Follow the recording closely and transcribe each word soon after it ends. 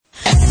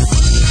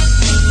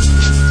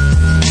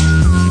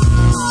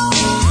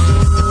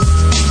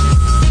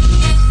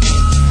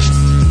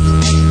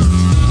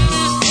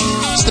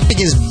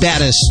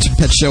baddest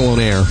pet show on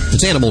air.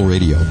 It's Animal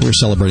Radio. We're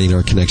celebrating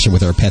our connection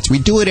with our pets. We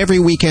do it every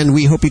weekend.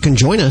 We hope you can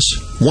join us.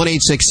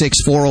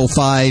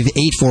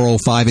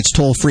 1-866-405-8405. It's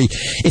toll free.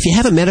 If you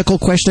have a medical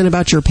question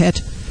about your pet,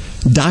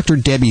 Dr.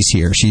 Debbie's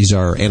here. She's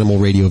our Animal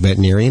Radio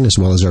veterinarian as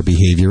well as our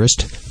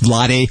behaviorist.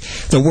 Vladae,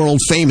 the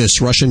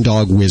world-famous Russian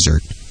dog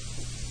wizard.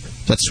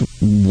 That's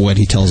what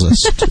he tells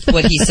us.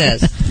 What he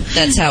says.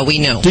 That's how we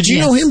know. Did you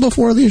know him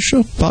before this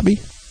show, Bobby?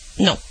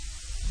 No.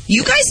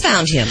 You guys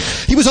found him.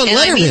 He was on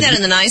Letterman. I mean that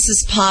in the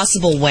nicest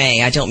possible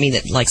way. I don't mean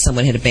that like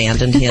someone had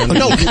abandoned him.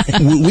 No,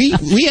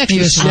 we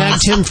actually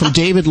snagged him from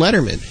David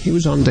Letterman. He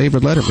was on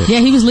David Letterman. Yeah,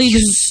 he was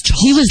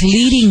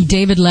leading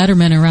David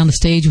Letterman around the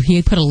stage. He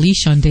had put a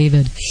leash on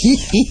David.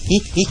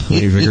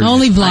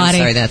 Only Vladae. I'm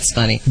sorry, that's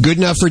funny. Good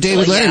enough for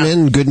David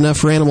Letterman. Good enough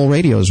for Animal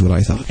Radio is what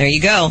I thought. There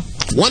you go.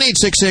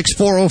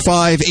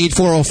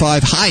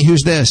 1-866-405-8405. Hi,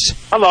 who's this?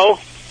 Hello.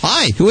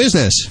 Hi, who is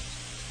this?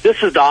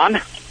 This is Don.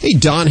 Hey,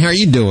 Don, how are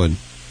you doing?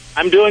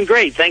 I'm doing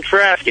great. Thanks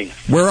for asking.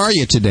 Where are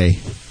you today?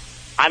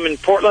 I'm in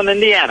Portland,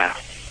 Indiana.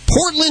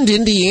 Portland,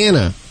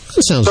 Indiana.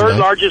 That sounds Third nice.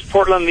 largest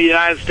Portland in the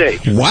United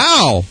States.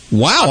 Wow.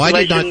 I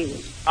did not...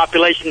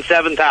 Population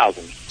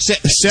 7,000.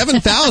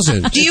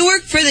 7,000? Do you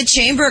work for the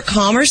Chamber of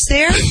Commerce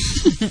there?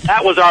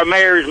 That was our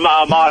mayor's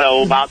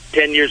motto about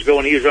 10 years ago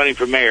when he was running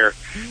for mayor.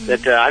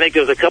 That I think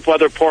there's a couple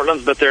other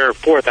Portlands, but there are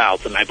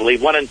 4,000, I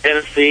believe. One in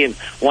Tennessee and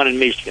one in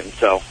Michigan.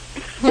 So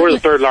we're the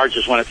third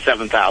largest one at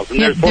 7,000.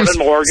 There's Portland,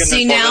 Oregon,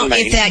 See, and Portland, now,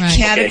 Maine. if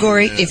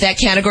that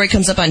category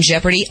comes up on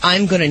Jeopardy,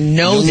 I'm going to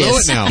know You'll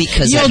this know it now.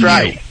 because That's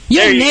right.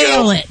 You'll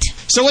nail it.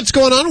 So what's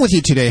going on with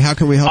you today? How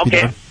can we help you,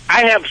 Don?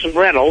 I have some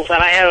rentals,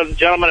 and I had a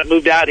gentleman that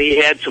moved out. He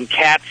had some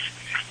cats,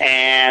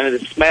 and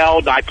it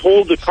smelled. I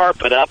pulled the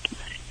carpet up,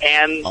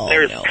 and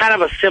there's kind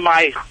of a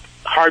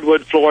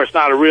semi-hardwood floor. It's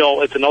not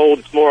it's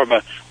it's more of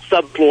a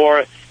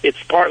subfloor.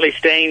 It's partly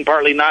stained,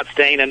 partly not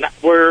stained, and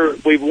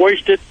we've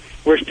washed it.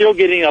 We're still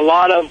getting a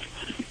lot of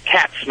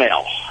cat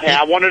smell. And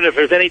I wondered if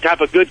there's any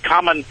type of good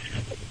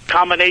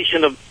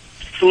combination of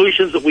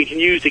solutions that we can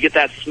use to get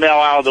that smell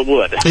out of the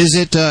wood. Is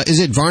it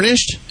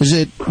varnished?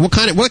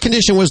 What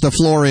condition was the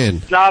floor in?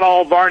 It's not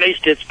all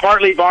varnished. It's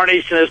partly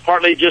varnished and it's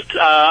partly just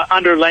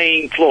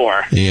underlaying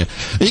floor. Yeah.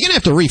 You're going to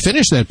have to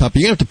refinish that puppy.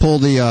 You're going to have to pull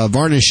the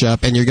varnish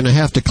up and you're going to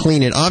have to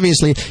clean it.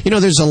 Obviously,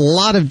 there's a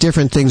lot of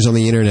different things on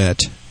the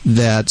internet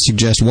that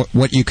suggest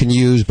what you can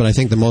use, but I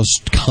think the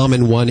most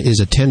common one is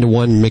a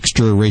 10-to-1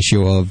 mixture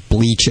ratio of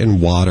bleach and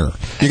water.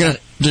 You're going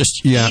to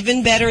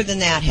even better than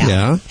that, Hal.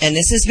 Yeah. And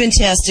this has been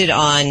tested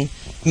on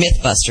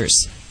Mythbusters.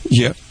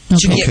 Yeah.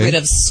 To get rid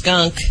of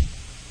skunk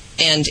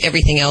and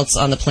everything else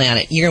on the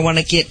planet. You're going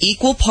to want to get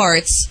equal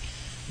parts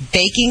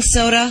baking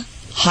soda,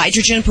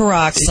 hydrogen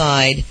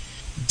peroxide,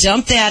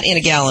 dump that in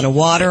a gallon of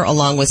water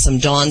along with some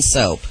Dawn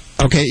soap.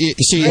 Okay.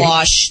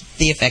 Wash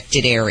the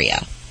affected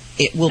area.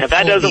 It will. If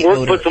that doesn't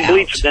work, put some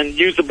bleach. Then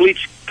use the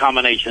bleach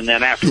combination.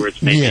 Then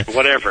afterwards, maybe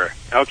whatever.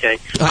 Okay.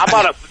 How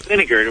about a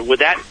vinegar?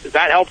 Does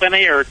that help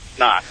any or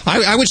not?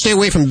 I would stay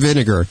away from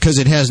vinegar because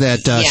it has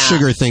that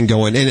sugar thing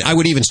going, and I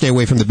would even stay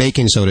away from the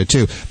baking soda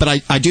too.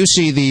 But I do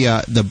see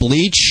the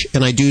bleach,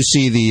 and I do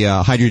see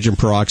the hydrogen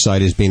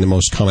peroxide as being the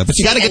most common. But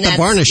you got to get the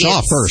varnish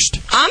off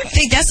first. I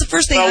think that's the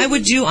first thing I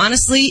would do.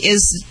 Honestly,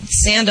 is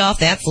sand off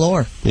that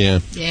floor. Yeah.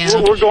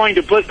 We're going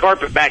to put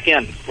carpet back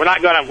in. We're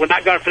not going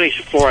to finish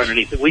the floor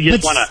underneath it. We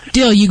just want to.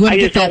 Still, you got to I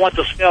get just don't want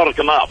the smell to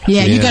come up.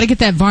 Yeah, you got to get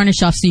that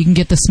varnish off so you can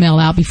get the smell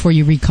out before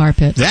you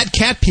recarpet. That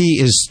cat pee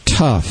is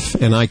tough,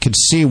 and I could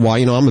see why.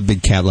 I'm a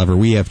big cat lover.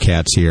 We have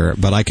cats here,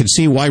 but I could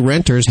see why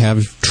renters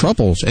have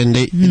troubles, and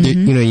they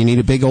you need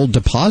a big old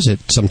deposit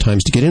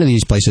sometimes to get into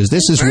these places.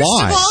 This is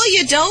why. First of all,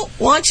 you don't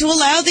want to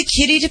allow the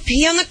kitty to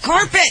pee on the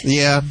carpet.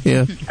 Yeah.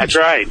 That's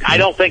right. I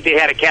don't think they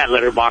had a cat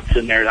litter box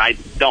in there. I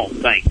don't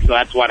think. So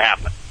that's what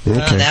happened.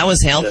 Okay. That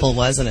was helpful,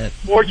 wasn't it?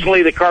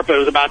 Fortunately, the carpet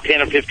was about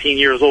 10 or 15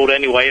 years old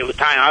anyway. It was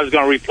time. I was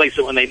going to replace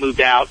it when they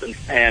moved out, but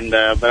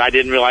I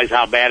didn't realize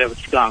how bad it was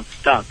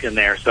stunk in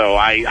there. So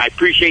I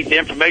appreciate the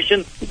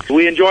information.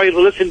 We enjoy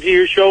listening to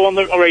your show on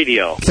the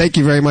radio. Thank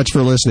you very much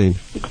for listening.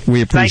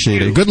 We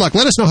appreciate it. Good luck.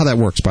 Let us know how that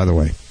works, by the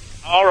way.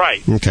 All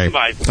right. Okay.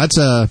 Bye. That's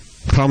a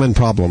common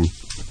problem.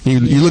 You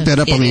look that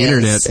up on the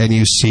internet and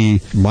you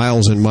see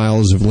miles and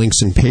miles of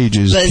links and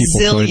pages.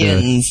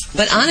 Bazillions.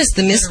 But honest,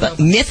 the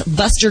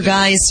Mythbuster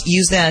guys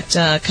use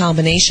that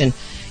combination,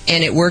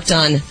 and it worked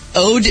on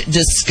Ode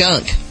de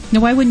Skunk. Now,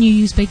 why wouldn't you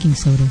use baking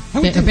soda?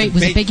 Was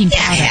it baking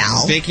powder?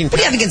 Hell. Baking what do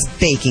you have against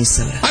baking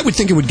soda? I would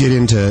think it would get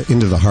into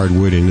the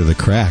hardwood, into the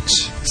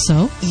cracks.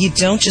 So? You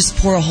don't just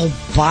pour a whole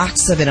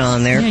box of it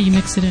on there. Yeah, you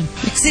mix it in.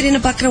 Mix it in a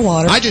bucket of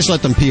water. I just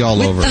let them pee all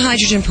with over. With the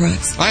hydrogen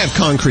peroxide. I have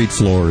concrete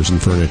floors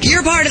and furniture.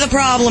 You're part of the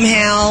problem,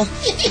 Hal.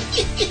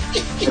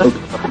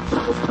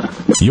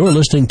 You're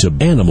listening to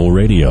Animal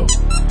Radio.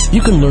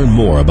 You can learn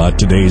more about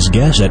today's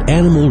guest at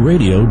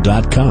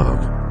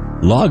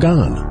animalradio.com. Log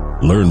on.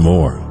 Learn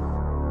more.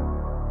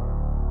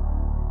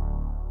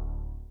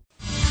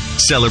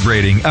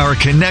 celebrating our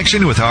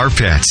connection with our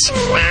pets.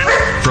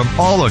 From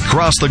all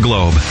across the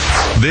globe,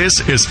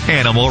 this is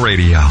Animal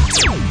Radio.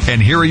 And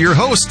here are your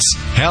hosts,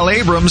 Hal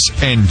Abrams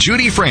and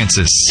Judy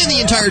Francis. And the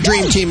entire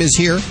Dream Team is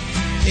here.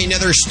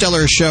 Another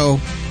stellar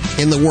show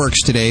in the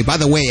works today. By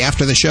the way,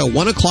 after the show,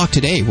 1 o'clock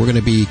today, we're going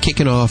to be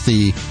kicking off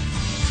the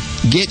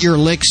Get Your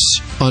Licks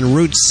on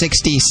Route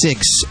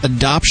 66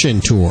 adoption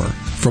tour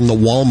from the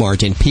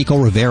Walmart in Pico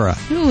Rivera.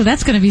 Ooh,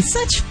 that's going to be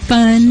such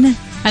fun.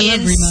 I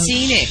love remote.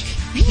 Scenic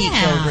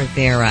Pico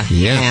Rivera.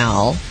 Yeah.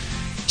 Hal.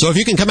 So if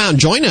you can come out and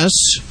join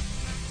us,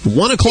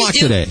 1 o'clock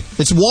today.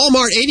 It's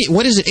Walmart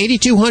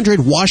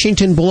 8200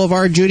 Washington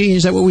Boulevard, Judy?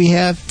 Is that what we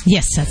have?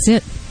 Yes, that's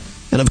it.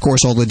 And, of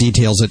course, all the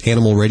details at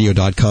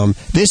animalradio.com.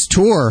 This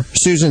tour,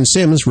 Susan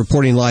Sims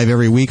reporting live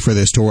every week for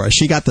this tour.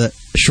 She got the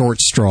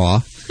short straw,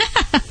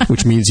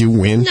 which means you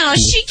win. No,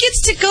 she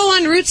gets to go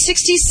on Route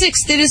 66.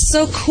 That is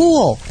so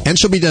cool. And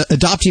she'll be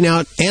adopting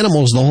out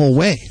animals the whole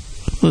way.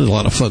 There's a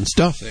lot of fun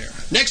stuff there.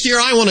 Next year,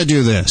 I want to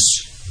do this.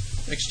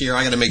 Next year,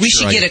 I got to make We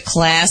should get a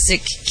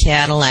classic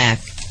Cadillac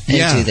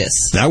and do this.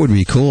 That would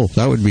be cool.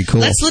 That would be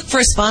cool. Let's look for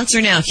a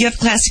sponsor now. If you have a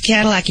classic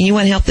Cadillac and you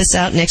want to help this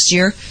out next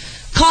year,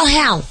 call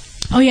Hal.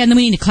 Oh, yeah, and then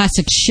we need a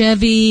classic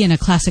Chevy and a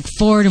classic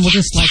Ford, and we'll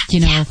just,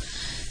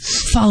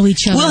 follow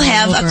each other. We'll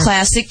have a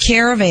classic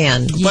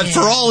Caravan. But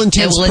for all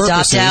intents and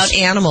purposes, we'll adopt out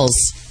animals.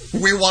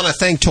 We want to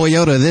thank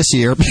Toyota this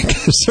year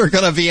because they're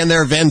going to be in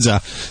their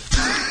Venza.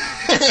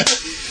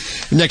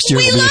 Next year,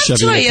 we will be love a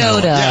Chevy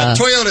Toyota. Yeah,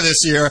 Toyota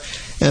this year.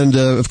 And,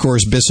 of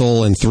course,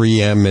 Bissell and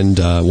 3M and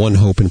One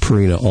Hope and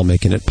Purina all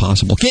making it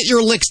possible.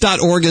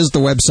 GetYourLicks.org is the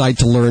website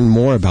to learn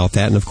more about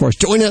that. And, of course,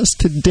 join us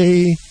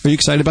today. Are you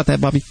excited about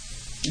that, Bobby?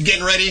 You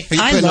getting ready? Are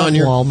you I love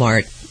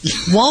Walmart.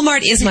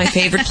 Walmart is my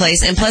favorite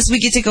place, and plus we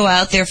get to go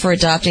out there for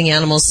adopting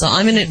animals, so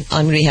I'm going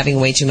to be having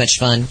way too much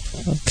fun.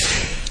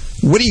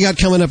 What do you got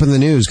coming up in the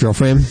news,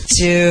 girlfriend?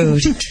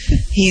 Dude,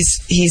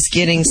 he's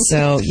getting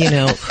so,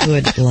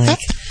 hood-like.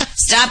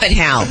 Stop it,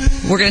 Hal.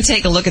 We're going to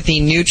take a look at the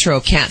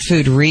Nutro cat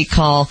food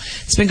recall.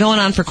 It's been going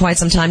on for quite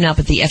some time now,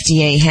 but the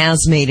FDA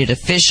has made it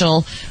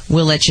official.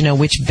 We'll let you know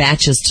which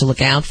batches to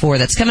look out for.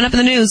 That's coming up in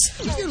the news.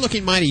 You're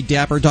looking mighty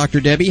dapper,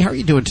 Dr. Debbie. How are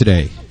you doing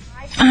today?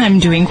 I'm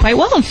doing quite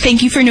well.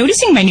 Thank you for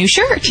noticing my new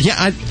shirt.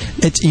 Yeah,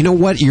 you know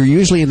what? You're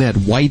usually in that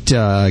white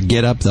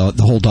get-up, the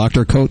whole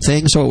doctor coat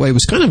thing, so it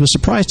was kind of a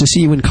surprise to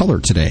see you in color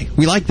today.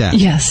 We like that.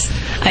 Yes.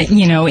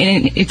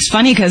 And it's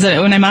funny because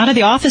when I'm out of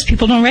the office,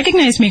 people don't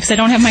recognize me because I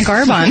don't have my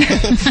garb on.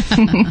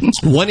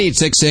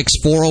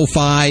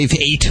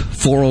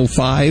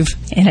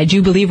 1-866-405-8405. And I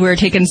do believe we're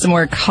taking some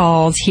more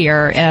calls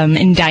here.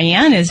 And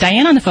Diane, is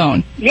Diane on the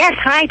phone? Yes.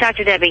 Hi,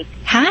 Dr. Debbie.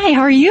 Hi, how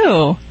are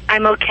you?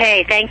 I'm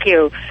okay, thank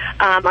you.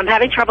 I'm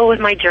having trouble with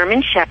my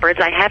German Shepherds.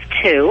 I have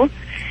two.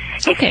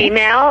 A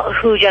female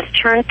who just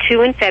turned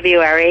 2 in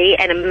February,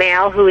 and a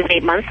male who is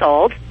 8 months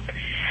old.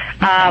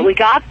 We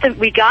got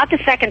the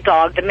second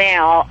dog, the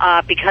male,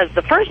 because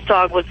the first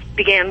dog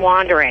began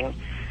wandering,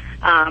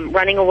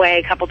 running away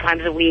a couple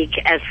times a week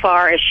as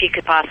far as she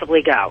could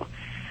possibly go.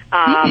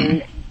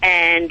 And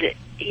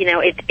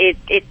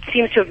it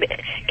seems to have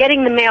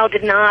getting the male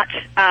did not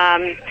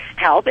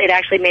help. It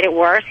actually made it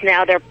worse.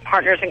 Now they're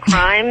partners in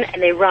crime, and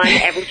they run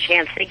every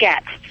chance they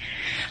get.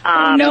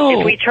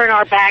 If we turn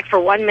our back for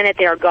 1 minute,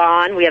 they are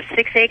gone. We have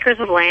 6 acres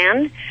of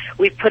land.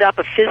 We've put up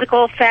a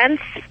physical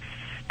fence,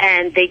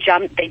 and they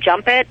jump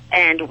it.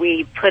 And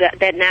we put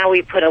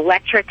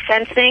electric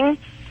fencing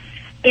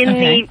in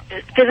the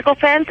physical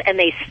fence, and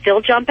they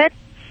still jump it.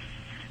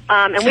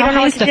 And we don't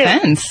know what to do.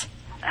 Fence?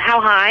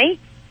 How high?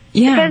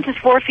 Yeah. The fence is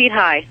 4 feet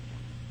high.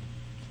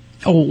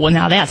 Oh, well,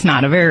 now that's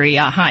not a very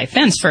high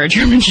fence for a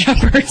German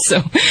Shepherd,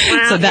 so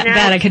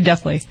that I could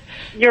definitely...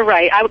 You're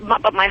right.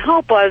 But my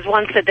hope was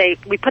once that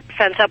we put the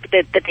fence up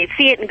that they'd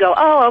see it and go,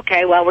 oh,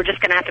 okay, well, we're just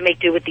going to have to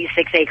make do with these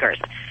 6 acres.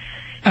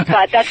 Okay.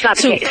 But that's not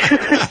the case.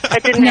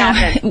 That didn't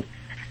happen.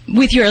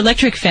 With your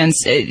electric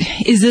fence,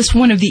 is this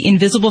one of the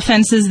invisible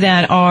fences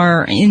that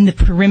are in the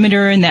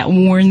perimeter and that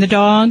warn the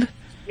dog?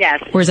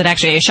 Yes. Or is it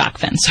actually a shock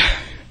fence?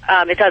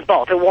 It does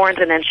both. It warns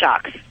and then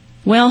shocks.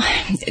 Well,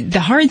 the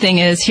hard thing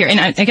is here, and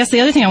I guess the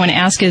other thing I want to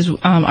ask is,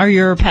 are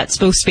your pets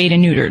both spayed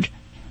and neutered?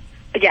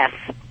 Yes.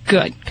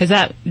 Good, because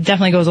that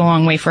definitely goes a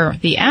long way for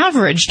the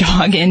average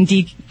dog in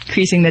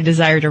decreasing the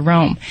desire to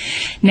roam.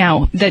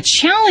 Now, the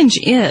challenge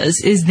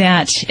is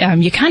that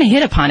you kind of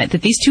hit upon it,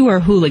 that these two are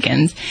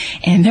hooligans,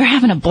 and they're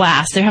having a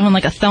blast. They're having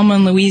like a Thelma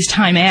and Louise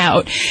time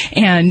out,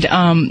 and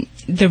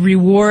the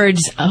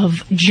rewards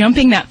of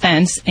jumping that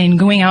fence and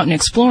going out and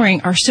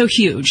exploring are so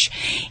huge.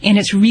 And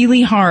it's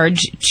really hard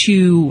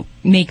to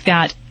make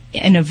that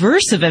an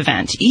aversive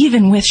event,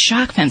 even with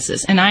shock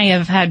fences. And I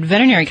have had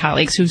veterinary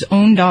colleagues whose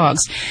own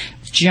dogs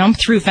jump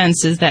through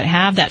fences that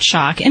have that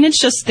shock, and it's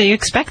just they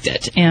expect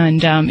it,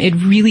 and it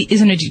really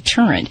isn't a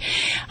deterrent.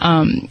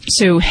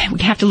 So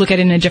we have to look at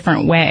it in a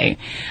different way.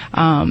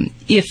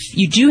 If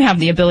you do have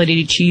the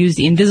ability to use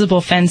the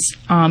invisible fence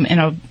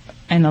and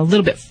a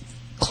little bit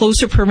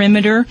closer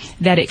perimeter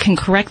that it can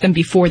correct them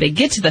before they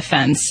get to the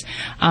fence,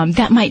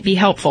 that might be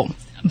helpful.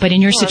 But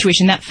in your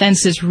situation, that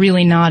fence is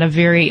really not a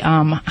very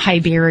high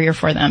barrier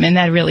for them, and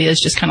that really is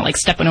just kind of like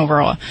stepping over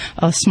a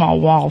small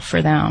wall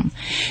for them.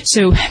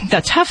 So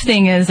the tough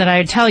thing is that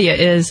I tell you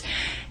is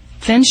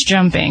fence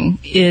jumping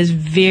is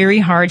very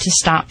hard to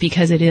stop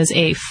because it is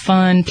a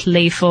fun,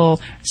 playful,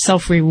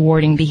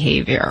 self-rewarding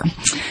behavior.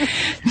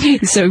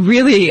 So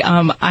really,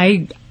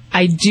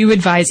 I do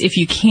advise if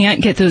you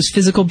can't get those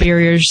physical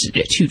barriers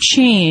to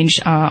change,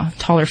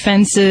 taller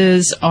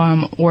fences,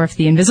 or if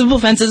the invisible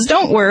fences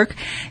don't work,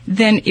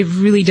 then it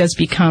really does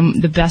become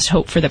the best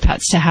hope for the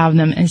pets to have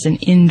them as an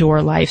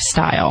indoor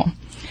lifestyle.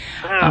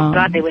 Oh,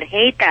 God, they would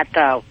hate that,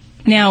 though.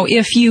 Now,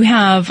 if you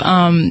have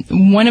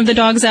one of the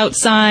dogs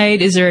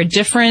outside, is there a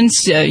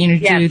difference?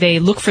 Yes. Do they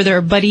look for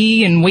their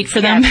buddy and wait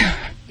for them?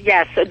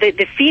 Yes.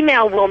 The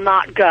female will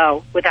not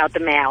go without the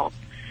male.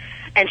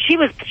 And she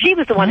was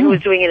the one who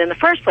was doing it in the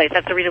first place.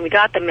 That's the reason we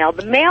got the male.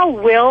 The male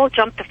will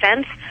jump the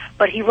fence,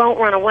 but he won't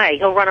run away.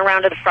 He'll run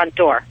around to the front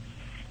door.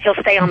 He'll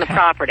stay on the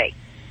property.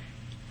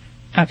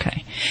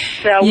 Okay.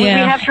 So we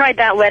have tried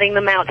that, letting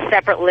them out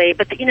separately.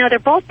 But, they're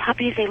both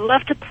puppies. They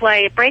love to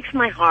play. It breaks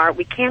my heart.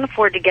 We can't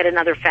afford to get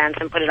another fence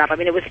and put it up. I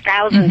mean, it was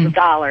thousands of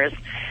dollars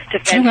to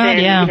fence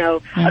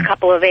a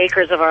couple of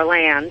acres of our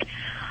land.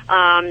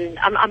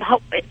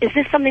 Is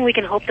this something we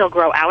can hope they'll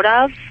grow out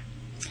of?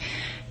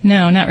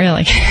 No, not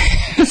really.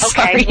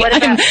 Sorry. Okay, what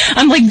about?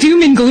 I'm like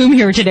doom and gloom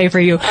here today for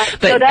you.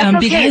 But so that's okay,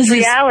 because it's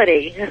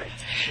reality.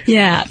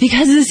 Yeah,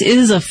 because this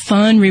is a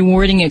fun,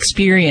 rewarding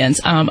experience.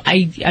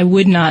 I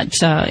would not,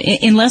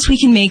 unless we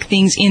can make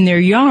things in their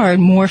yard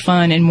more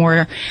fun and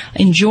more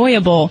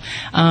enjoyable,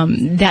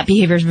 that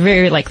behavior is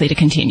very likely to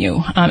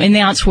continue. And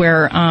that's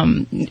where,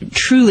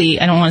 truly,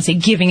 I don't want to say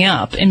giving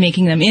up and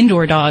making them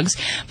indoor dogs,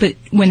 but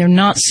when they're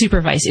not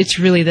supervised, it's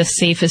really the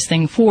safest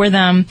thing for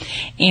them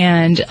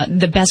and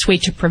the best way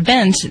to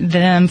prevent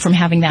them from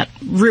having that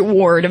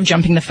reward of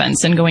jumping the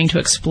fence and going to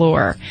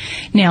explore.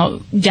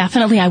 Now,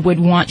 definitely I would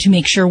want to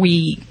make sure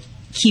we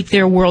keep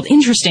their world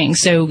interesting.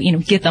 So,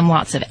 get them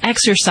lots of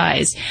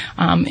exercise.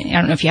 I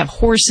don't know if you have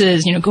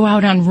horses, go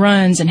out on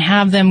runs and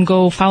have them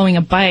go following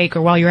a bike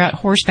or while you're out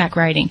horseback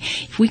riding.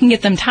 If we can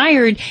get them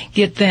tired,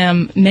 get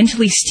them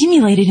mentally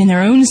stimulated in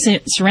their own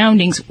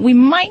surroundings, we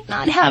might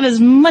not have as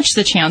much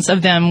the chance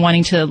of them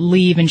wanting to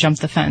leave and jump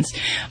the fence.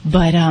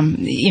 But,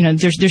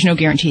 there's no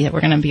guarantee that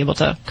we're going to be able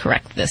to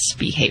correct this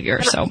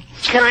behavior. So,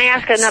 can I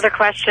ask another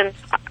question?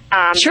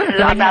 Sure.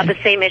 About the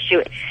same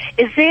issue.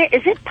 Is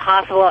it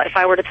possible, if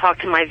I were to talk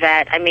to my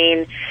vet, I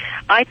mean,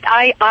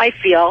 I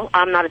feel,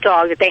 I'm not a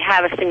dog, that they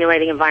have a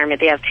stimulating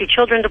environment. They have 2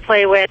 children to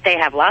play with. They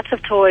have lots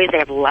of toys. They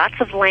have lots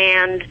of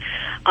land.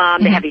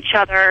 They have each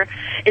other.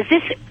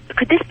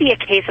 Could this be a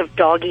case of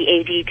doggy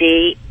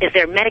ADD? Is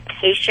there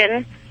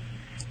medication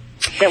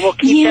that will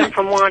keep them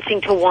from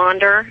wanting to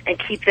wander and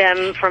keep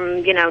them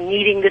from,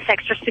 needing this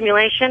extra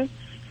stimulation?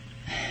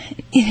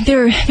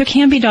 There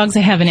can be dogs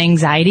that have an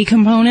anxiety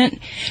component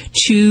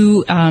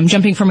to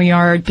jumping from a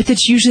yard, but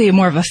it's usually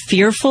more of a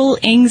fearful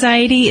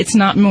anxiety. It's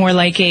not more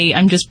like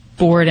I'm just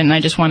bored and I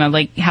just want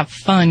to have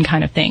fun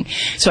kind of thing.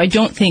 So I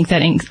don't think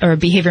that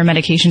behavior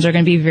medications are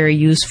going to be very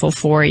useful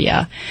for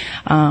you.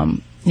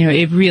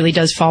 It really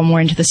does fall more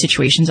into the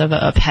situations of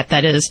a pet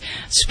that is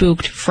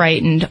spooked,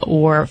 frightened,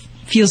 or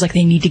feels like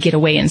they need to get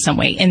away in some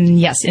way. And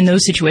yes, in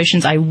those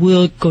situations, I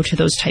will go to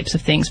those types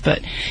of things. But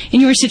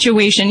in your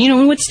situation,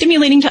 what's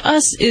stimulating to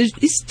us is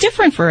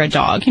different for a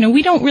dog.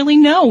 We don't really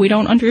know. We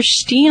don't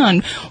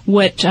understand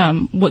what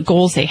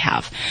goals they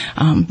have.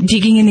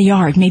 Digging in the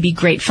yard may be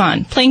great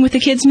fun. Playing with the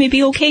kids may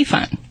be okay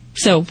fun.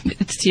 So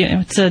it's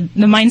the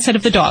mindset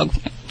of the dog.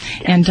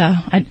 And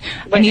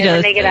when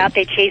they get out,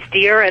 they chase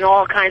deer and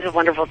all kinds of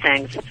wonderful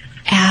things.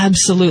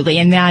 Absolutely,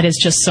 and that is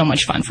just so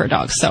much fun for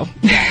dogs. So,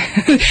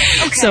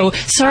 So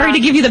sorry to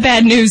give you the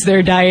bad news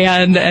there,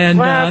 Diane. And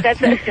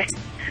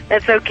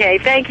that's okay.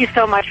 Thank you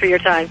so much for your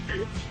time.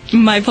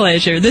 My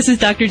pleasure. This is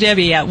Dr.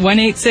 Debbie at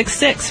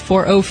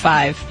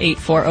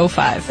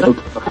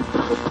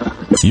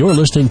 1-866-405-8405. You're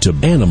listening to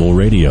Animal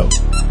Radio.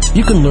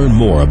 You can learn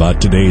more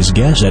about today's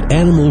guest at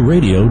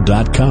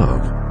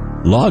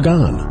animalradio.com. Log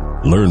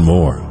on. Learn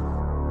more.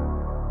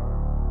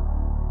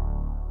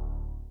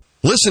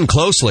 Listen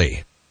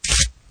closely.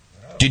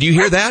 Did you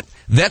hear that?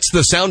 That's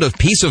the sound of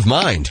peace of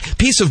mind.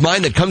 Peace of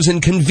mind that comes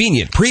in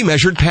convenient,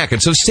 pre-measured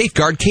packets of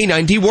Safeguard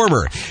Canine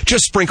Dewormer.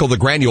 Just sprinkle the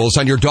granules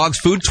on your dog's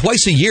food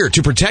twice a year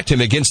to protect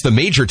him against the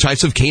major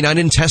types of canine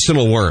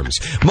intestinal worms.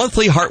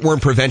 Monthly heartworm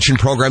prevention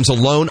programs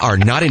alone are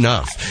not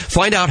enough.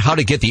 Find out how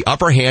to get the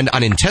upper hand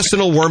on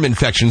intestinal worm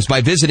infections by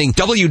visiting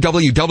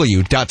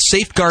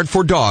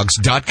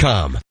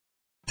www.safeguardfordogs.com.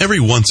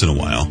 Every once in a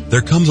while,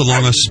 there comes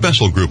along a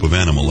special group of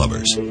animal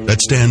lovers that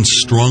stands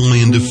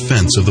strongly in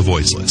defense of the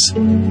voiceless.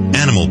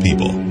 Animal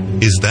People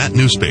is that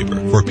newspaper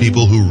for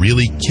people who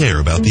really care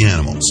about the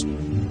animals.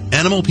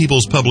 Animal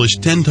People's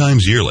published 10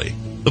 times yearly.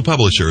 The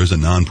publisher is a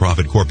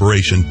non-profit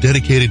corporation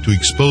dedicated to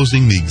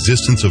exposing the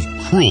existence of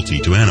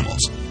cruelty to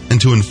animals and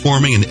to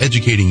informing and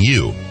educating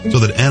you so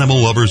that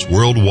animal lovers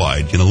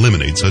worldwide can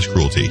eliminate such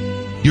cruelty.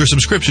 Your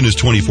subscription is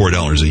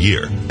 $24 a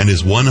year and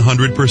is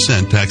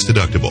 100% tax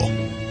deductible.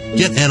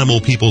 Get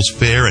Animal People's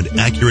fair and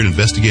accurate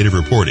investigative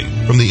reporting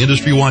from the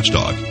industry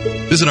watchdog.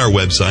 Visit our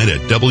website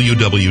at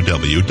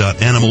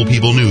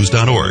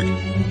www.animalpeoplenews.org.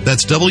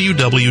 That's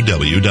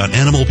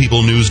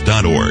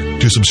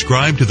www.animalpeoplenews.org to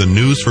subscribe to the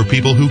news for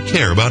people who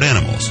care about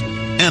animals.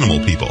 Animal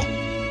People.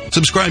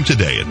 Subscribe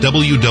today at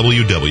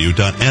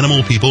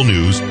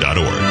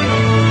www.animalpeoplenews.org.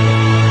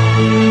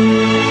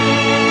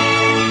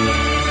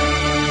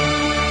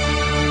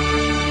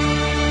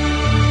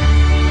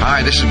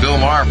 Hi, this is Bill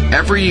Maher.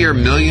 Every year,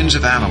 millions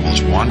of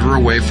animals wander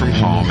away from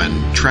home,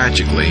 and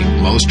tragically,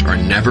 most are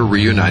never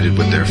reunited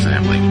with their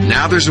family.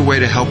 Now there's a way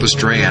to help a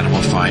stray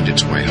animal find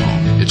its way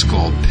home. It's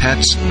called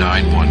Pets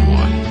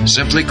 911.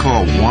 Simply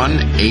call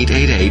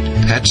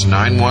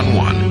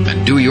 1-888-PETS-911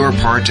 and do your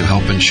part to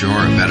help ensure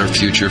a better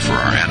future for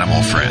our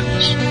animal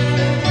friends.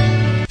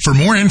 For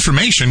more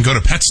information, go to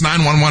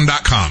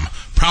pets911.com.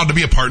 Proud to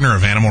be a partner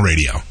of Animal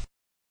Radio.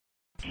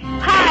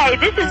 Hi,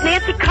 this is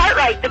Nancy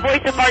Cartwright, the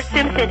voice of Bart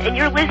Simpson, and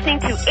you're listening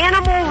to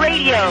Animal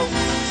Radio.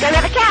 Gotta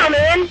have a cow,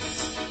 man.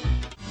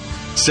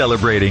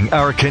 Celebrating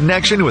our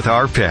connection with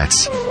our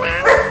pets.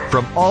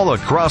 From all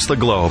across the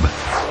globe,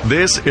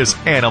 this is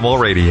Animal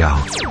Radio.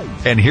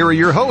 And here are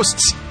your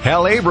hosts,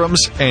 Hal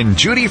Abrams and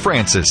Judy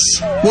Francis.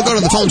 We'll go to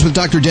the phones with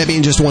Dr. Debbie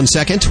in just 1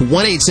 second.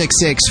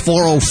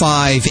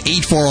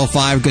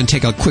 1-866-405-8405. We're going to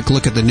take a quick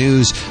look at the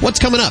news. What's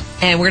coming up?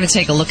 And we're going to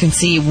take a look and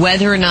see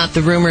whether or not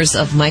the rumors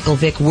of Michael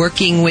Vick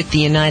working with the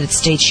United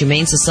States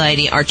Humane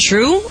Society are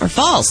true or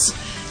false.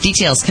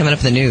 Details coming up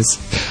in the news.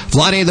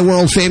 Vladae, the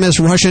world-famous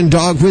Russian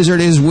dog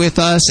wizard, is with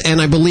us, and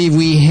I believe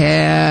we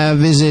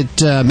have, is it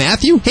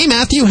Matthew? Hey,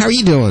 Matthew, how are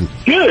you doing?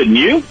 Good, and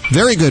you?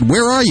 Very good.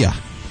 Where are you?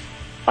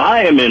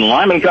 I am in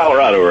Lyman,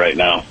 Colorado right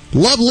now.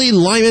 Lovely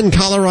Lyman,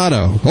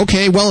 Colorado.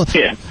 Okay, well,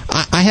 yeah.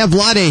 I have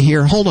Vladae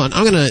here. Hold on.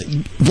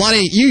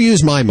 Vladae, you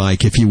use my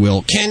mic, if you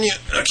will. Can you?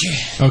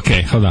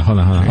 Okay, hold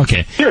on.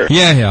 Okay. Sure.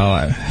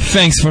 Yeah.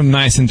 Thanks for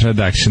nice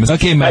introduction.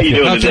 Okay,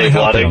 Matthew, how can I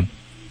help you?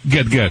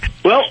 Good.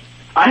 Well,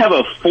 I have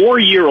a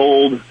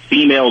 4-year-old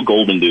female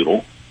golden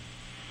doodle,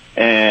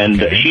 and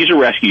she's a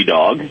rescue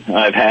dog.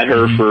 I've had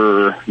her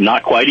for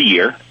not quite a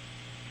year,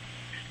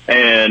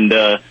 and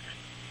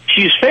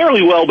she's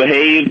fairly well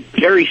behaved,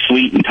 very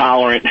sweet and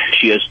tolerant.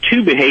 She has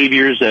 2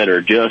 behaviors that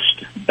are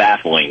just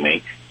baffling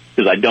me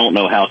because I don't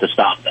know how to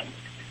stop them.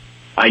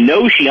 I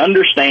know she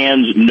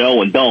understands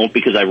no and don't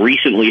because I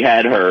recently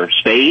had her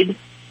spayed,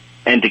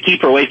 and to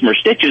keep her away from her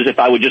stitches, if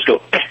I would just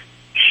go,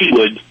 she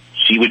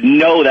would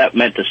know that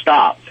meant to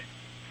stop.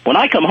 When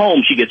I come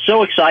home, she gets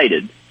so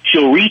excited,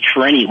 she'll reach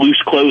for any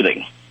loose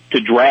clothing to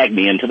drag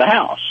me into the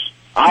house.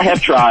 I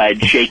have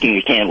tried shaking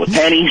a can with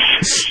pennies,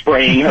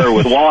 spraying her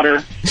with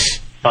water,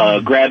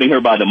 grabbing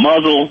her by the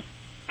muzzle,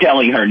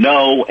 telling her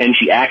no, and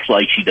she acts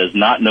like she does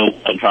not know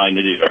what I'm trying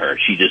to do to her.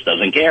 She just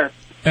doesn't care.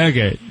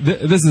 Okay,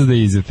 this is the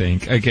easy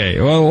thing. Okay,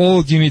 well,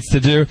 all you need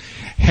to do,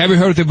 have you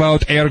heard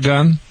about air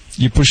gun?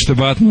 You push the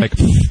button, like,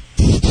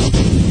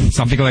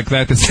 something like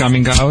that is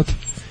coming out.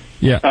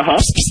 Yeah.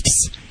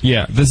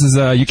 Yeah, this is,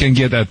 you can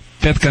get at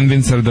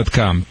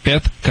petconvincer.com.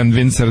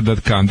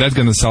 Petconvincer.com. That's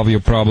going to solve your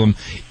problem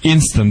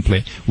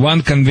instantly.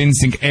 One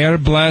convincing air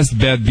blast,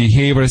 bad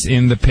behaviors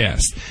in the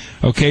past.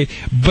 Okay?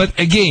 But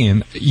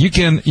again, you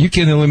can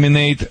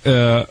eliminate,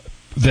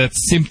 that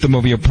symptom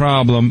of your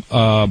problem.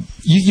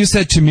 You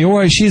said to me,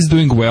 oh, she's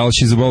doing well,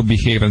 she's well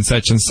behaved and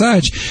such.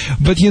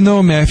 But you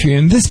know, Matthew,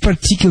 in this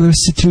particular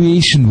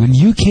situation, when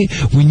you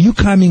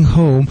coming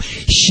home,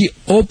 she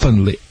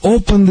openly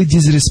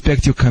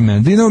disrespect your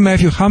command. You know,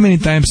 Matthew, how many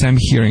times I'm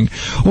hearing,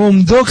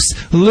 dogs,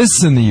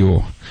 listen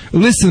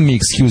me,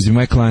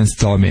 my clients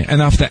tell me.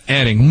 And after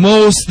adding,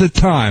 most of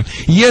the time,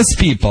 yes,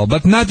 people,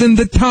 but not in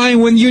the time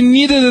when you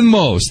needed it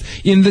most.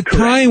 In the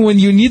time when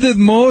you needed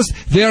most,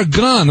 they are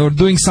gone or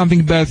doing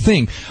something bad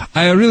thing.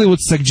 I really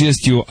would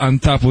suggest you, on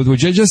top of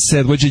what you just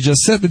said,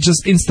 it's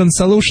just instant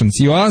solutions.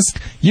 You ask,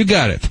 you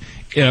got it.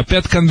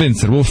 Pet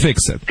Convincer will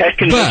fix it.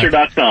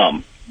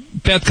 PetConvincer.com.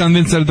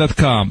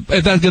 PetConvincer.com.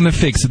 That's going to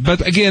fix it.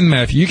 But again,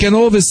 Matthew, you can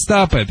always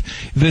stop it,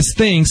 these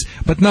things,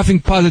 but nothing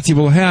positive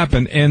will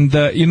happen. And,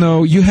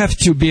 you have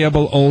to be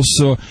able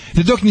also,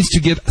 the dog needs to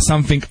get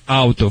something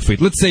out of it.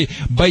 Let's say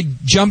by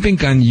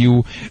jumping on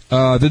you,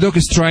 the dog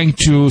is trying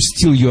to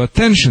steal your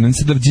attention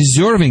instead of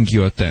deserving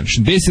your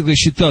attention. Basically,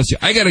 she tells you,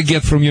 I got to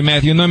get from you,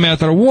 Matthew, no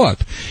matter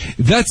what.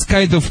 That's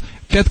kind of,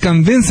 Pet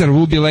Convincer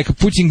will be like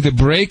putting the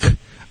brake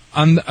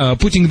on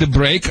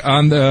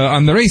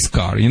the race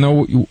car, in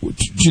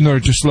order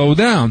to slow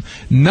down.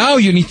 Now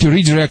you need to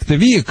redirect the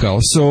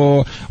vehicle.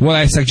 So what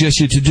I suggest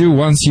you to do,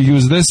 once you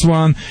use this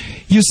one,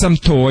 use some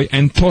toy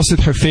and toss it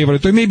her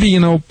favorite toy. Maybe,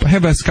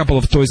 have a couple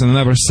of toys on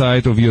another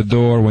side of your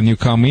door. When you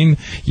come in,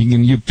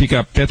 you pick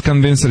up Pet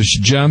Convincer, she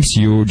jumps,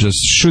 you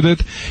just shoot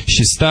it,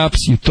 she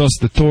stops, you toss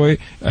the toy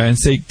and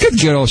say, good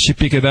girl, she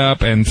pick it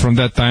up, and from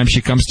that time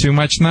she comes to you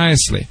much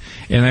nicely.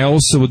 And I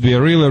also would be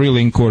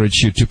really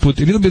encourage you to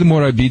put a little bit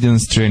more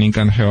obedience training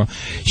on her.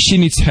 She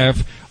needs to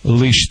have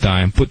leash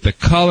time. Put the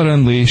collar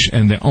on leash,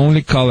 and the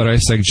only collar I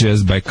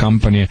suggest by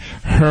company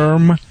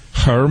Herm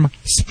Herm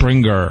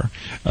Springer.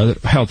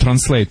 Hal,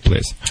 translate,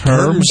 please.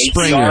 Herm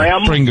Springer.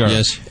 Springer.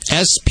 Yes.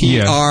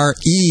 Sprenger.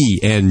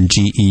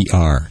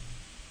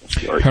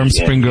 Herm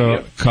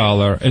Springer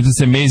collar. It is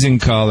amazing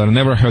collar.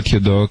 Never hurt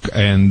your dog,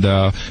 and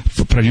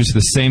produces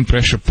the same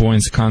pressure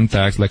points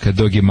contact like a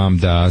doggy mom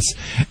does.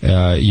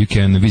 You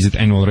can visit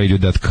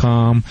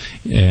animalradio.com,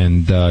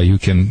 and you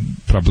can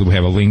probably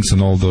have links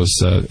on all those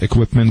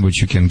equipment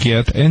which you can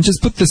get. And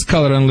just put this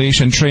collar on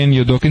leash and train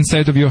your dog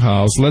inside of your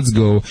house. Let's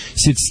go.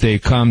 Sit, stay,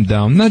 calm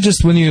down. Not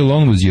just when you're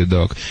alone with your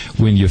dog.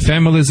 When your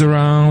family is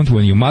around,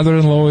 when your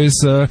mother-in-law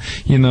is,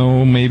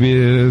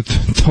 maybe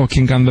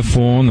talking on the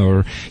phone,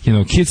 or,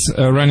 kids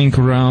running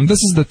around.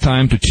 This is the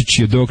time to teach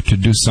your dog to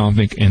do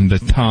something in the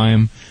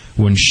time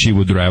when she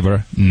would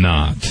rather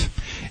not.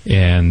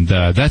 And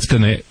that's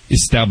going to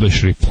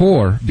establish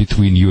rapport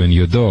between you and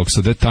your dog.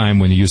 So that time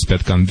when you use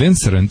Pet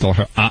Convincer and tell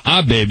her,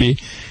 baby,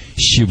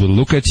 she will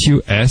look at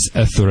you as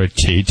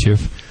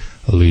authoritative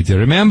leader.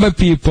 Remember,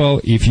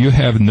 people, if you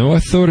have no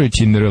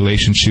authority in the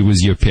relationship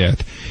with your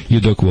pet, your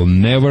dog will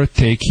never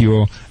take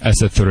you as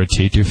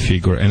authoritative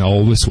figure and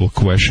always will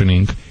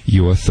questioning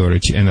your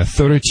authority. And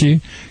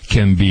authority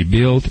can be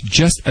built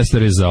just as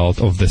the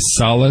result of the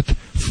solid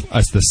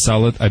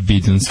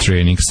obedience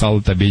training.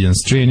 Solid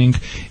obedience training,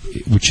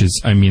 which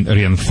is,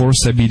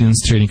 reinforced obedience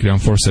training.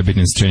 Reinforced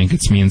obedience training,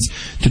 it means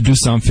to do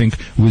something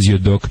with your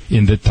dog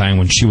in the time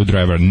when she would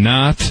rather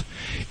not.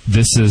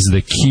 This is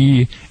the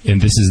key, and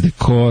this is the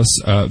cause.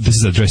 This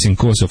is addressing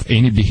cause of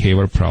any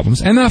behavior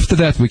problems. And after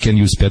that, we can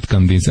use Pet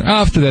Convincer.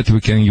 After that, we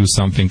can use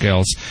something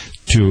else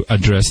to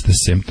address the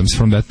symptoms.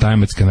 From that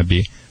time, it's going to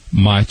be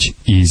much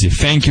easier.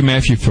 Thank you,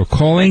 Matthew, for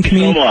calling me. Thank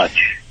you so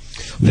much.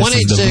 This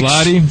is the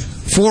Vladae.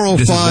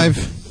 405.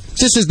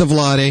 This is the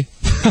Vladae.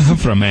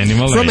 From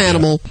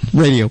Animal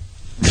Radio.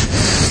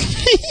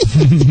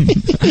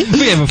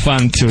 We have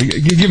fun, too.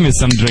 Give me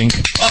some drink.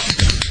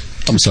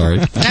 I'm sorry.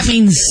 That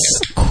means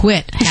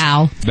quit,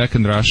 Hal. Back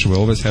in Russia, we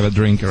always have a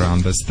drink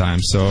around this time.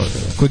 So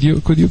could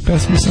you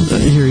pass me something?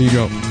 Here you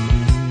go.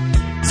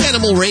 It's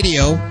Animal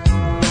Radio.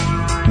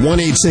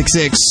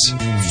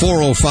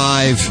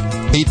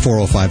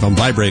 1-866-405-8405. I'm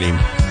vibrating.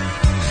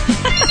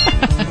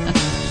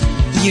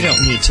 You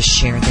don't need to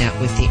share that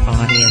with the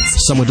audience.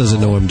 Someone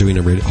doesn't know I'm doing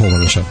a radio. Hold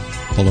on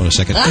a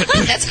second.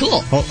 That's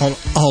cool.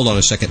 Hold on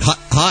a second.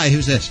 Hi,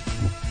 who's this?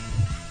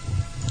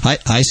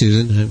 Hi,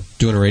 Susan. I'm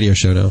doing a radio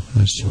show now.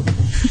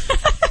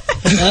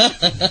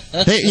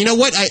 Hey, you know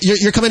what?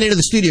 You're coming into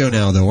the studio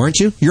now, though, aren't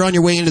you? You're on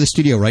your way into the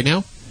studio right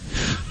now?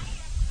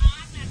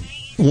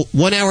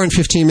 1 hour and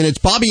 15 minutes.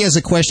 Bobby has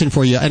a question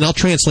for you, and I'll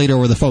translate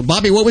over the phone.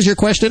 Bobby, what was your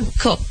question?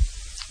 Cool.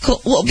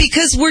 Well,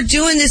 because we're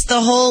doing the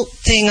whole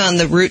thing on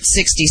the Route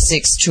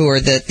 66 tour,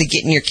 the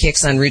Getting Your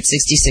Kicks on Route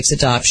 66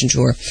 adoption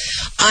tour.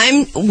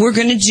 We're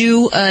going to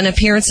do an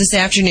appearance this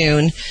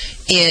afternoon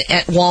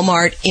at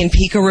Walmart in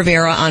Pico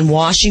Rivera on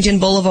Washington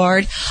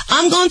Boulevard.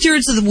 I'm going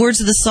through the words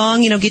of the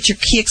song, get your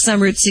kicks on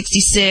Route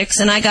 66,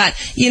 and I got,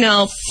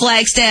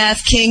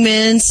 Flagstaff,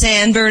 Kingman,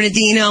 San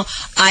Bernardino.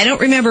 I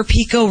don't remember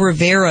Pico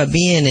Rivera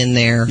being in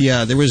there.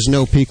 Yeah, there was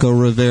no Pico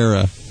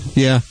Rivera.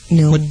 Yeah.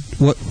 No.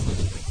 What?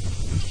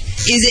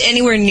 Is it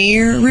anywhere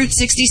near Route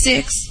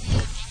 66?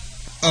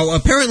 Oh,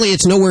 apparently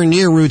it's nowhere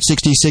near Route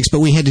 66, but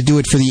we had to do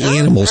it for the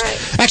animals.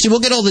 Right. Actually,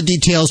 we'll get all the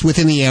details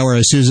within the hour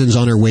as Susan's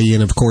on her way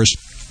in, of course.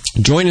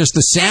 Join us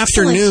this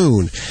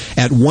afternoon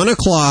at 1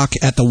 o'clock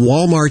at the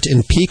Walmart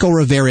in Pico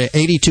Rivera,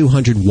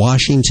 8200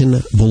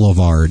 Washington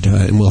Boulevard.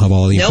 And we'll have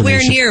all the information.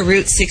 Nowhere near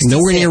Route 66.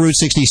 Nowhere near Route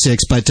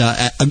 66, but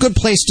a good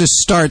place to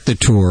start the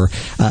tour.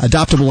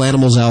 Adoptable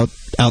animals out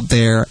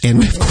there.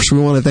 And, of course, we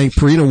want to thank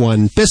Purina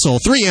One, Bissell,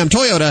 3M,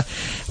 Toyota,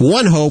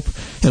 One Hope,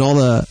 and all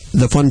the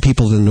fun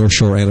people in the North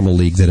Shore Animal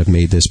League that have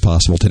made this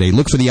possible today.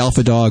 Look for the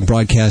Alpha Dog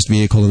broadcast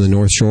vehicle in the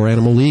North Shore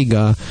Animal League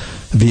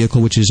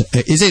vehicle, which is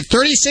it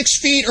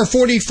 36 feet or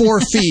 44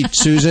 feet,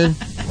 Susan?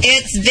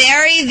 It's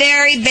very,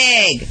 very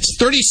big. It's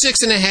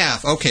 36 and a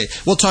half. Okay,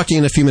 we'll talk to you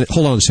in a few minutes.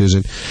 Hold on,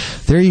 Susan.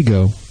 There you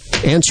go.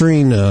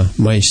 Answering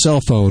my cell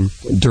phone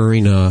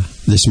during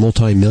this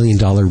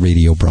multi-million-dollar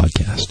radio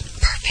broadcast.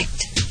 Perfect.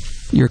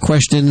 Your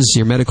questions,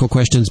 your medical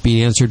questions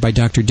being answered by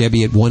Dr.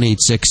 Debbie at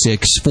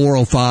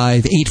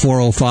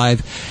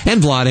 1-866-405-8405.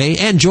 And Vladae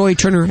and Joy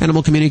Turner,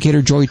 animal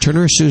communicator Joy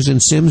Turner, Susan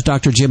Sims,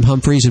 Dr. Jim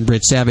Humphreys, and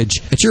Britt Savage.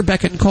 It's your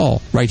beck and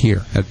call right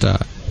here at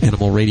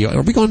Animal Radio.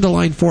 Are we going to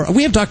line 4?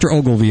 We have Dr.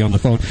 Ogilvie on the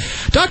phone.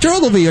 Dr.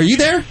 Ogilvie, are you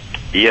there?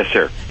 Yes,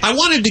 sir. I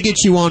wanted to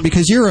get you on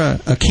because you're a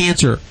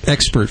cancer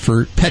expert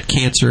for pet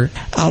cancer.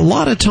 A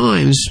lot of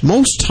times,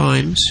 most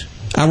times,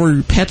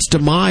 our pet's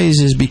demise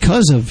is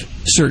because of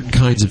certain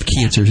kinds of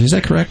cancers. Is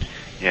that correct?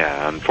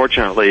 Yeah,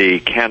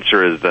 unfortunately,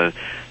 cancer is the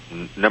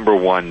number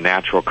one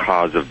natural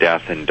cause of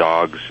death in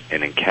dogs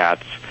and in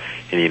cats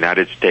in the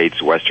United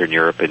States, Western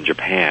Europe, and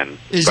Japan.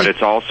 But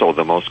it's also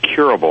the most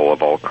curable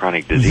of all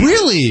chronic diseases.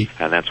 Really?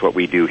 And that's what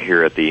we do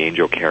here at the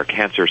Angel Care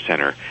Cancer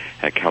Center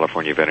at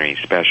California Veterinary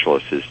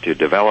Specialists, is to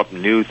develop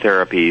new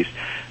therapies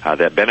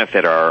that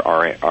benefit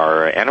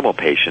our animal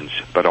patients,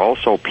 but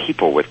also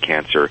people with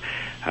cancer,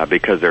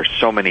 because there's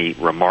so many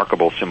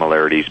remarkable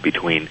similarities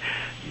between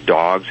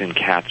dogs and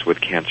cats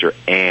with cancer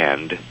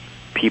and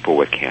people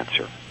with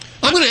cancer.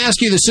 I'm going to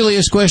ask you the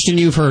silliest question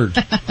you've heard.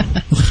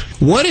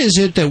 What is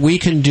it that we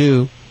can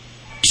do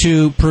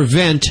to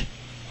prevent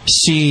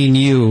seeing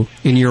you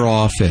in your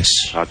office?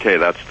 I'll tell you,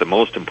 that's the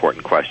most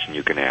important question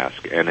you can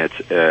ask, and it's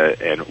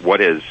and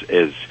what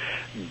is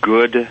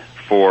good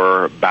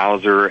for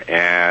Bowser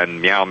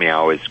and Meow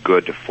Meow is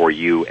good for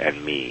you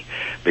and me,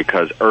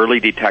 because early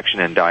detection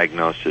and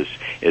diagnosis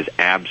is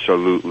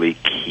absolutely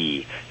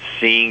key.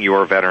 Seeing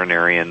your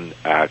veterinarian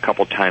a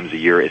couple times a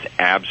year is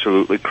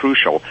absolutely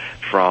crucial,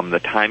 from the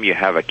time you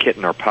have a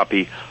kitten or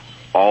puppy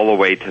all the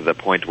way to the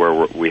point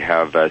where we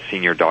have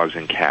senior dogs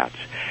and cats.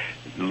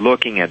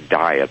 Looking at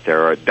diet,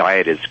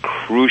 diet is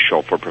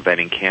crucial for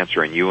preventing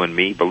cancer in you and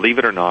me. Believe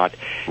it or not,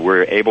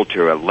 we're able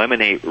to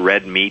eliminate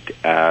red meat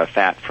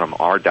fat from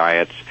our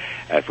diets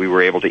if we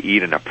were able to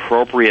eat an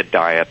appropriate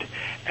diet,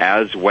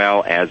 as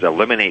well as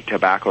eliminate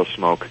tobacco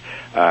smoke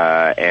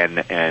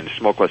and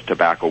smokeless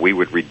tobacco. We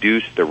would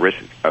reduce the risk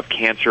of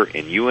cancer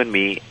in you and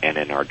me and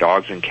in our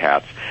dogs and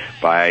cats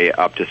by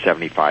up to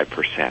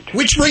 75%.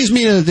 Which brings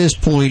me to this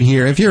point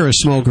here. If you're a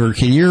smoker,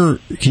 can your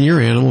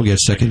animal get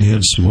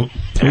secondhand smoke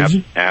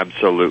poison?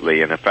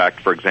 Absolutely. And in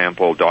fact, for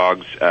example,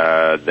 dogs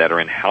that are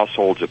in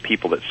households of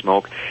people that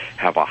smoke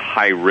have a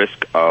high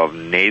risk of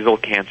nasal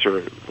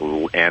cancer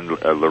and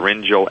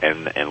laryngeal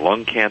and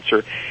lung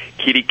cancer.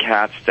 Kitty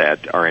cats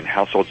that are in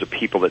households of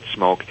people that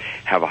smoke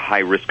have a high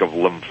risk of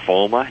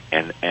lymphoma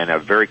and a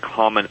very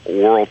common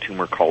oral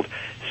tumor called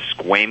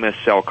squamous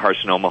cell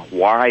carcinoma.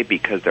 Why?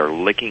 Because they're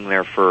licking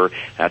their fur.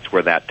 That's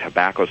where that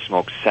tobacco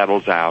smoke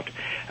settles out.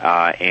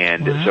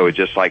 So it's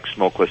just like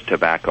smokeless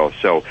tobacco.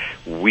 So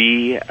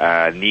we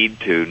need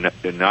to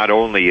not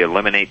only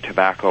eliminate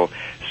tobacco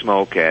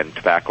smoke and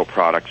tobacco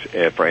products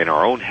for in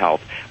our own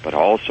health, but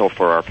also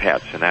for our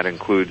pets, and that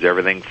includes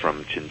everything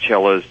from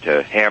chinchillas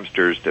to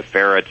hamsters to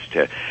ferrets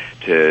to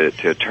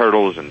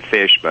turtles and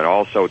fish, but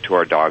also to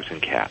our dogs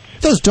and cats.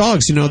 Those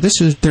dogs,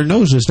 their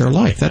nose is their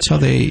life. That's how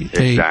they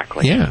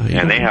exactly. Yeah.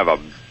 And they have a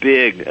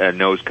big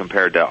nose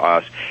compared to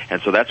us,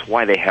 and so that's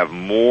why they have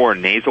more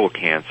nasal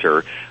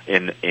cancer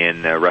in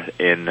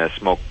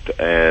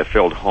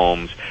smoke-filled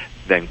homes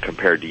than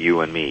compared to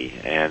you and me.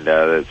 And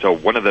so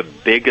one of the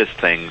biggest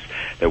things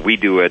that we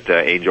do at the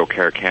Angel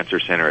Care Cancer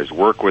Center is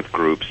work with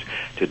groups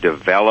to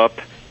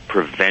develop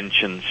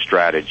prevention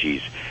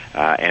strategies.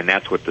 And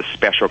that's what the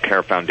Special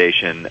Care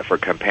Foundation for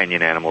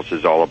Companion Animals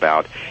is all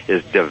about,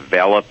 is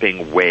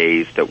developing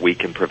ways that we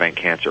can prevent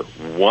cancer.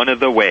 One of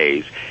the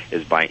ways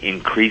is by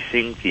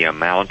increasing the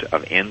amount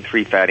of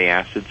N3 fatty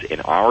acids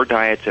in our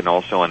diets and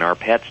also in our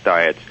pets'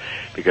 diets,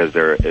 because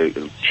there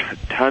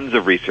tons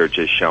of research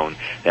has shown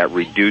that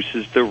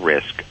reduces the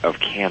risk of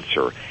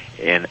cancer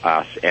in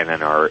us and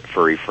in our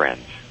furry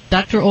friends.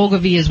 Dr.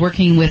 Ogilvie is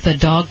working with a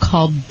dog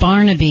called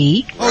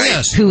Barnaby,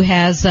 who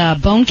has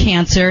bone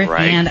cancer,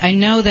 and I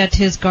know that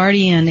his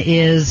guardian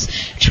is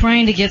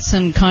trying to get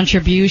some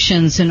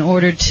contributions in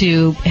order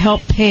to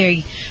help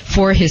pay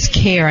for his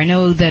care. I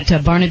know that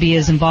Barnaby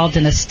is involved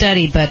in a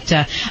study, but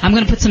I'm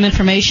going to put some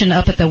information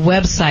up at the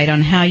website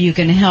on how you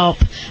can help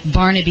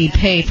Barnaby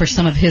pay for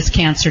some of his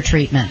cancer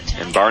treatment.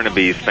 And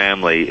Barnaby's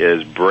family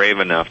is brave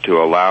enough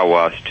to allow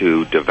us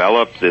to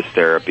develop this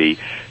therapy.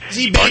 Is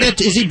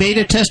he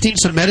beta testing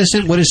some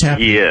medicine? What is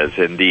happening? He is,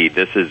 indeed.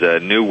 This is a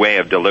new way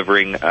of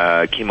delivering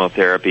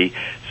chemotherapy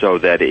so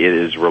that it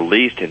is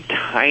released in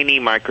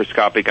tiny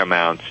microscopic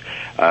amounts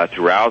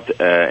throughout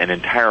an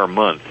entire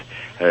month.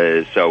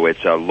 So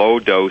it's a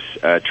low-dose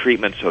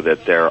treatment so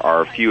that there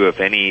are few,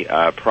 if any,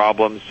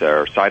 problems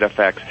or side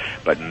effects,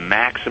 but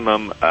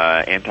maximum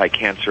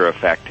anti-cancer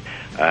effect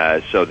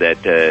so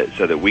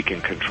that we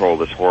can control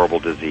this horrible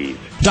disease.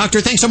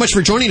 Doctor, thanks so much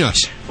for joining us.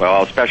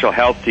 Well, special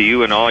health to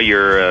you and all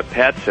your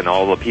pets and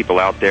all the people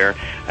out there,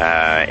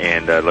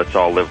 and let's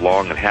all live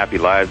long and happy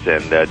lives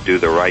and do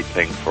the right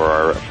thing for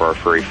our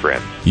furry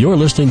friends. You're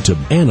listening to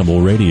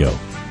Animal Radio.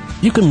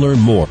 You can learn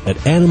more at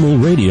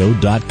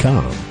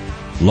animalradio.com.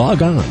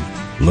 Log on.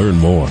 Learn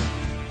more.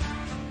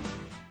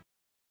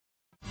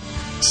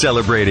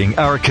 Celebrating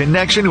our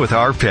connection with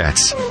our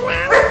pets.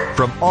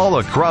 From all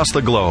across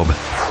the globe,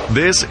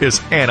 this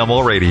is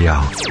Animal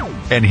Radio.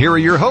 And here are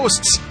your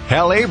hosts,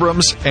 Hal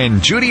Abrams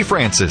and Judy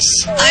Francis.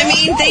 I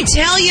mean, they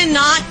tell you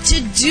not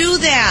to do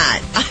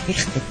that.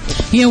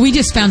 We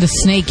just found a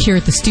snake here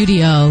at the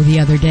studio the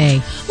other day.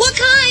 What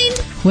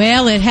kind?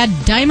 Well, it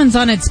had diamonds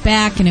on its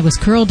back, and it was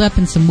curled up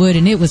in some wood,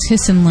 and it was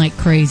hissing like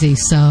crazy.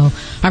 So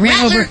I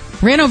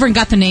ran over and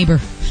got the neighbor.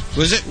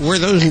 Were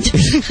those?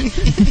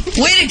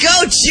 Way to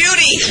go,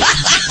 Judy!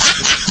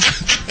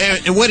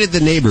 And what did the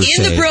neighbor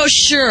say? In the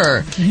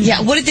brochure.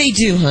 Yeah, what did they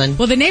do, hon?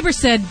 Well, the neighbor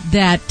said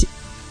that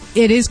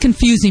it is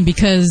confusing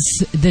because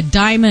the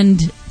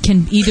diamond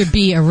can either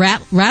be a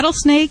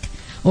rattlesnake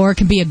or it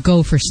can be a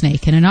gopher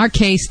snake. And in our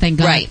case, thank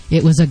God,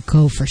 it was a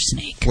gopher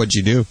snake. What'd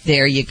you do?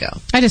 There you go.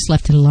 I just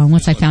left it alone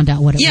once I found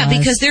out what it was. Yeah,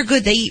 because they're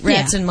good. They eat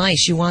rats and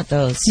mice. You want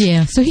those.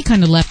 Yeah, so he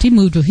kind of left. He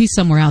moved. He's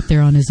somewhere out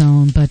there on his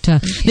own. But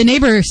the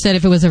neighbor said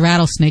if it was a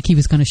rattlesnake, he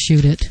was going to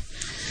shoot it.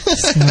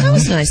 So, that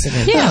was nice of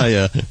him. Yeah.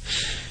 Yeah.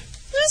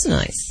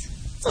 that's nice.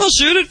 I'll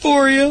shoot it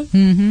for you.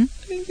 Mm-hmm.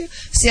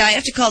 See, I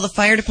have to call the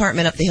fire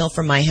department up the hill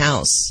from my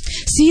house.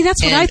 See,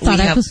 that's what I thought.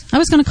 I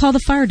was going to call the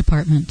fire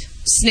department.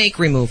 Snake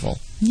removal.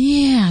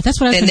 Yeah,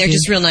 that's what I was And they're thinking.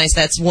 just real nice.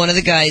 That's one of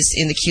the guys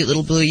in the cute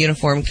little blue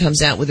uniform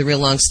comes out with a real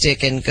long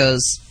stick and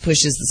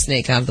pushes the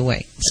snake out of the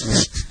way.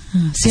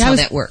 That's how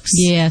that works.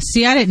 Yeah,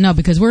 see, I didn't know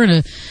because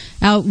we're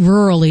out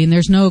rurally and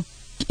there's no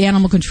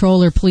animal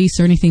control or police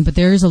or anything, but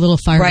there is a little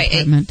fire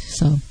department.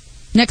 So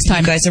next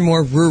time. You guys are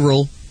more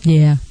rural.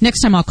 Yeah,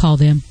 next time I'll call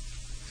them.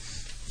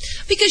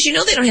 Because they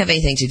don't have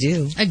anything to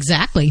do.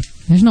 Exactly.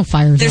 There's no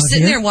fires They're out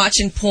sitting here. there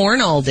watching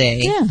porn all day.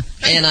 Yeah.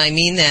 And I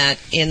mean that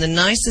in the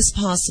nicest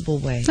possible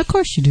way. Of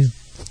course you do.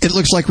 It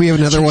looks like we have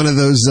another one of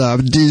those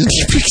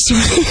Disney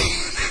Pixar.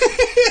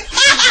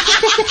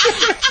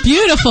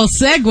 Beautiful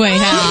segue, Hal.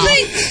 I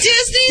think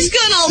Disney's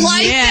gonna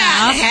like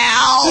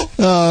that,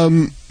 Hal.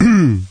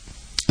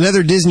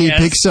 Another Disney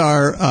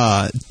Pixar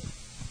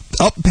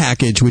Up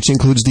package, which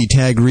includes the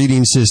tag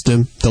reading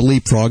system, the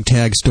Leapfrog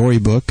tag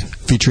storybook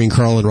featuring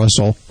Carl and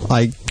Russell.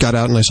 I got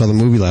out and I saw the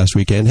movie last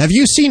weekend. Have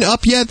you seen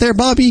Up yet there,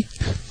 Bobby?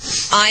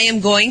 I am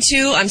going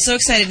to. I'm so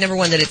excited, number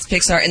one, that it's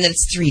Pixar and that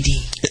it's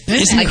 3D.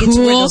 Isn't I it get to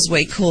wear cool? those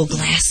way cool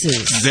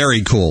glasses.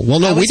 Very cool.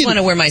 Well, no, I we always didn't want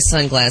to wear my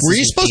sunglasses. Were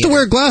you supposed to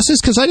wear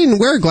glasses? Because I didn't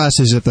wear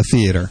glasses at the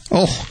theater.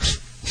 Oh,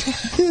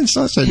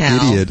 such an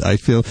idiot, I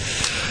feel.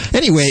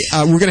 Anyway,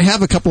 we're going to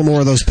have a couple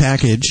more of those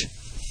package.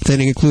 They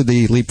include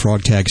the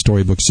Leapfrog tag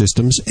storybook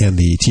systems and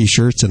the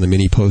T-shirts and the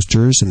mini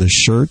posters and the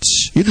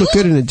shirts. You'd look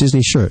good in a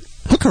Disney shirt.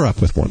 Hook her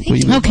up with one, will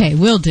you? Okay,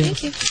 will do.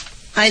 Thank you.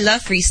 I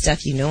love free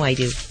stuff. You know I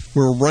do.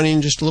 We're running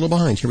just a little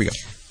behind. Here we go.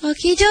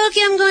 Okie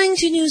dokie, I'm going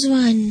to News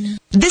 1.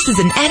 This is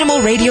an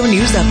Animal Radio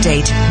News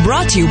Update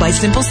brought to you by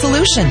Simple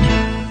Solution.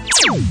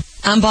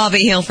 I'm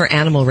Bobby Hill for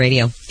Animal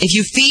Radio. If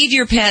you feed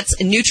your pets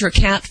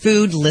NutriCat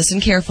food, listen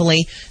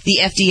carefully. The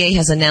FDA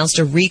has announced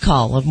a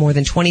recall of more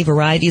than 20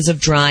 varieties of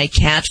dry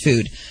cat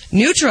food.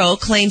 Nutro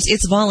claims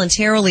it's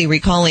voluntarily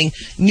recalling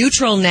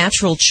Nutro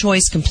Natural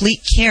Choice Complete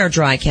Care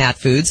dry cat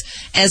foods,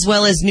 as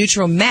well as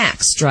Nutro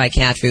Max dry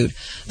cat food.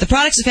 The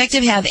products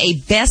effective have a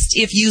best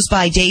if used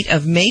by date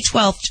of May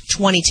 12th,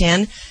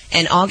 2010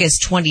 and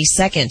August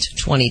 22nd,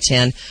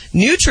 2010.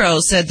 Nutro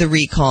said the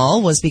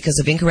recall was because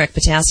of incorrect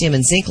potassium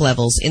and zinc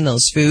levels in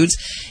those foods.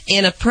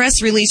 In a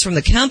press release from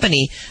the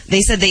company,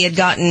 they said they had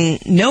gotten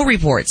no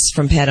reports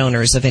from pet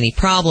owners of any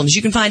problems.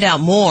 You can find out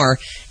more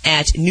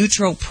at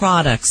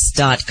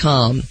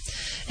nutroproducts.com.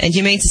 And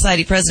Humane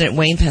Society President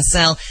Wayne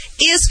Passell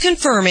is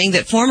confirming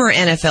that former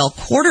NFL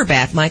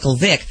quarterback Michael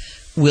Vick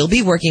will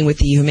be working with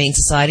the Humane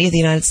Society of the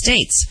United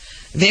States.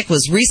 Vick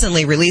was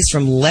recently released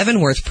from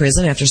Leavenworth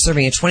Prison after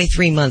serving a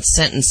 23-month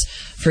sentence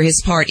for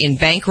his part in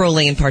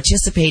bankrolling and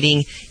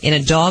participating in a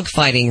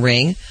dogfighting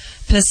ring.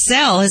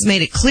 Passell has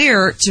made it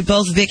clear to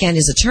both Vick and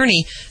his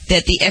attorney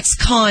that the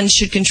ex-con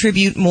should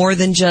contribute more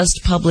than just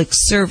public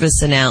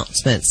service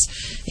announcements.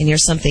 And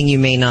here's something you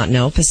may not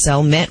know.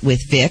 Passell met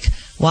with Vick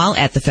while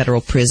at the federal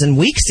prison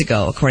weeks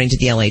ago, according to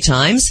the LA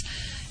Times.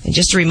 And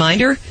just a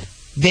reminder,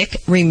 Vick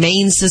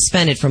remains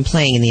suspended from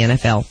playing in the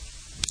NFL.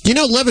 You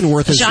know,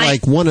 Leavenworth is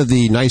like one of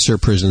the nicer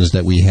prisons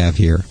that we have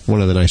here.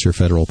 One of the nicer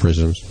federal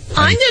prisons.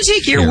 I'm going to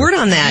take your word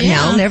on that,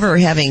 Hal, never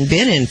having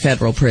been in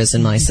federal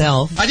prison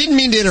myself. I didn't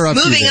mean to interrupt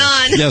you. Moving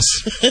on. Yes.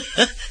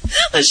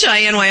 A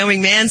Cheyenne,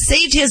 Wyoming man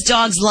saved his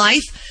dog's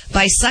life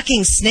by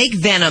sucking snake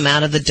venom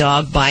out of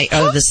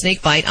the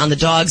snake bite on the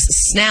dog's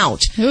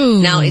snout. Ooh.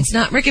 Now, it's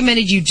not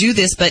recommended you do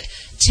this, but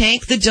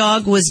Tank the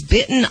dog was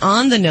bitten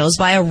on the nose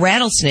by a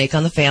rattlesnake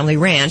on the family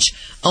ranch.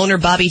 Owner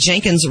Bobby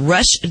Jenkins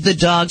rushed the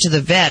dog to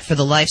the vet for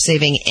the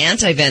life-saving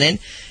anti-venom,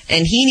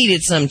 and he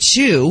needed some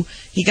too.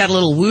 He got a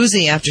little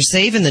woozy after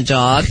saving the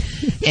dog,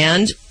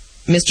 and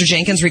Mr.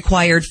 Jenkins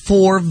required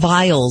 4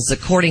 vials,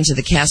 according to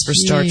the Casper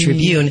Star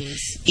Tribune.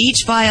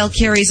 Each vial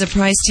carries a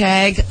price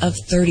tag of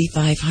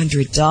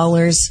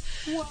 $3,500.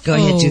 Go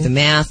ahead, do the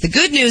math. The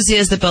good news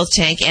is that both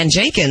Tank and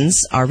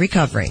Jenkins are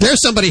recovering.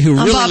 There's somebody who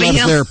really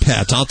loves their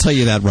pet. I'll tell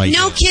you that right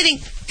now. No kidding.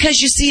 Because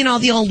you see in all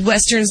the old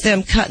westerns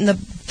them cutting the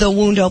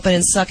wound open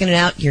and sucking it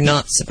out. You're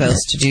not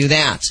supposed to do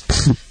that.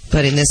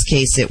 But in this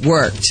case, it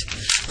worked.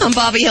 I'm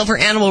Bobby Hill for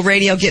Animal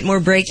Radio. Get more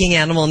breaking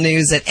animal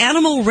news at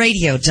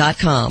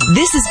animalradio.com.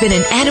 This has been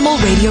an Animal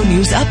Radio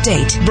News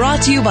Update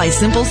brought to you by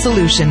Simple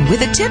Solution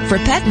with a tip for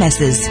pet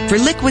messes. For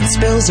liquid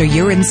spills or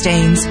urine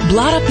stains,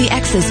 blot up the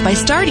excess by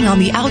starting on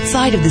the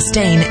outside of the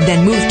stain,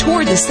 then move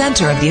toward the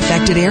center of the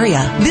affected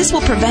area. This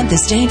will prevent the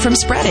stain from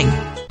spreading.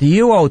 Do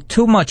you owe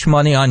too much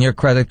money on your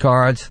credit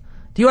cards?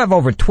 Do you have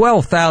over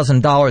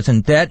 $12,000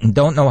 in debt and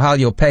don't know how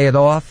you'll pay it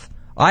off?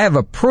 I have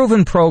a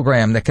proven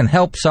program that can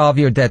help solve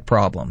your debt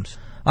problems.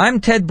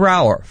 I'm Ted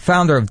Brower,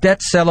 founder of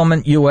Debt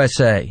Settlement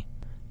USA.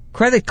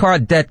 Credit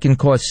card debt can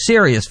cause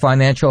serious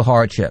financial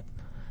hardship,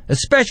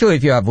 especially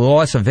if you have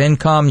loss of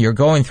income, you're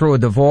going through a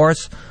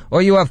divorce,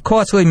 or you have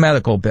costly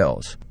medical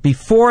bills.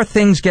 Before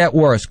things get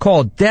worse,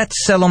 call Debt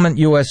Settlement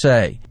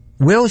USA.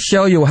 We'll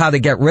show you how to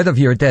get rid of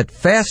your debt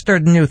faster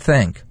than you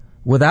think,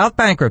 without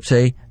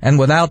bankruptcy and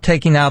without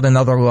taking out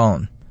another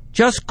loan.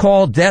 Just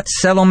call Debt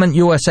Settlement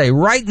USA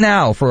right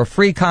now for a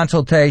free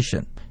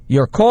consultation.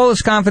 Your call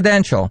is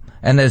confidential,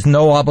 and there's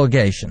no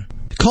obligation.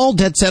 Call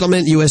Debt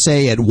Settlement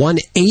USA at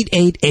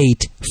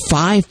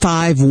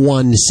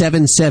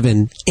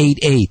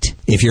 1-888-551-7788.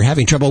 If you're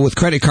having trouble with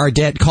credit card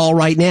debt, call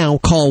right now.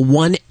 Call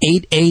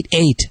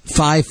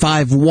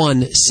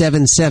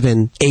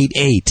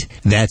 1-888-551-7788.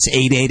 That's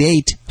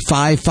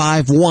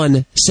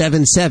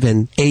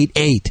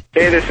 888-551-7788.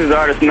 Hey, this is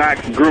Artist Knox,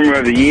 Groomer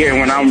of the Year,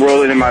 and when I'm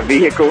rolling in my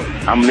vehicle,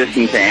 I'm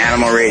listening to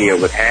Animal Radio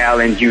with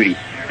Hal and Judy.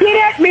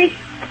 Get at me!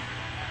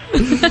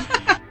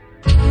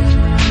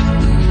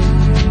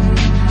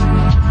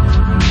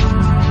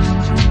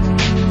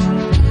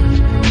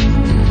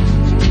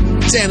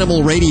 It's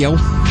Animal Radio.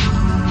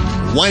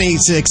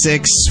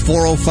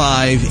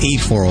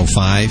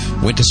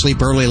 1-866-405-8405. Went to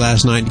sleep early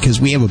last night because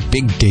we have a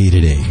big day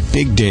today.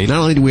 Big day. Not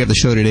only do we have the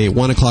show today, at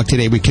 1 o'clock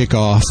today we kick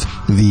off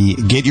the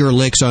Get Your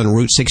Licks on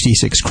Route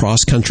 66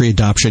 cross-country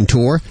adoption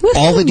tour. Woo-hoo.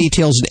 All the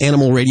details at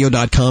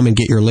animalradio.com and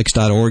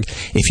getyourlicks.org.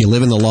 If you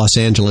live in the Los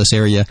Angeles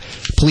area,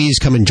 please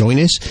come and join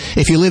us.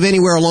 If you live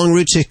anywhere along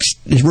Route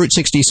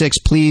 66,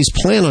 please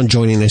plan on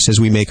joining us as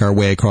we make our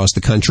way across the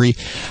country.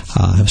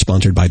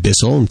 Sponsored by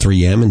Bissell and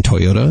 3M and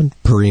Toyota, and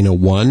Purina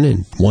One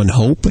and One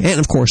Hope, and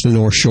of course the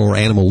North Shore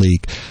Animal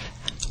League.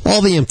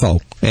 All the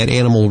info at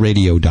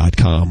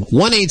animalradio.com.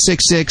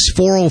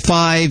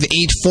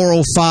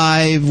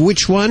 1-866-405-8405.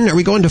 Which one? Are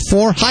we going to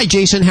 4? Hi,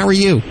 Jason. How are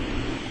you?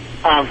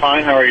 I'm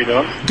fine. How are you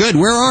doing? Good.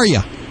 Where are you?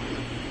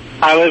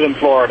 I live in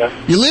Florida.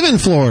 You live in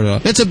Florida.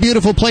 It's a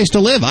beautiful place to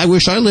live. I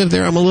wish I lived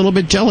there. I'm a little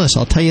bit jealous.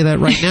 I'll tell you that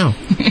right now.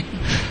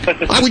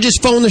 I would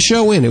just phone the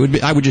show in.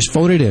 I would just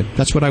phone it in.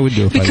 That's what I would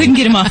do. We couldn't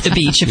get him off the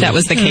beach if that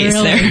was the case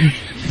there.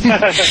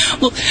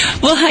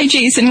 Well, hi,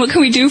 Jason. What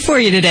can we do for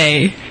you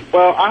today?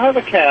 Well, I have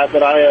a cat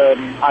that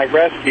I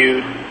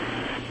rescued.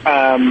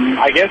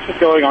 I guess it's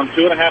going on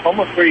 2.5,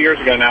 almost 3 years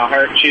ago now.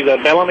 She's a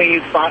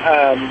Balinese,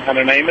 and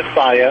her name is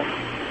Saya.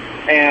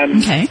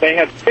 And they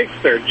had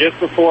fixed her just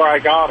before I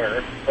got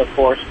her, of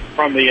course,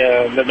 from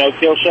the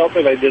no-kill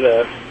shelter. They did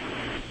to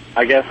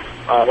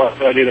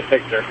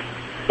fix her.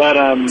 But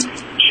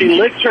she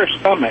licks her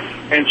stomach,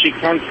 and she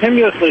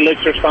continuously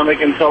licks her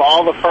stomach until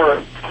all the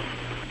fur...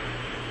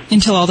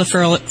 Until all the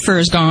fur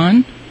is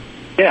gone?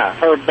 Yeah,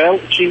 her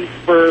belly. She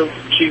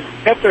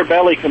kept her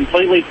belly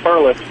completely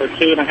furless for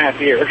 2.5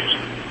 years.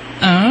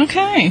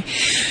 Okay.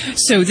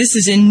 So this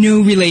is in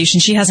no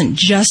relation. She hasn't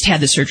just had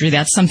the surgery.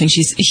 That's something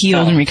she's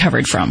healed and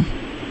recovered from.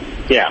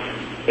 Yeah.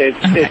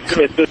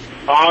 It's just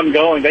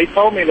ongoing. They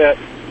told me that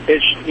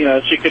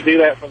she could do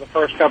that for the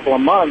first couple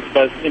of months,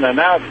 but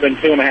now it's been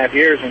 2.5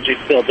 years and she's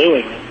still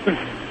doing it.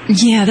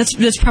 Yeah,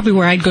 that's probably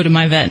where I'd go to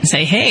my vet and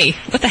say, hey,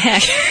 what the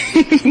heck?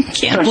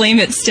 Can't blame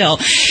it still.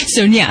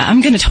 So, yeah,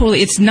 I'm going to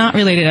it's not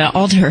related at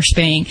all to her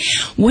spaying.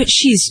 What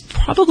she's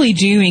probably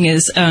doing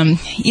is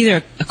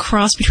either a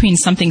cross between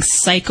something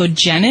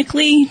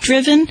psychogenically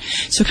driven,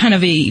 so kind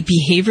of a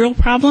behavioral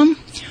problem,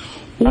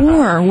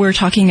 or we're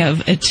talking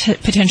of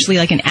potentially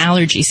like an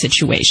allergy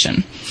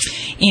situation.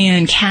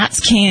 And cats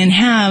can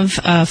have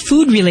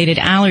food-related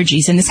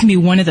allergies, and this can be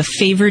one of the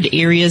favored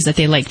areas that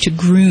they like to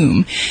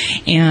groom.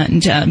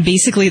 And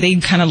basically, they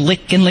kind of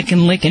lick and lick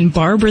and lick and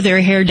barber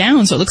their hair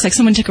down, so it looks like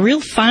someone took a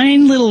real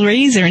fine little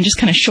razor and just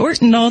kind of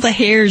shortened all the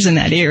hairs in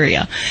that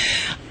area.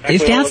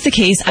 If that's the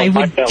case, I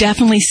would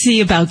definitely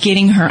see about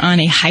getting her on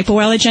a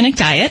hypoallergenic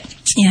diet.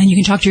 And you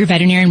can talk to your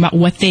veterinarian about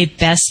what they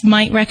best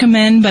might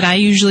recommend, but I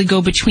usually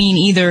go between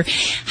either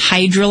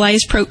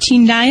hydrolyzed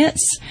protein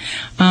diets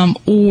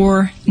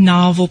or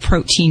novel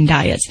protein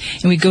diets.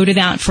 And we go to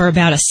that for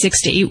about a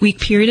 6 to 8 week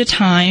period of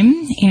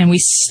time, and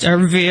we are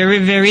very,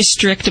 very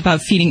strict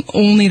about feeding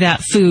only that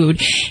food.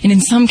 And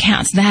in some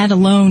cats, that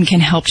alone can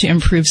help to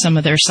improve some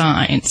of their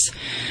signs.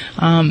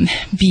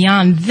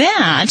 Beyond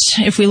that,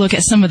 if we look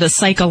at some of the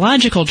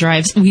psychological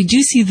drives, we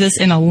do see this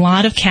in a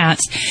lot of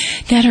cats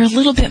that are a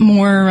little bit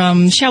more,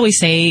 shall we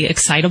say,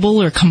 excitable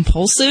or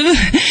compulsive.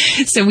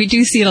 So we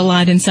do see it a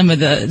lot in some of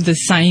the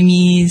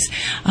Siamese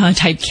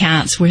type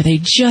cats where they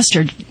just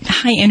are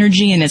high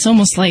energy, and it's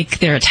almost like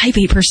they're a type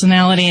A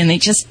personality, and they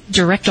just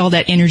direct all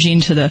that energy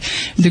into the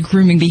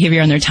grooming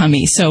behavior on their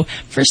tummy. So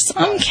for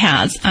some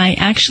cats, I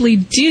actually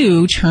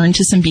do turn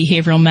to some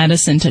behavioral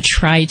medicine to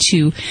try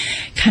to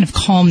kind of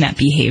calm that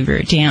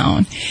behavior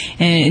down.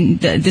 And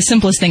the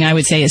simplest thing I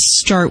would say is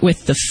start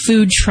with the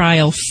food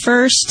trial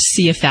first,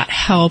 see if that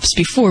helps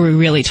before we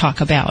really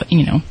talk about,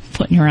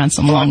 putting her on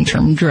some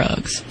long-term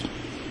drugs.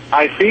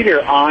 I feed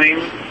her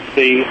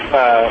the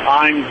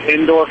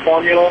indoor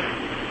formula.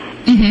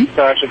 Mm-hmm.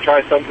 So I should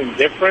try something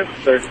different.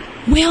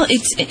 Well,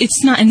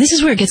 it's not, and this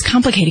is where it gets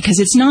complicated, because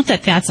it's not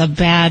that that's a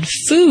bad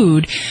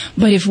food,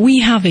 but if we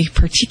have a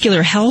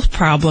particular health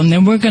problem,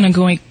 then we're going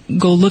to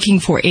go looking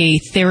for a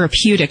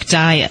therapeutic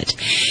diet.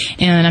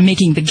 And I'm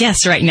making the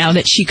guess right now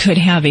that she could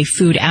have a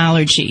food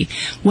allergy.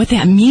 What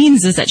that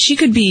means is that she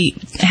could be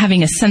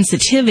having a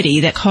sensitivity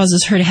that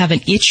causes her to have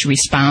an itch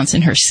response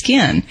in her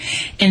skin.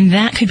 And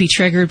that could be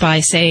triggered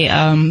by, say,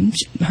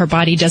 her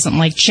body doesn't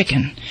like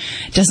chicken,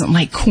 doesn't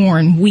like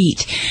corn,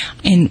 wheat.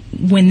 And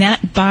when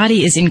that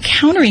body is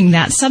encountering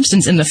that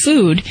substance in the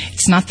food,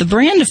 it's not the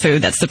brand of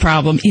food that's the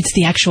problem, it's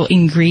the actual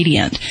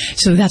ingredient.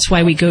 So that's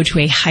why we go to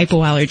a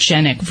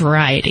hypoallergenic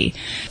variety.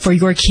 For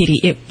your kitty,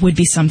 it would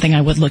be something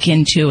I would look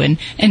into, and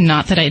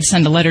not that I'd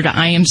send a letter to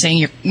IAM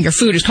saying your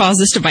food has caused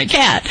this to my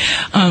cat.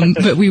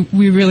 But we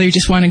really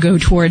just want to go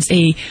towards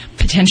a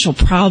potential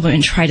problem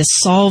and try to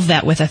solve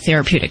that with a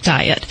therapeutic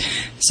diet.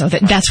 So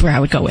that's where I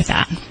would go with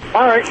that.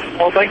 All right.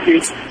 Well, thank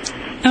you.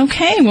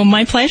 Okay, well,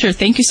 my pleasure.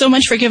 Thank you so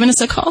much for giving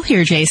us a call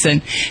here,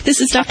 Jason.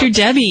 This is Dr.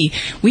 Debbie.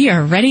 We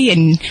are ready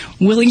and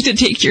willing to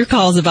take your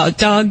calls about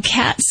dog,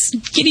 cats,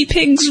 guinea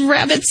pigs,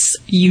 rabbits,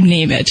 you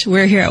name it.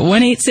 We're here at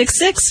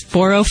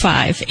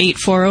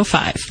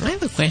 1-866-405-8405. I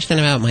have a question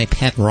about my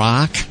pet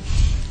rock.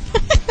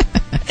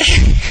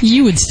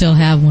 You would still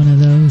have one of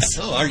those.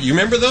 Oh, you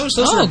remember those?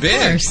 Those were big.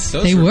 Of course.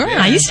 Those they were.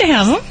 I used to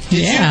have them.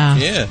 Yeah.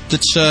 Yeah.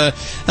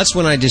 That's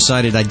when I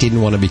decided I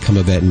didn't want to become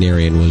a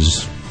veterinarian,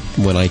 was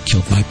when I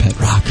killed my pet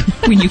rock.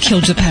 When you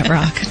killed your pet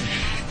rock.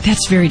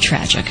 That's very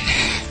tragic.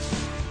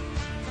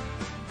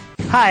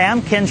 Hi,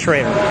 I'm Ken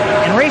Schrader.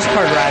 In race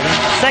car driving,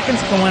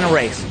 seconds can win a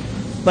race.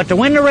 But to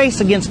win the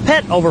race against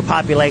pet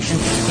overpopulation,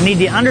 you need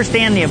to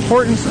understand the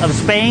importance of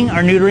spaying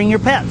or neutering your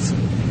pets.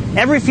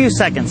 Every few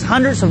seconds,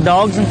 hundreds of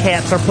dogs and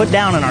cats are put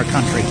down in our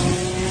country.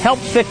 Help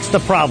fix the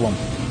problem.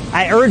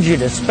 I urge you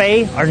to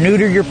spay or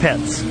neuter your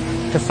pets.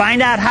 To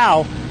find out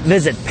how,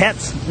 visit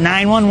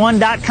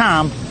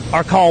pets911.com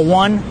or call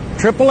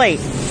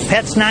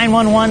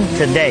 1-888-PETS911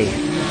 today.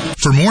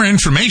 For more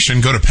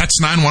information, go to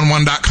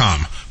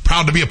pets911.com.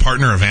 Proud to be a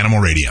partner of Animal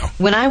Radio.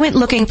 When I went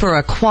looking for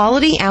a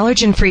quality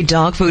allergen-free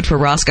dog food for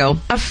Roscoe,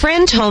 a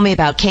friend told me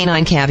about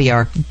canine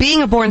caviar.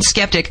 Being a born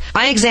skeptic,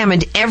 I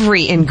examined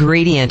every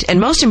ingredient and,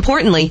 most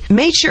importantly,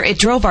 made sure it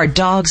drove our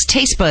dog's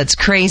taste buds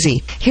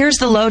crazy. Here's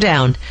the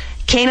lowdown.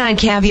 Canine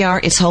caviar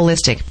is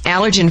holistic,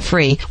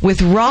 allergen-free,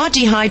 with raw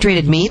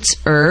dehydrated meats,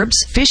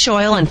 herbs, fish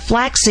oil, and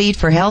flaxseed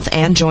for health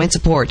and joint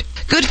support.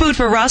 Good food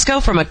for Roscoe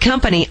from a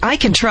company I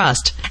can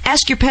trust.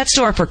 Ask your pet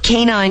store for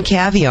canine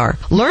caviar.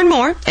 Learn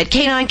more at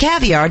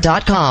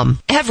caninecaviar.com.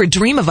 Ever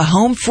dream of a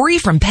home free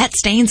from pet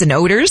stains and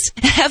odors?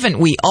 Haven't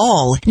we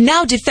all?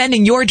 Now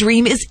defending your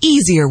dream is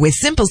easier with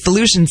Simple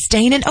Solution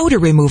Stain and Odor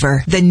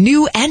Remover. The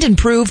new and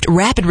improved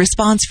Rapid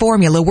Response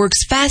formula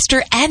works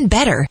faster and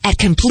better at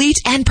complete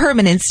and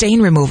permanent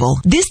stain removal.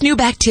 This new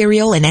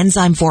bacterial and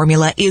enzyme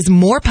formula is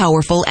more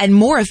powerful and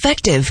more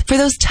effective for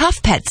those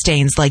tough pet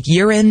stains like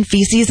urine,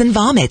 feces, and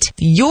vomit.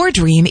 Your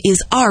dream is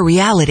our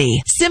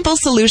reality. Simple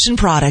Solution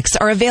products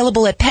are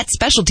available at pet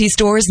specialty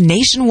stores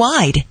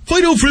nationwide.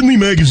 Fido Friendly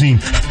Magazine.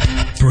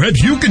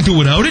 Perhaps you can do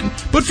without it,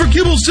 but for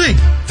kibble's sake,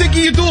 think of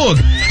your dog.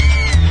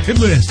 At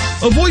last,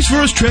 a voice for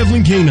us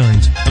traveling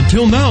canines.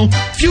 Until now,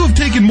 few have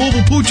taken mobile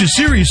pooches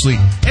seriously.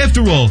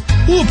 After all,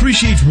 who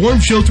appreciates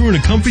warm shelter and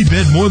a comfy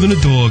bed more than a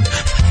dog?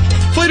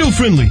 Fido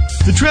Friendly,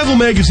 the travel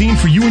magazine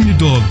for you and your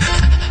dog.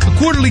 A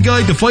quarterly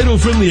guide to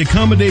Fido-friendly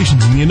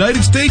accommodations in the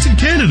United States and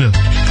Canada.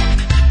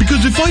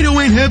 Because if Fido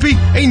ain't happy,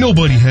 ain't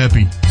nobody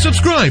happy.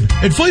 Subscribe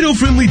at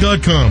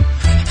FidoFriendly.com.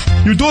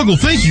 Your dog will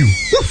thank you.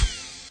 Woof.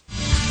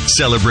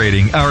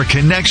 Celebrating our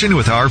connection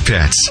with our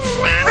pets.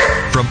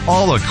 From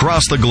all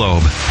across the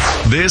globe,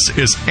 this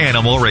is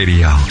Animal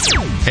Radio.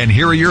 And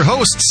here are your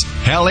hosts,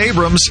 Hal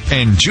Abrams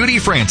and Judy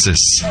Francis.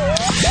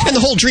 And the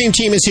whole dream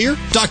team is here.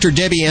 Dr.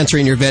 Debbie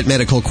answering your vet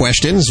medical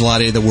questions.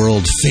 Vladae, the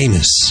world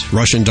famous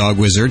Russian dog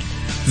wizard.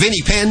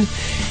 Vinnie Penn,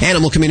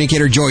 animal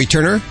communicator Joy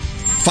Turner.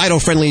 Fido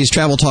Friendly's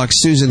Travel Talk,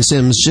 Susan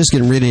Sims, just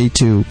getting ready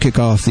to kick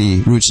off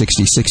the Route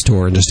 66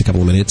 tour in just a couple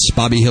of minutes.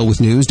 Bobby Hill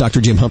with news,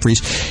 Dr. Jim Humphreys.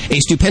 A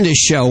stupendous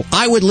show.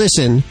 I would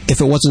listen if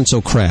it wasn't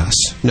so crass.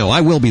 No, I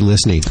will be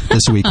listening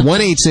this week.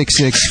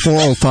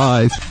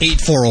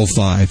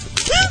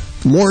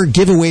 1-866-405-8405. More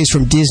giveaways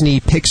from Disney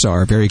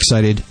Pixar. Very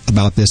excited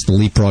about this, the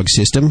Leapfrog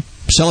system.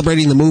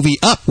 Celebrating the movie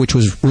Up, which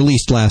was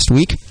released last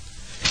week.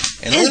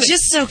 And it's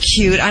just so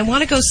cute. I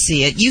want to go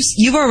see it.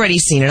 You've already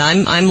seen it.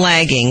 I'm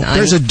lagging.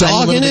 There's a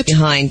dog in it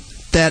behind.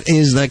 That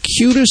is the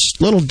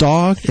cutest little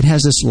dog. It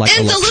has this like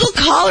and the little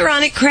collar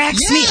on it cracks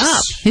me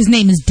up. His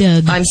name is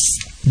Doug.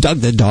 Doug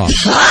the dog.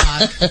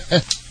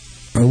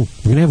 Oh,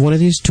 we're gonna have one of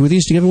these, two of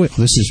these to give away. Oh,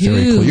 this is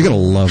very cool. You're gonna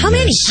love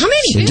this. How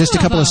many? In just a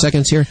couple of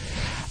seconds here.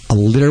 A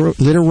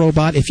litter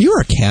robot. If you're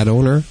a cat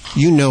owner,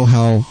 you know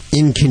how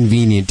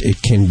inconvenient it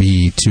can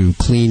be to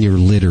clean your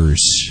litters.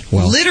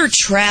 Well, litter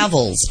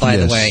travels, by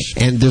the way.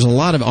 And there's a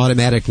lot of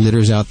automatic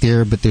litters out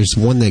there, but there's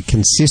one that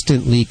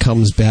consistently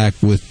comes back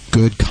with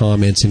good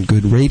comments and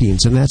good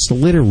ratings, and that's the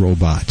litter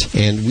robot.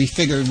 And we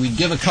figured we'd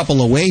give a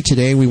couple away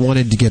today. We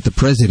wanted to get the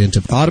president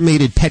of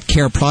Automated Pet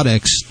Care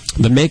Products,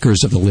 the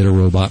makers of the litter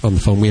robot on the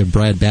phone. We have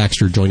Brad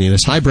Baxter joining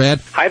us. Hi,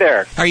 Brad. Hi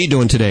there. How are you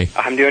doing today?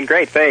 I'm doing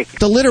great, thanks.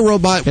 The litter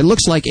robot, it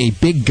looks like a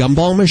big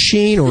gumball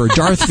machine or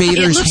Darth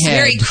Vader's It looks head.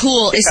 very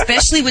cool,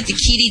 especially with the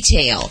kitty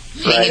tail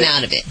hanging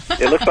out of it.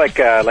 It looks like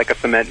a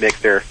cement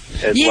mixer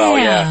as well,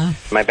 yeah.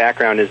 My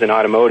background is in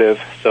automotive,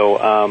 so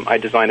I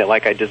designed it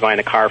like I design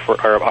a car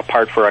or a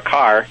part for a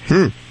car.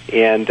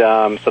 And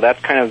so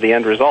that's kind of the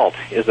end result,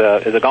 is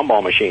a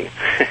gumball machine.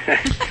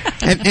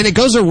 and it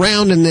goes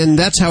around, and then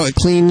that's how it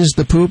cleans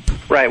the poop?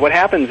 Right. What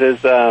happens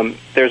is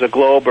there's a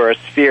globe or a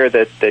sphere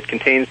that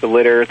contains the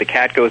litter. The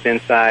cat goes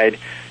inside,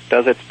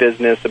 does its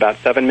business. About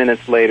 7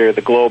 minutes later,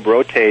 the globe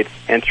rotates,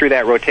 and through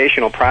that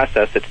rotational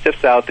process, it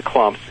sifts out the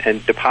clumps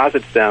and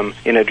deposits them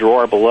in a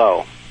drawer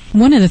below.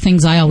 One of the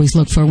things I always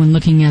look for when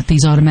looking at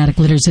these automatic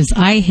litters is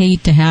I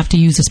hate to have to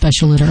use a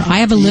special litter. I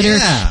have a litter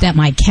that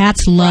my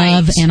cats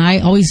love, and I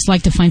always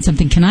like to find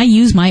something. Can I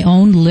use my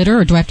own litter,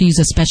 or do I have to use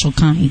a special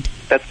kind?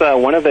 That's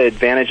one of the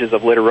advantages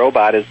of Litter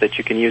Robot is that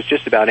you can use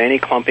just about any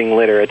clumping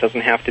litter. It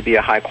doesn't have to be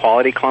a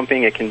high-quality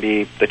clumping. It can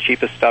be the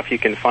cheapest stuff you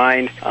can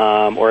find,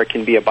 or it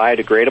can be a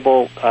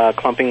biodegradable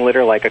clumping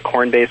litter, like a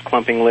corn-based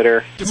clumping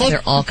litter. So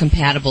they're all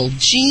compatible.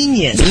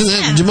 Genius.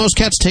 Do most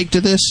cats take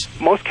to this?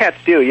 Most cats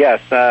do,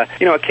 yes.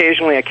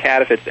 Occasionally a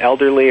cat, if it's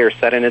elderly or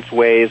set in its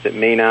ways, it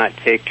may not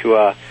take to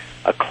a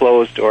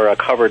closed or a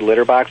covered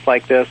litter box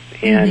like this.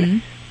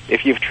 And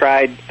if you've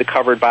tried the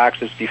covered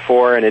boxes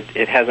before and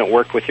it hasn't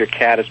worked with your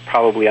cat, it's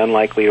probably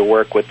unlikely to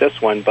work with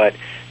this one. But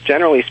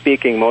generally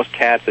speaking, most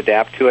cats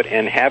adapt to it,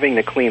 and having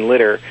the clean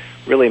litter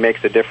really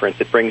makes a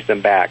difference. It brings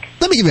them back.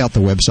 Let me give you out the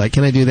website.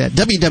 Can I do that?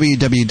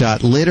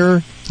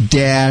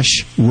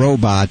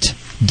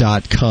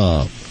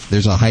 www.litter-robot.com.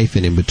 There's a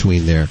hyphen in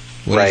between there.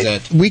 What is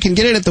that? We can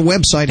get it at the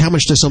website. How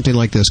much does something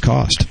like this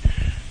cost?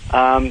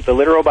 The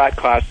Litter Robot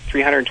costs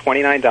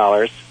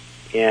 $329,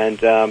 and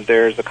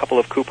there's a couple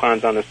of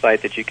coupons on the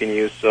site that you can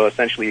use, so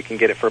essentially you can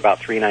get it for about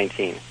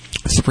 $319.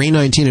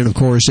 $319, and of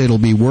course it'll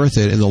be worth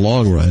it in the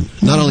long run.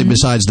 Not only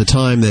besides the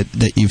time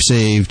that you've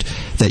saved,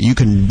 that you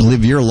can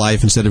live your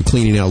life instead of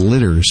cleaning out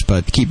litters,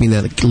 but keeping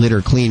that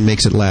litter clean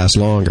makes it last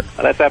longer.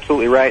 That's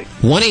absolutely right.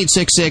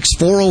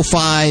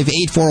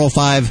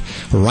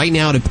 1-866-405-8405 right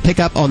now to pick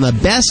up on the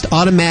best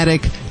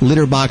automatic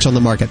litter box on the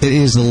market. It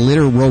is the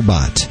Litter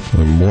Robot.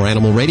 More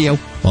Animal Radio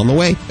on the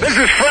way. This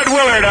is Fred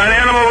Willard on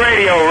Animal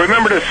Radio.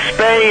 Remember to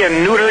spay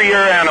and neuter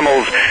your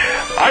animals.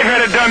 I've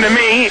had it done to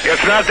me.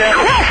 It's not that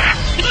rough.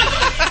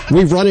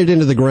 We've run it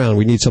into the ground.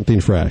 We need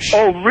something fresh.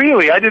 Oh,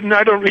 really? I don't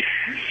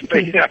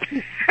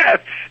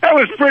that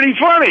was pretty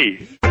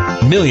funny.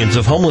 Millions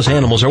of homeless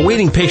animals are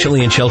waiting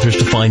patiently in shelters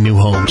to find new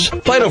homes.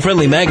 Fido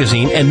Friendly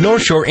Magazine and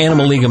North Shore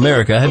Animal League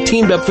America have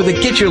teamed up for the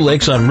Get Your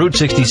Licks on Route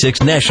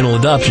 66 National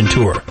Adoption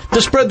Tour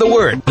to spread the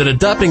word that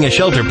adopting a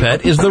shelter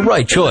pet is the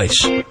right choice.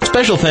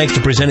 Special thanks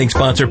to presenting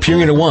sponsor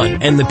Purina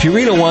One and the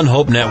Purina One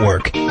Hope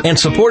Network, and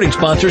supporting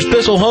sponsors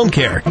Bissell Home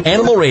Care,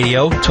 Animal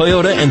Radio,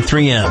 Toyota, and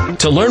 3M.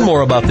 To learn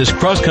more about this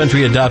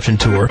cross-country adoption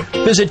tour,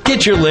 visit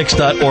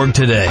getyourlicks.org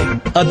today.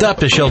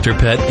 Adopt a shelter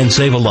pet and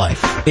save a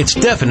life. It's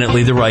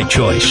definitely the right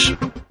choice.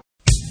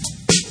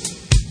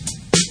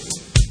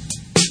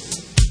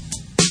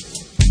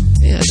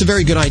 Yeah, it's a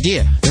very good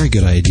idea. Very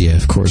good idea,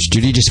 of course.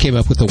 Judy just came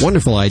up with a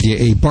wonderful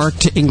idea, a Bark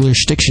to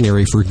English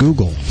dictionary for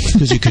Google.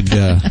 Because you could,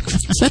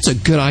 that's a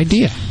good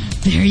idea.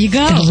 There you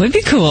go. That would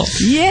be cool.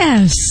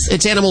 Yes.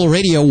 It's Animal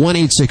Radio,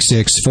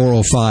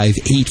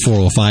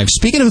 1-866-405-8405.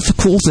 Speaking of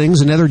cool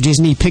things, another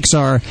Disney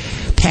Pixar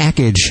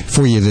package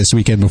for you this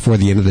weekend before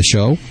the end of the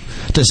show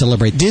to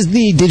celebrate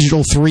Disney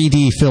digital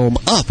 3D film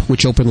Up,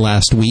 which opened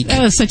last week.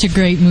 That was such a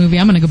great movie.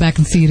 I'm going to go back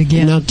and see it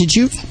again. Now, did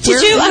you?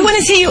 I want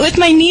to see it with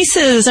my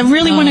nieces. I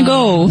really want to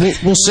go.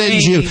 We'll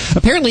send you.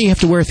 Apparently, you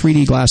have to wear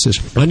 3D glasses.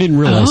 I didn't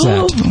realize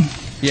that.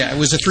 Yeah, it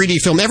was a 3D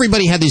film.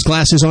 Everybody had these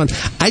glasses on.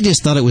 I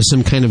just thought it was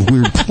some kind of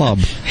weird club.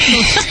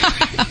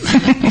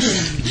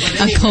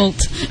 A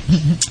cult.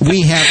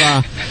 We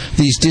have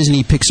these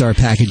Disney Pixar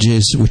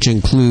packages, which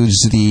includes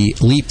the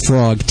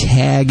Leapfrog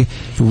Tag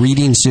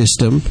reading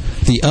system,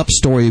 the Up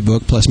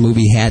storybook plus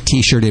movie hat,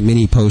 T-shirt, and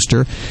mini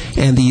poster,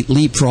 and the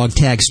Leapfrog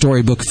Tag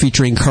storybook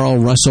featuring Carl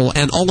Russell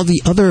and all of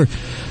the other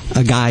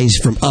guys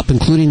from Up,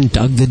 including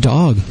Doug the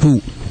dog,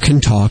 who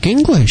can talk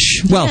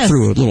English. Well,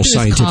 through a little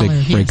scientific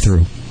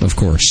breakthrough, of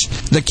course.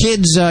 The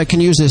kids can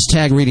use this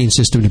tag reading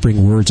system to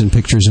bring words and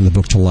pictures in the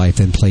book to life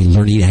and play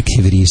learning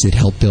activities that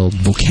help build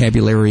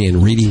vocabulary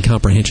and reading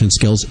comprehension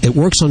skills. It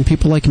works on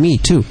people like me,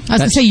 too. I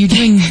was going to say,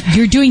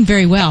 you're doing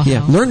very well.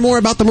 Yeah. Learn more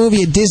about the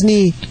movie at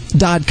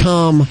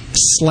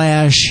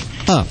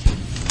disney.com/up.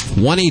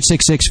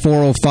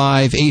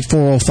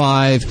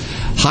 1-866-405-8405.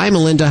 Hi,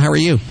 Melinda. How are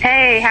you?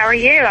 Hey, how are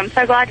you? I'm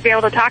so glad to be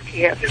able to talk to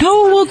you.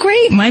 Oh, well,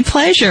 great. My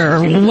pleasure.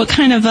 What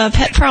kind of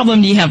pet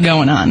problem do you have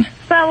going on?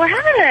 Well, we're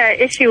having an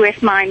issue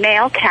with my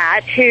male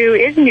cat who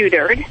is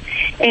neutered,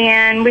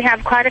 and we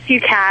have quite a few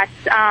cats.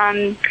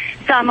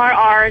 Some are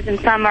ours, and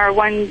some are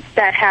ones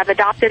that have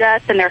adopted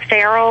us, and they're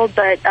feral,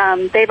 but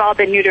they've all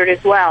been neutered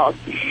as well.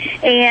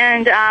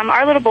 And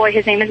our little boy,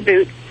 his name is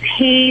Boots,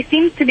 he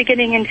seems to be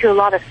getting into a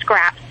lot of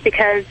scraps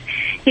because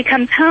he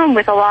comes home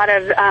with a lot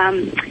of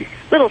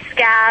little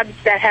scabs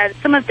that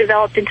have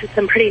developed into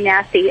some pretty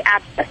nasty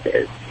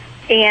abscesses.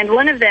 And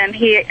one of them,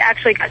 he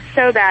actually got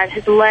so bad,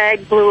 his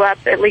leg blew up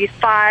at least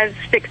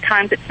 5-6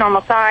 times its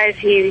normal size.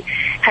 He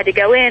had to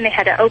go in, they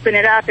had to open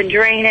it up and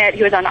drain it.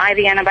 He was on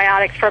IV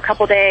antibiotics for a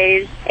couple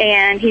days,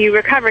 and he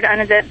recovered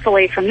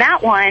uneventfully from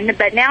that one.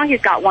 But now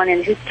he's got one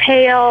in his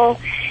tail,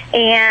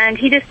 and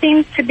he just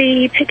seems to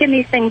be picking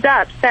these things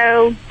up.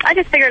 So I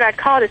just figured I'd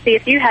call to see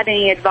if you had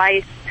any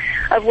advice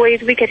of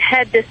ways we could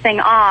head this thing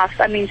off.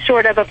 I mean,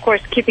 short of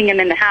course, keeping him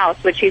in the house,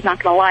 which he's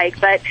not going to like,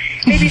 but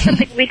maybe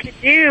something we could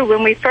do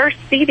when we first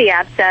see the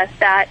abscess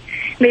that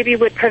maybe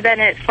would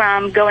prevent it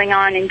from going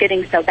on and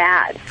getting so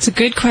bad. It's a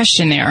good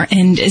question there.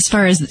 And as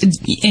far as,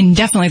 and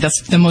definitely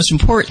the most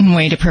important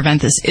way to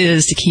prevent this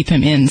is to keep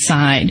him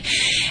inside.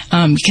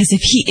 Because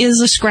if he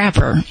is a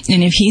scrapper,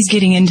 and if he's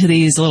getting into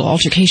these little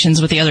altercations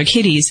with the other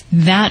kitties,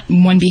 that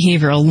one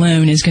behavior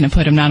alone is going to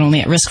put him not only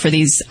at risk for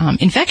these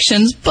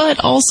infections, but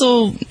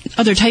also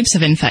other types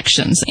of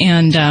infections.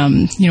 And,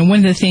 one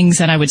of the things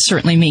that I would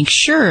certainly make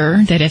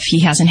sure that if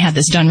he hasn't had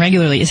this done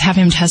regularly is have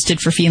him tested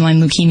for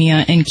feline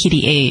leukemia and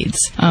kitty AIDS.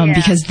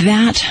 Because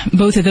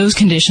both of those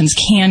conditions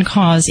can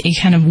cause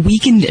a kind of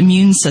weakened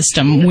immune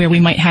system where we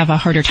might have a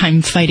harder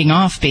time fighting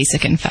off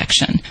basic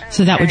infection.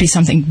 So that would be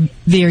something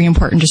very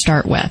important to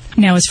start with.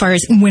 Now, as far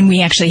as when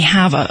we actually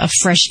have a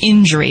fresh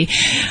injury,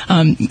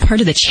 part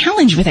of the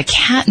challenge with a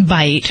cat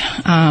bite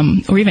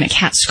or even a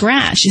cat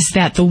scratch is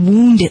that the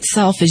wound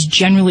itself is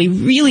generally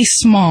really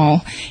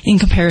small in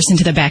comparison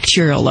to the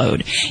bacterial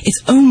load.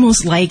 It's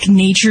almost like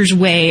nature's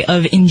way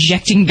of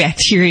injecting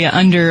bacteria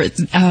under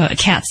a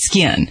cat's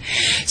skin.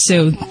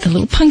 So the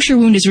little puncture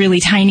wound is really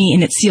tiny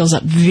and it seals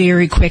up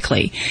very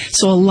quickly.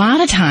 So a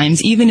lot of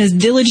times, even as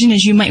diligent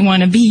as you might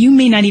want to be, you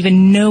may not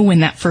even know when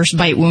that first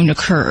bite wound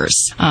occurs.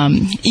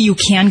 You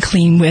can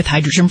clean with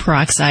hydrogen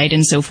peroxide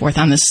and so forth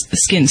on the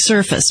skin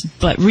surface,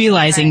 but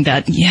realizing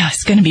that,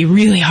 it's going to be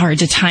really hard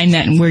to time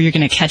that and where you're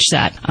going to catch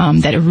that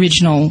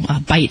original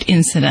bite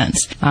incident.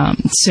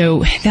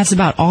 So that's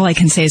about all I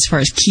can say as far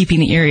as keeping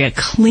the area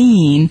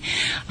clean.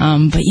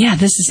 But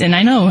this is, and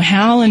I know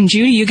Hal and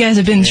Judy, you guys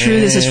have been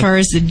through this as far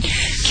as the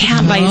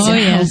cat bites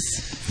and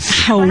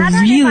how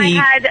really... If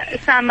I had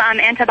some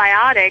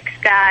antibiotics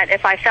that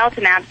if I felt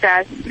an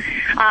abscess,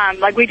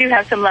 like we do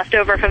have some left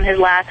over from his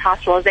last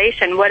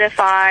hospitalization, what if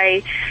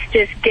I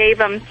just gave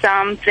him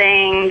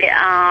something...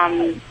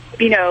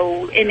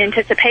 in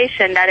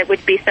anticipation that it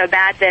would be so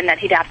bad then that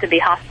he'd have to be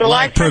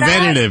hospitalized. Like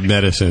preventative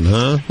medicine,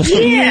 huh?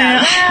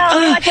 Yeah.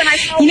 Like when I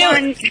saw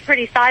one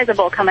pretty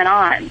sizable coming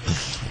on.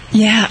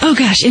 Yeah. Oh,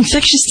 gosh.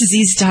 Infectious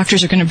disease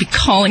doctors are going to be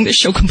calling the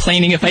show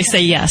complaining if I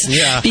say yes.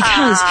 Yeah.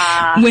 Because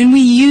when we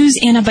use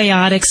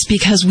antibiotics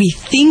because we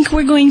think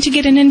we're going to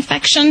get an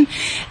infection,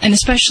 and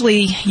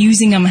especially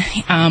using them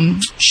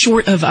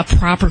short of a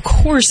proper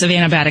course of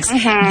antibiotics,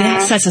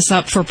 that sets us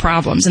up for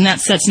problems. And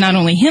that sets not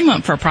only him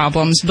up for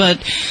problems, but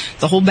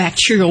the whole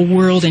bacterial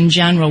world in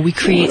general. We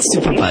create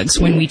superbugs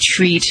when we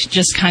treat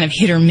just kind of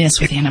hit or miss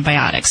with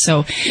antibiotics.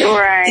 So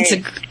it's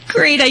a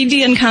great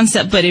idea and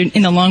concept, but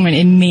in the long run,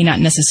 it may not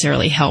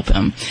necessarily help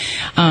him.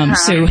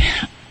 So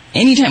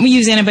anytime we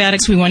use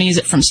antibiotics, we want to use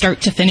it from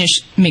start to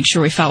finish, make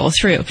sure we follow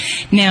through.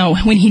 Now,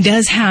 when he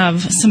does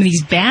have some of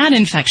these bad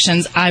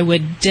infections, I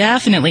would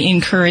definitely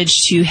encourage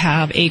to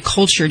have a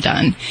culture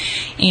done.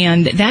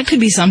 And that could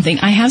be something.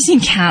 I have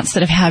seen cats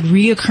that have had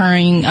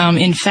reoccurring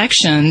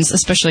infections,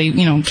 especially,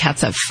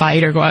 cats that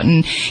fight or go out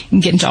and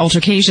get into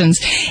altercations,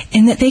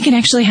 and that they can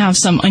actually have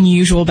some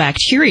unusual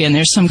bacteria. And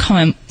there's some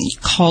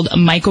called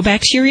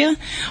mycobacteria,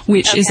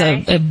 which is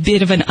a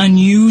bit of an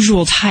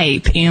unusual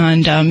type,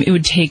 and it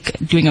would take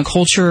doing a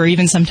culture or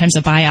even sometimes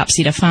a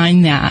biopsy to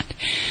find that.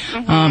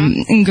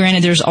 And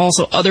granted, there's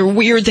also other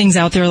weird things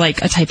out there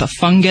like a type of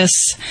fungus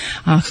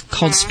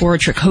called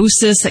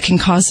sporotrichosis that can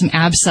cause some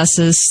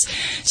abscesses.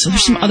 So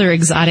there's some other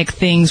exotic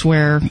things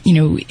where,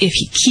 if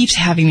he keeps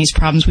having these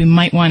problems, we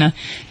might want to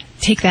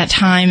take that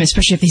time,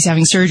 especially if he's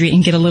having surgery,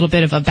 and get a little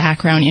bit of a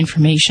background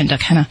information to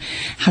kind of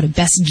how to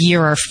best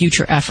gear our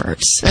future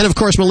efforts. And of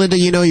course, Melinda,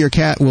 your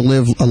cat will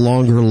live a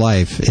longer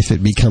life if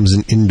it becomes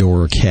an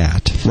indoor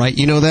cat, right?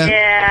 You know that?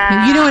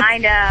 Yeah, you know what? I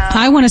know.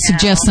 I want to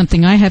suggest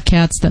something. I have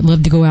cats that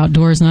love to go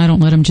outdoors, and I don't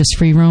let them just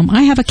free roam.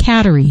 I have a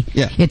cattery.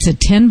 Yeah. It's a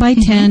 10 by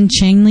 10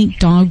 chain link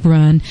dog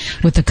run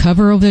with a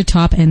cover over the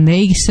top, and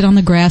they sit on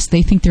the grass.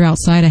 They think they're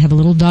outside. I have a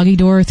little doggy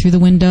door through the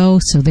window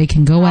so they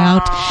can go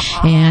out.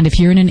 And if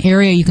you're in an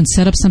area, you can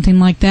set up something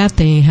like that.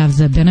 They have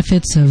the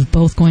benefits of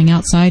both going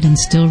outside and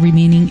still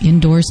remaining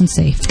indoors and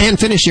safe. And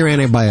finish your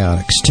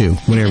antibiotics, too,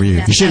 whenever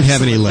you shouldn't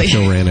have any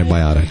leftover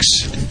antibiotics.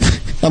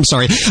 I'm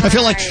sorry. I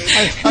feel like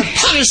I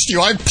punished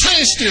you. I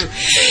punished you.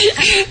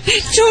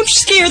 Don't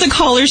scare the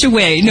callers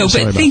away. No,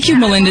 but thank you,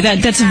 Melinda.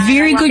 That's a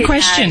very good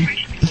question.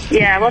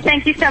 Yeah, well,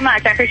 thank you so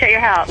much. I appreciate your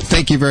help.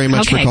 Thank you very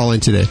much for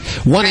calling today.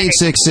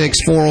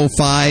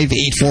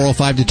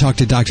 1-866-405-8405 to talk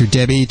to Dr.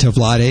 Debbie, to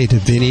Vladae, to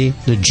Vinny,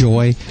 to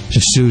Joy, to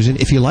Susan.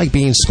 If you like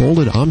being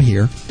scolded, I'm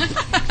here.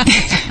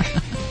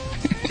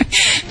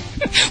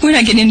 We're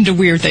not getting into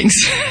weird things.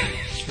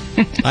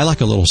 I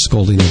like a little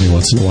scolding every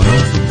once in a while.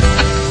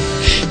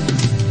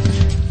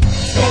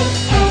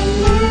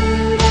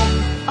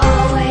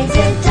 Always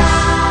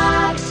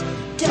adopt,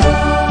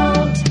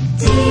 don't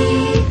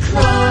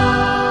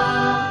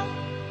declaw.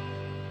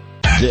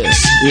 This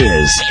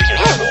is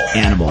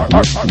Animal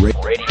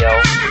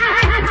Radio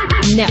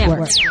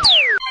Network.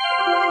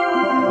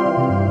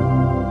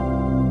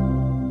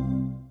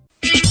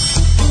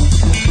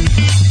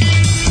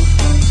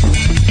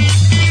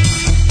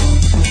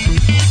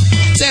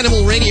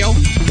 Animal Radio,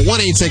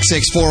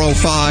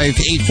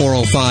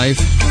 1-866-405-8405.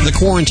 The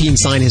quarantine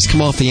sign has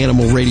come off the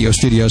Animal Radio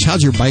studios.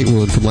 How's your bite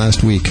wound from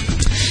last week?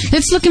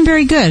 It's looking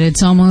very good.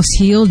 It's almost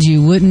healed.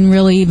 You wouldn't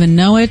really even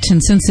know it. And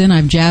since then,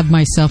 I've jabbed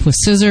myself with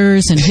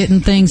scissors and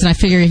hitting things. And I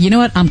figure, you know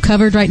what? I'm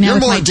covered right now. You're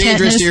with more my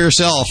dangerous tetanus. to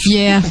yourself.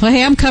 Yeah. Well,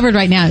 hey, I'm covered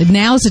right now.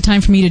 Now's the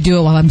time for me to do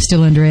it while I'm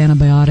still under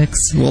antibiotics.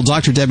 Well,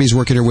 Dr. Debbie's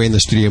working her way in the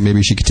studio.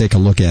 Maybe she could take a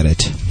look at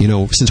it. You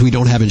know, since we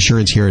don't have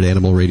insurance here at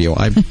Animal Radio,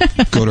 I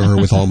go to her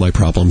with all my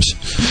problems.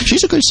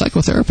 She's a good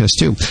psychotherapist,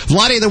 too.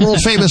 Vladae, the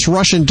world-famous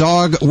Russian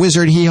dog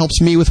wizard, he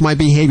helps me with my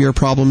behavior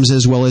problems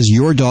as well as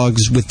your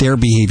dogs with their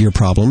behavior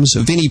problems.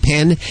 Vinnie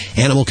Penn,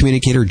 animal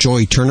communicator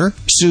Joy Turner,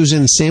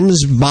 Susan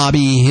Sims,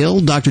 Bobby Hill,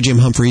 Dr. Jim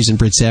Humphreys, and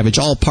Britt Savage,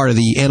 all part of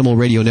the Animal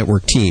Radio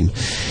Network team.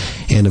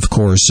 And, of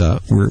course,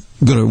 we're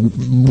going to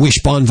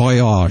wish bon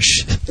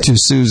voyage to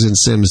Susan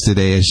Sims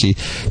today as she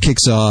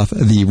kicks off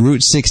the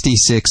Route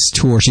 66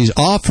 tour. She's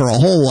off for a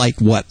whole,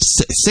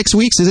 6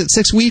 weeks? Is it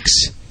 6 weeks?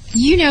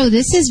 You know,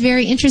 this is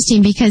very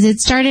interesting because it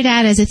started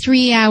out as a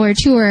 3-hour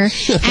tour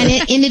and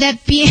it ended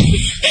up being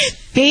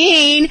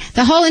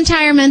the whole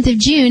entire month of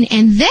June.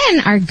 And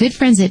then our good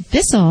friends at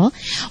Bissell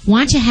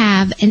want to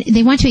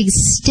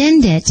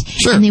extend it.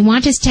 Sure. And they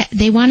want us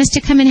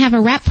to come and have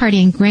a wrap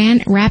party in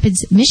Grand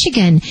Rapids,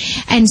 Michigan.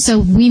 And so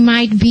we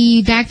might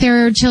be back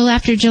there till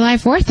after July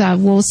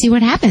 4th. We'll see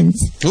what happens.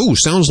 Ooh,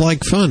 sounds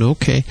like fun.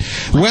 Okay.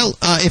 Well,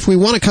 if we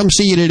want to come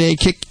see you today,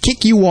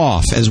 kick you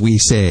off, as we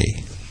say.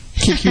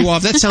 Kick you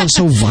off. That sounds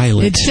so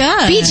violent. It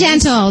does. Be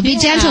gentle. Be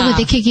gentle with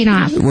the kicking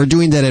off. We're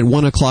doing that at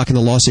 1 o'clock in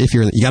the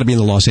you got to be in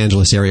the Los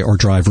Angeles area or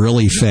drive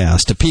really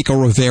fast to Pico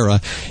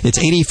Rivera. It's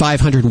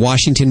 8500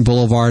 Washington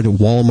Boulevard,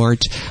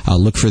 Walmart.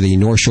 Look for the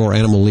North Shore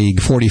Animal League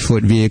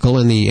 40-foot vehicle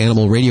and the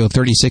Animal Radio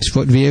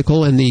 36-foot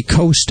vehicle, and the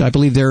Coast. I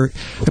believe they're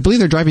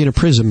driving a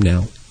Prism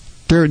now.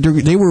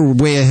 They were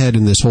way ahead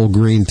in this whole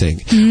green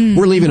thing.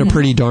 We're leaving a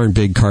pretty darn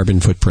big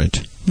carbon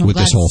footprint. With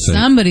this whole thing.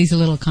 Somebody's a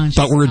little conscious.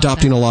 But we're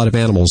adopting a lot of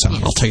animals out.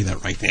 Yes. I'll tell you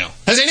that right now.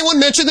 Has anyone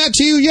mentioned that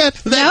to you yet?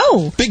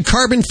 No. Big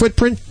carbon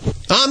footprint?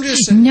 I'm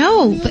just saying.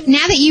 No, but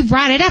now that you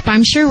brought it up,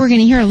 I'm sure we're going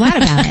to hear a lot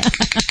about it.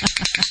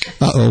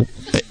 Uh-oh.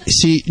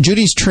 See,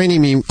 Judy's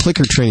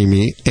clicker training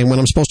me, and when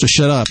I'm supposed to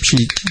shut up,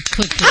 she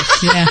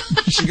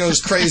goes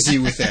crazy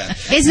with that.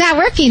 It's not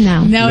working,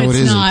 though. No,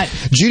 it's not.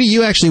 Judy,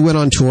 you actually went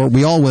on tour.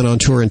 We all went on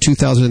tour in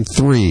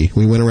 2003.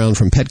 We went around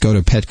from Petco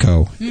to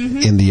Petco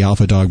in the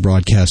Alpha Dog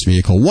broadcast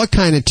vehicle. What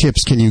kind of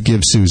tips can you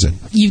give Susan?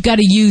 You've got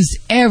to use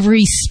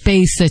every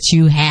space that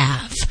you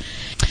have.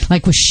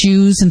 Like with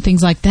shoes and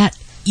things like that,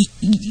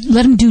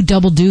 let them do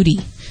double duty.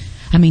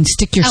 I mean,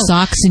 stick your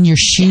socks in your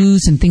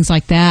shoes and things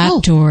like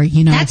that, or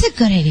that's a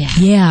good idea.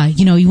 Yeah,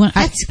 you want.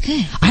 That's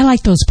good. I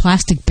like those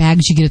plastic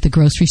bags you get at the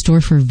grocery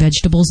store for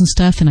vegetables and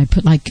stuff, and I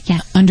put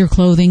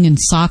underclothing and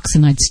socks,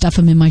 and I'd stuff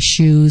them in my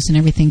shoes and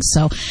everything.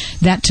 So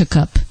that took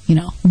up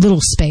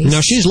little space.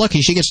 Now she's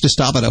lucky; she gets to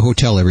stop at a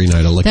hotel every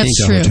night, a La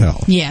Quinta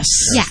hotel. Yes.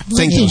 Yeah.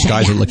 Thank those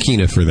guys at La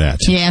Quinta for that.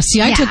 Yeah.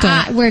 See,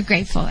 we're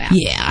grateful.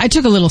 Yeah, I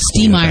took a little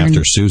steam iron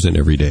after Susan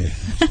every day.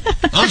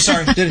 I'm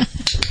sorry. Did it?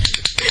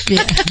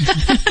 Yeah.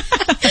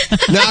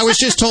 Now, I was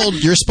just told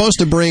there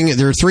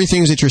are 3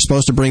 things that you're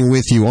supposed to bring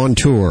with you on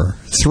tour.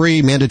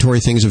 3 mandatory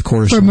things, of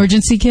course. For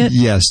emergency kit?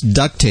 Yes,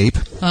 duct tape.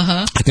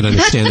 Uh-huh. I can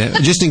understand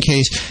that. Just in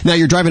case. Now,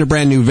 you're driving a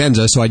brand new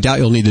Venza, so I doubt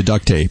you'll need the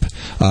duct tape.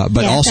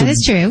 But also, that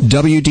is true.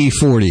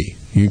 WD-40.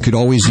 You could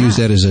always use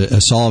that as a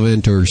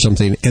solvent or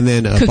something. And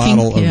then a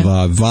bottle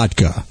of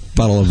vodka.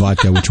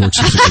 Which works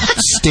as a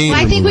stain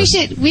I think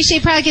remover. we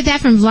should probably get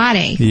that from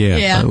Vladae.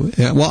 Yeah.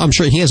 Well, I'm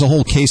sure he has a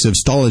whole case of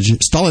vodka.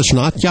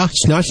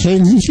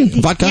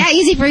 Yeah,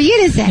 easy for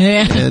you to say.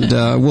 Yeah. And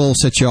we'll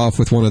set you off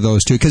with one of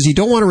those, too, because you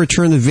don't want to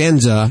return the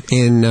Venza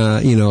in,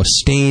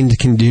 stained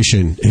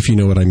condition, if you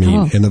know what I mean.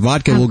 Oh, and the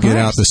vodka will get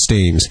out the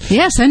stains.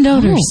 Yes, and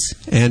odors.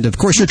 And, of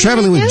course, you're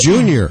traveling with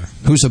Junior,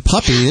 who's a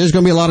puppy. There's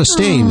going to be a lot of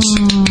stains.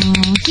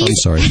 I'm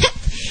sorry.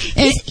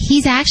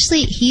 He's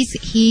actually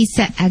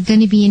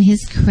going to be in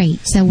his crate,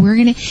 so we're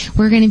gonna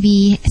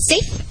be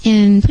safe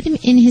and put him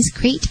in his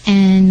crate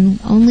and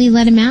only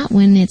let him out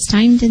when it's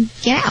time to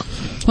get out.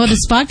 Well,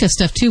 this vodka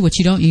stuff too, what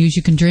you don't use,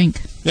 you can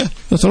drink. Yeah,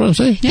 that's what I'm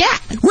saying. Yeah,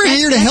 we're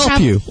here to help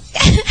you.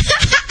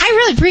 I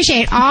really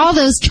appreciate all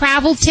those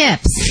travel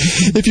tips.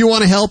 If you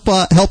want to help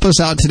us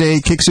out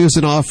today, kick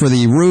Susan off for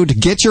the Route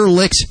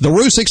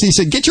 66.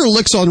 Get your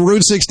licks on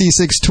Route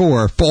 66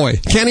 tour. Boy,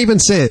 can't even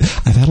say it.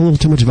 I've had a little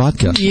too much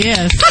vodka.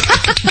 Yes.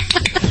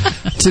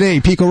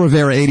 Today, Pico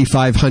Rivera,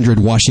 8500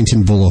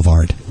 Washington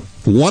Boulevard.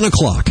 1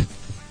 o'clock.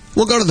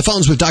 We'll go to the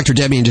phones with Dr.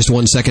 Debbie in just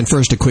 1 second.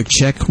 First, a quick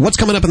check. What's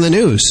coming up in the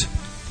news?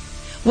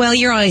 Well,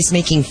 you're always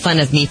making fun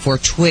of me for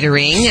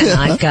twittering, and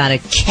I've got a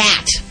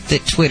cat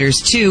that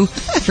twitters too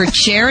for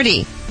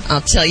charity.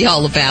 I'll tell you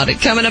all about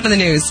it. Coming up in the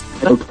news.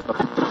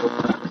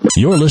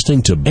 You're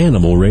listening to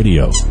Animal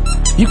Radio.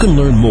 You can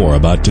learn more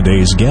about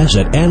today's guest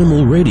at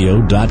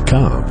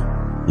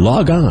animalradio.com.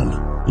 Log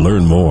on.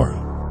 Learn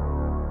more.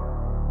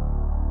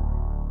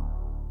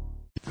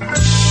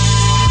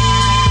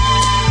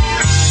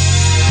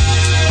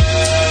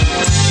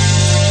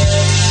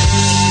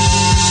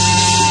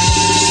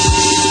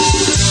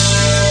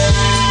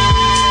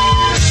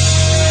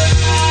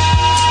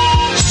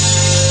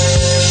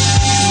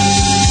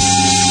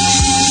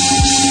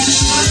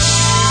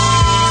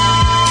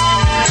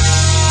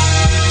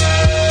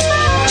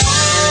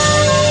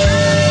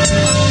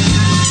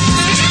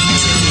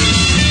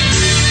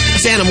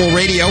 Animal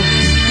Radio.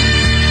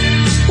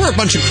 We're a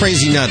bunch of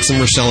crazy nuts, and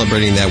we're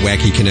celebrating that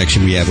wacky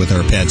connection we have with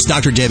our pets.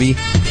 Dr. Debbie,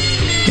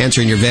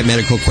 answering your vet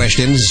medical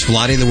questions.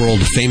 Vladae, the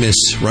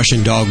world-famous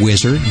Russian dog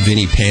wizard.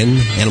 Vinnie Penn,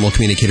 animal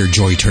communicator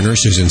Joy Turner,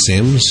 Susan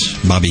Sims,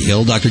 Bobby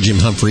Hill, Dr. Jim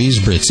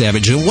Humphreys, Britt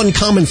Savage. And one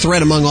common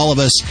thread among all of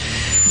us,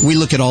 we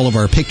look at all of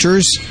our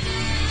pictures.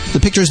 The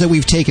pictures that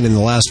we've taken in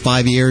the last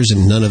 5 years,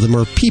 and none of them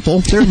are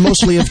people. They're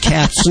mostly of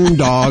cats and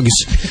dogs.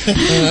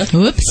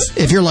 Whoops.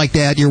 If you're like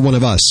that, you're one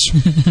of us.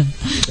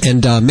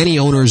 And many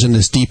owners in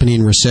this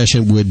deepening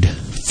recession would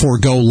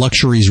forego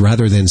luxuries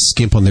rather than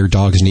skimp on their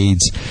dog's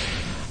needs.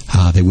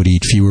 They would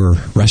eat fewer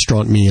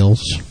restaurant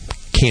meals,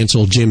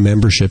 cancel gym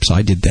memberships.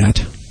 I did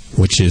that,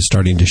 which is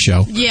starting to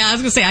show. Yeah, I was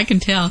going to say, I can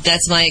tell.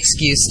 That's my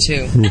excuse,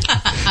 too.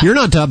 You're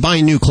not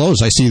buying new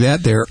clothes. I see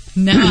that there.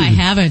 No, I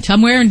haven't.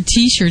 I'm wearing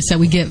T-shirts that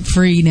we get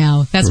free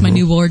now. That's my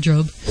new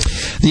wardrobe.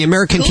 The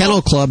American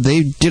Kennel Club,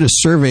 they did a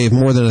survey of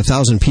more than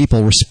 1,000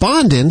 people.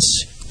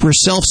 Respondents were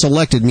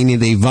self-selected, meaning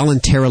they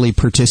voluntarily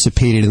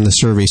participated in the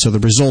survey, so the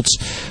results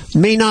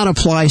may not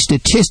apply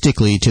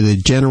statistically to the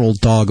general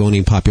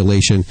dog-owning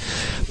population.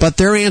 But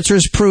their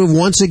answers prove,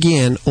 once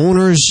again,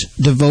 owners'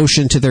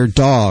 devotion to their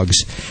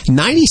dogs.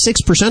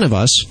 96% of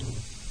us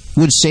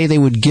would say they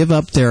would give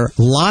up their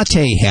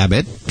latte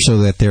habit so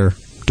that their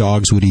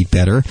dogs would eat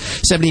better.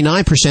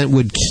 79%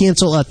 would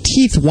cancel a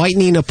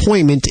teeth-whitening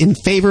appointment in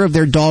favor of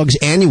their dog's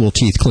annual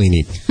teeth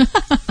cleaning.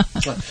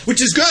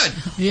 Which is good.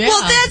 Yeah.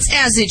 Well, that's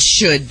as it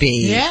should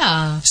be.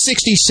 Yeah.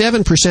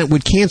 67%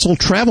 would cancel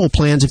travel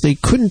plans if they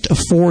couldn't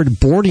afford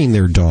boarding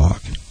their dog.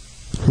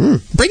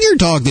 Bring your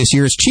dog this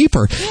year. It's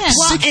cheaper. Yeah.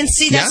 Well, and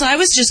see, that's what I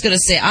was just going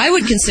to say. I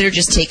would consider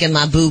just taking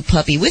my boo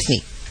puppy with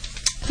me.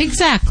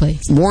 Exactly.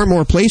 More and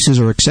more places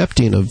are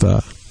accepting of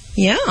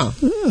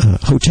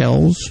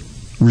hotels,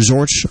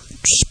 resorts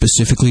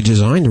specifically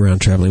designed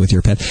around traveling with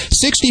your pet.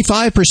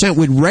 65%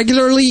 would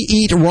regularly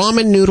eat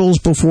ramen noodles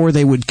before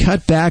they would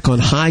cut back on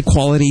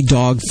high-quality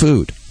dog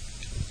food.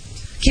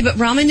 Okay, but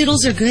ramen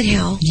noodles are good,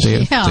 Hal.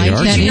 They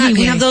are.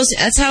 We have those.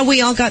 That's how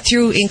we all got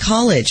through in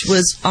college,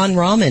 was on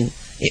ramen.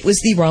 It was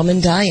the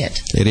ramen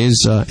diet. It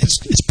is.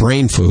 It's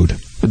brain food.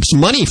 It's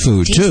money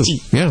food, tasty.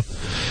 Too. Yeah.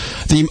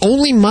 The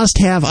only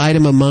must-have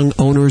item among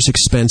owners'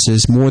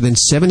 expenses, more than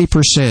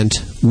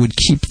 70% would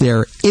keep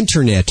their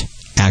internet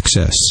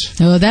access.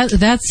 Oh,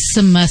 that's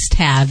a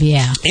must-have,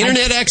 yeah.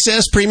 Internet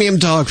access, premium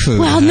dog food.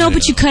 Well, no,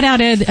 but you cut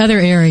out other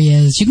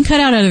areas. You can cut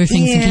out other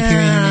things to keep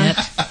your internet.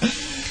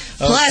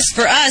 Plus,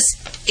 for us,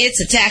 it's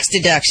a tax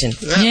deduction.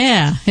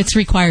 Yeah, it's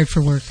required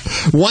for work.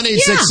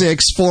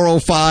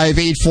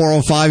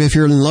 1-866-405-8405. If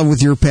you're in love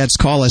with your pets,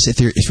 call us. If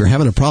you're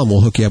having a problem,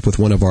 we'll hook you up with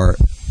one of our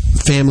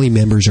family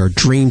members, our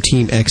dream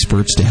team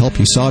experts, to help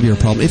you solve your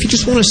problem. If you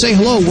just want to say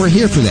hello, we're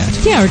here for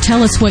that. Yeah, or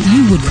tell us what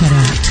you would cut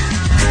out.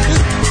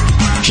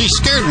 She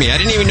scared me. I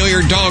didn't even know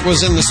your dog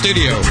was in the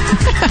studio.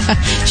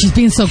 She's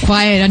being so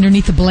quiet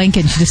underneath the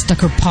blanket, she just stuck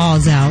her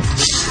paws out.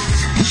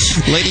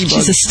 Ladybug.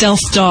 She's a stealth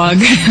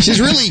dog. She's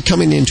really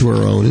coming into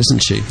her own, isn't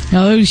she?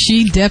 Oh,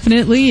 she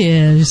definitely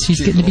is. She's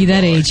getting to be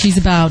that age. She's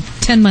about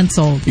 10 months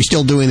old. You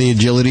still doing the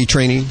agility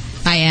training?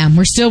 I am.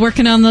 We're still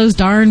working on those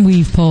darn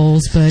weave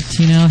poles, but,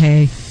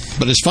 hey.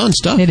 But it's fun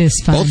stuff. It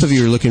is fun. Both of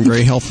you are looking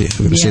very healthy. I'm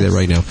going to say that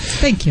right now.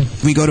 Thank you.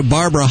 We go to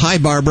Barbara. Hi,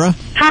 Barbara.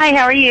 Hi,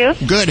 how are you?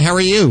 Good. How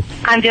are you?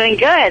 I'm doing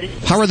good.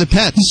 How are the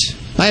pets?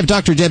 I have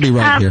Dr. Debbie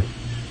right here.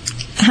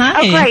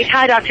 Hi. Oh, great.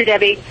 Hi, Dr.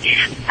 Debbie.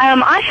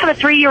 I have a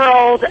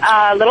 3-year-old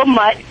little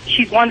mutt.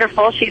 She's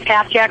wonderful. She's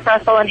half Jack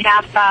Russell and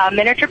half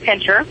miniature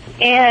pinscher.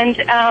 And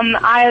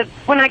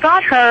when I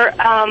got her,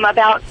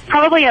 about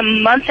probably a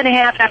month and a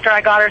half after I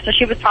got her, so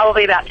she was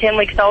probably about 10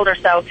 weeks old or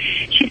so,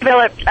 she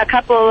developed a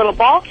couple of little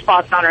bald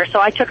spots on her.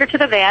 So I took her to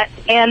the vet,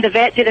 and the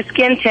vet did a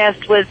skin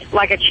test with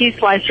like a cheese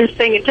slicer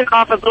thing and took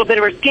off a little bit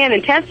of her skin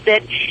and tested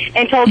it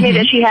and told me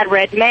that she had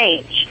red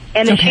mange.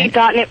 And that she'd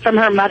gotten it from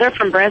her mother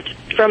from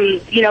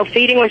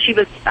feeding when she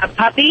was a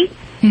puppy.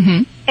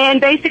 Mm-hmm.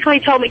 And basically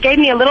gave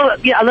me a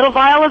little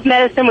vial of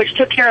medicine which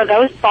took care of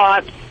those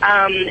spots.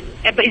 And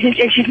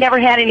she's never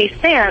had any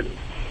since.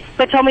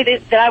 But told me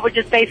that I would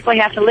just basically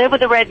have to live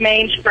with the red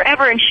mange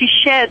forever. And she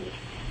sheds.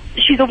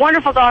 She's a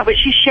wonderful dog, but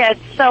she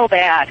sheds so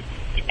bad.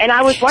 And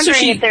I was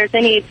wondering if there's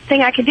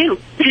anything I could do.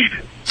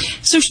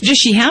 So does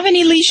she have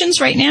any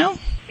lesions right now?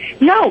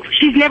 No,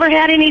 she's never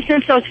had any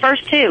since those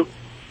first two.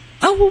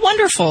 Oh, well,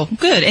 wonderful.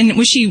 Good. And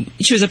was she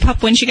was a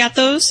pup when she got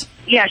those?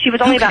 Yeah, she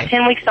was only about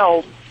 10 weeks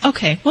old.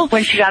 Okay. Well,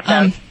 when she got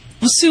those.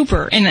 Well,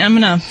 super. And I'm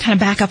going to kind of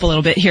back up a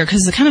little bit here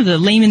because the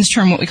layman's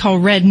term, what we call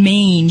red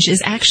mange, is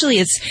actually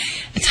it's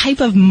a type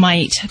of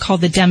mite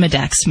called the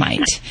Demodex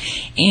mite.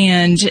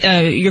 And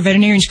your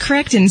veterinarian's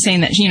correct in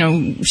saying that,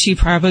 she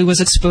probably was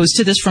exposed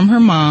to this from her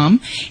mom,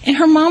 and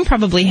her mom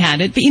probably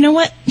had it. But you know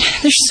what?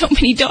 There's so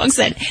many dogs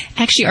that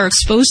actually are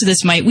exposed to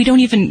this mite. We don't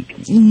even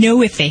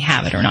know if they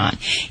have it or not.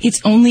 It's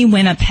only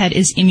when a pet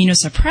is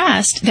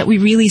immunosuppressed that we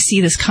really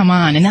see this come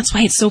on, and that's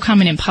why it's so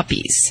common in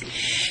puppies.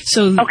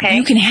 So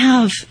you can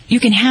have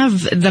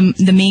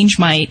the mange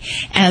mite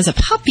as a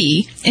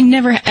puppy and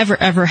never,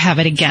 ever have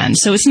it again.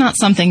 So it's not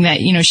something that,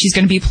 she's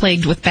going to be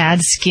plagued with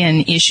bad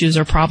skin issues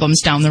or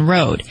problems down the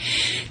road.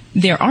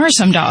 There are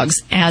some dogs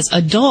as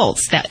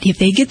adults that if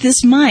they get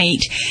this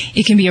mite,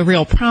 it can be a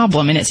real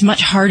problem, and it's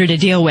much harder to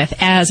deal with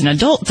as an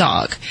adult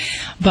dog.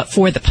 But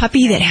for the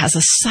puppy that has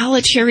a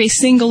solitary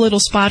single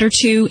little spot or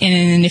two,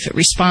 and if it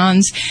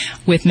responds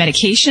with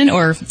medication,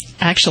 or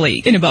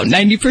actually in about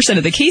 90%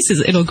 of the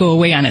cases, it'll go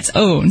away on its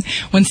own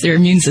once their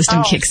immune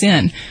system kicks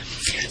in.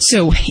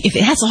 So if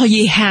that's all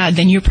you had,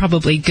 then you're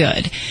probably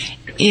good.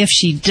 If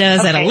she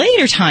does at a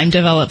later time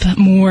develop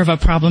more of a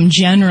problem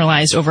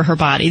generalized over her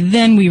body,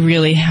 then we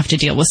really have to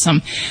deal with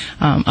some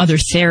other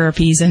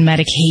therapies and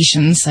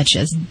medications such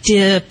as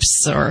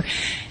dips or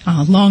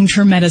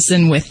long-term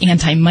medicine with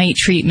anti-mite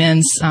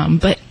treatments.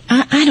 But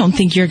I don't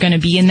think you're going to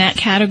be in that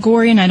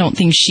category, and I don't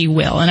think she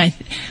will. And I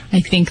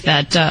think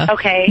that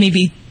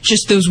maybe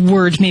just those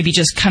words maybe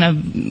just kind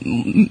of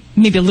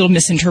maybe a little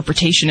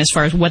misinterpretation as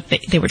far as what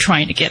they were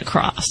trying to get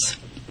across.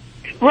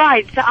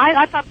 Right. So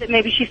I thought that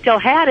maybe she still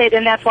had it,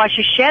 and that's why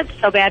she sheds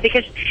so bad,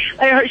 because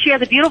she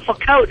has a beautiful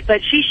coat,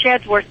 but she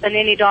sheds worse than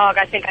any dog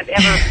I think I've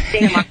ever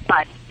seen in my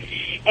life.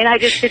 And I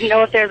just didn't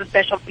know if there's a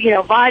special,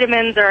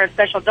 vitamins or a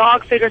special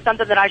dog food or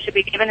something that I should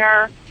be giving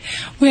her.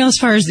 Well, as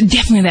far as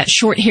definitely that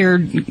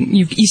short-haired,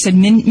 you said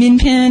Min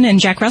Pin and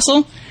Jack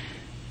Russell?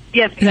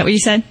 Yes. Is that what you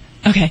said?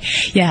 Okay.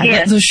 Yeah,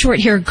 yes. Those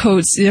short-haired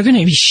coats, they're going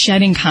to be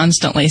shedding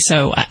constantly,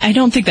 so I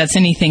don't think that's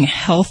anything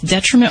health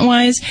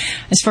detriment-wise.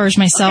 As far as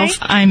myself,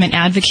 I'm an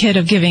advocate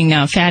of giving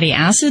fatty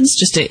acids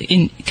just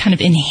to kind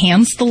of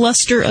enhance the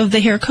luster of the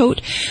hair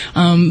coat,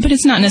 but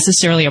it's not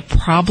necessarily a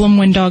problem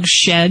when dogs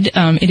shed.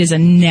 It is a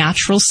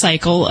natural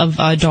cycle of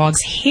a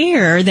dog's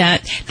hair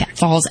that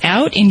falls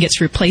out and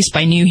gets replaced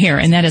by new hair,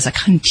 and that is a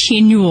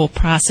continual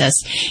process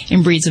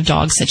in breeds of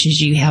dogs such as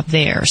you have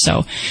there.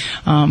 So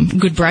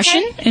good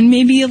brushing and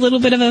maybe a little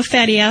bit of a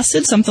fatty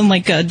acid, something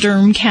like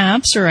derm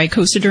caps or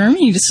icosaderm.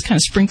 You just kind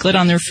of sprinkle it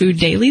on their food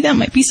daily. That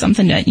might be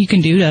something that you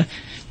can do to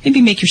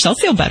maybe make yourself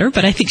feel better,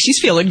 but I think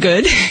she's feeling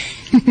good.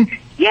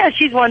 Yeah,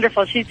 she's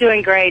wonderful. She's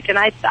doing great, and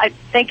I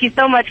thank you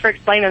so much for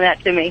explaining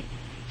that to me.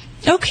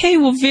 Okay,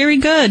 well, very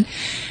good.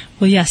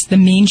 Well, yes, the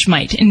mange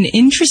mite. And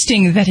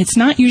interesting that it's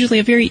not usually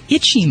a very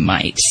itchy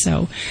mite.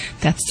 So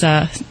that's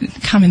a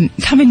common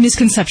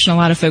misconception a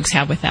lot of folks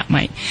have with that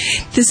mite.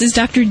 This is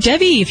Dr.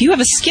 Debbie. If you have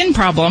a skin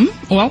problem,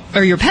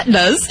 or your pet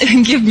does,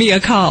 give me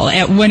a call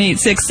at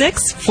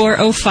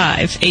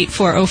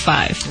 1-866-405-8405. I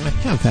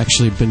have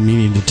actually been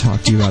meaning to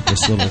talk to you about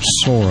this little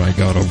sore I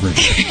got over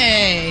here.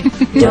 Hey.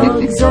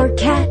 Dogs or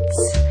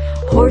cats,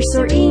 horse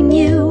or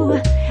emu,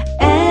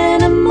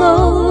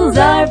 animals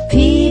are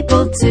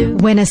people too.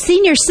 When a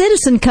senior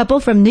citizen couple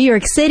from New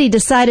York City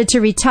decided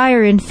to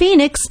retire in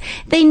Phoenix,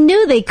 they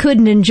knew they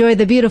couldn't enjoy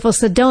the beautiful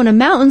Sedona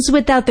Mountains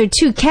without their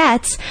two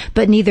cats,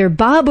 but neither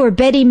Bob or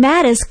Betty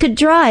Mattis could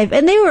drive,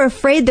 and they were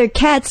afraid their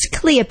cats,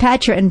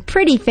 Cleopatra and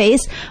Pretty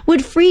Face,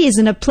 would freeze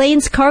in a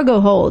plane's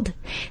cargo hold.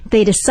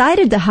 They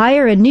decided to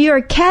hire a New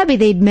York cabbie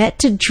they'd met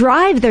to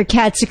drive their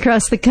cats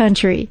across the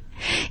country.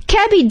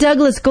 Cabbie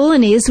Douglas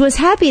Goulanese was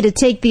happy to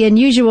take the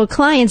unusual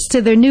clients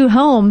to their new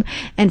home,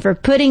 and for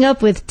putting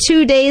up with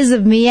 2 days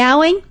of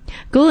meowing,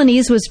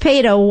 Goulanese was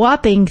paid a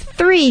whopping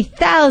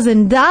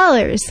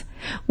 $3,000.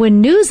 When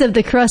news of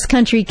the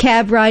cross-country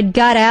cab ride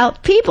got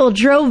out, people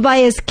drove by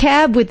his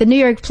cab with the New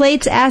York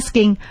plates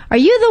asking, "Are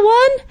you the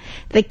one?"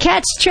 The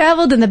cats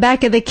traveled in the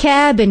back of the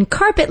cab in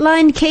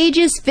carpet-lined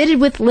cages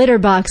fitted with litter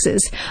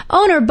boxes.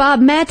 Owner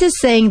Bob Mattis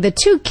saying the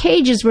two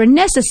cages were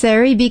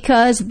necessary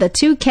because the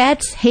two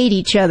cats hate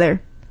each other.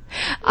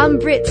 I'm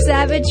Britt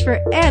Savage for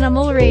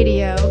Animal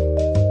Radio.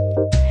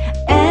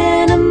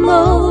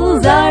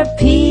 Animals are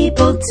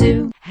people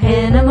too.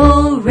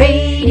 Animal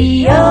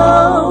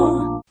Radio.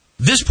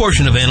 This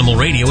portion of Animal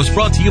Radio is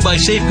brought to you by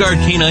Safeguard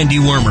Canine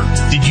Dewormer.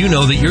 Did you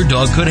know that your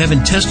dog could have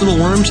intestinal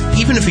worms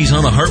even if he's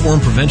on a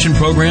heartworm prevention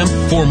program?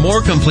 For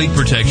more complete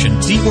protection,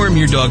 deworm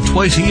your dog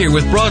twice a year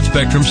with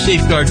broad-spectrum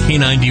Safeguard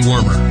Canine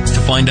Dewormer. To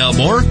find out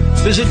more,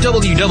 visit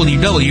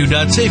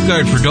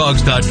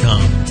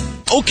www.safeguardfordogs.com.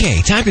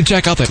 Okay, time to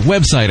check out that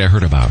website I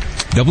heard about.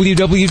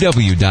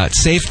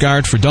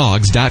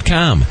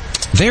 www.safeguardfordogs.com.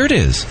 There it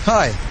is.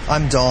 Hi,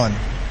 I'm Dawn.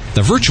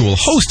 The virtual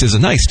host is a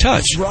nice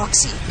touch.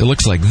 It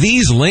looks like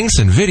these links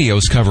and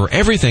videos cover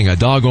everything a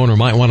dog owner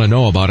might want to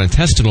know about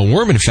intestinal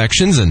worm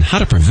infections and how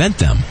to prevent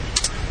them.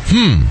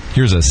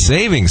 Here's a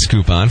savings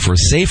coupon for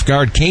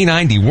Safeguard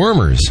Canine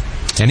Dewormers,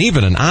 and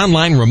even an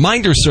online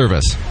reminder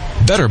service.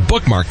 Better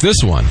bookmark this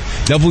one,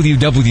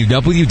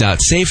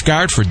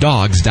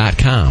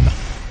 www.safeguardfordogs.com.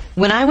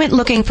 When I went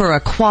looking for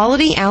a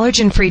quality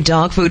allergen-free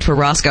dog food for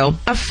Roscoe,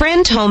 a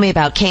friend told me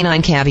about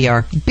canine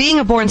caviar. Being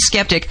a born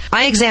skeptic,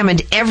 I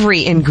examined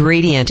every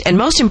ingredient and,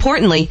 most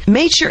importantly,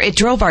 made sure it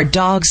drove our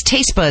dog's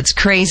taste buds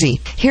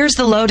crazy. Here's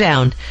the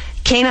lowdown.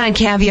 Canine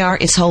caviar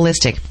is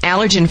holistic,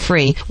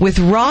 allergen-free, with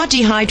raw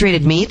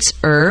dehydrated meats,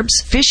 herbs,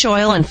 fish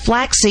oil, and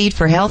flaxseed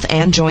for health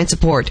and joint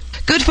support.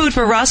 Good food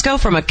for Roscoe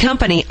from a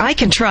company I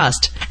can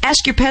trust.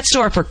 Ask your pet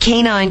store for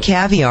canine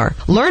caviar.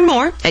 Learn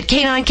more at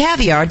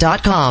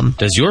caninecaviar.com.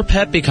 Does your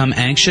pet become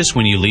anxious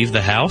when you leave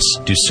the house?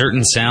 Do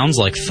certain sounds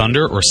like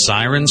thunder or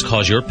sirens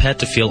cause your pet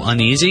to feel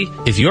uneasy?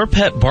 If your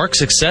pet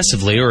barks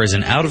excessively or is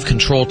an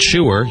out-of-control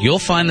chewer, you'll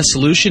find the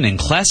solution in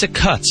Classic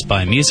Cuts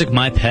by Music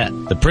My Pet.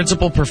 The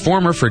principal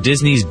performer for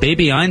Disney's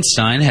Baby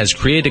Einstein has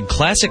created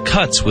Classic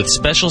Cuts with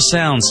special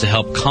sounds to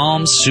help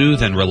calm,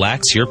 soothe, and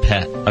relax your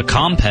pet. A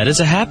calm pet is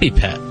a happy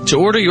pet. To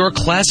order your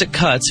Classic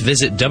Cuts,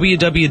 visit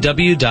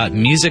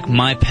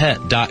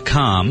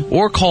www.musicmypet.com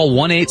or call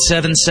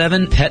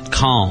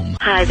 1-877-PET-CALM.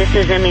 Hi, this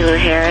is Emmylou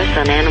Harris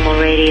on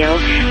Animal Radio.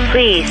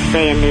 Please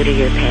spay and neuter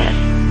your pet.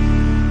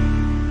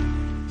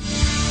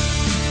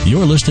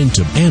 You're listening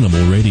to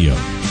Animal Radio.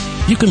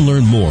 You can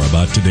learn more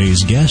about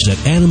today's guest at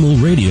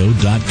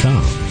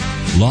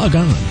animalradio.com. Log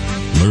on.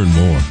 Learn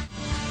more.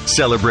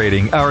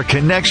 Celebrating our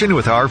connection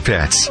with our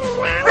pets.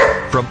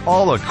 From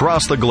all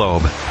across the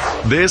globe,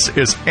 this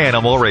is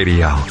Animal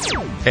Radio.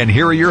 And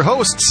here are your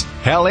hosts,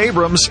 Hal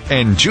Abrams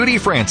and Judy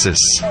Francis.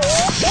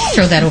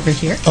 Throw that over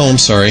here. Oh, I'm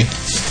sorry.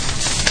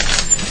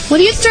 What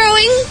are you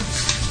throwing?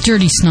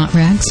 Dirty snot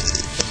rags.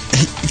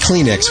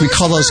 Kleenex. We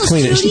call those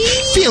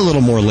Kleenex. Be a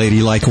little more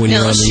ladylike when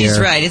you're on the air. She's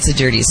right. It's a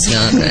dirty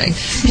snot rag.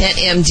 Pet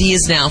MD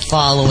is now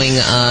following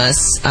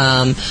us.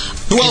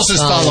 Who else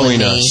is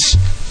following us?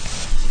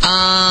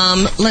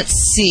 Let's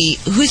see.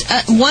 Who's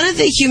one of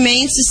the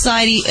Humane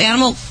Society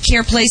animal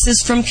care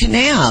places from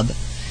Kanab?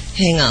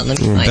 Hang on, let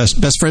me find.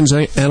 Best Friends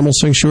Animal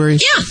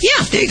Sanctuaries? Yeah,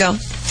 there you go.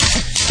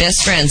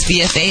 Best Friends,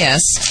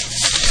 BFAS.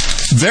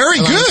 Very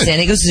good. San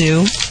Diego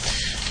Zoo.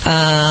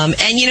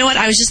 And you know what?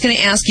 I was just going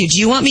to ask you, do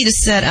you want me to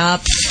set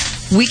up,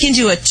 we can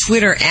do a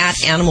Twitter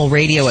 @Animal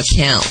Radio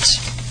account.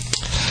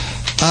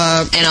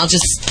 And I'll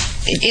just,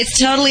 it's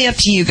totally up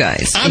to you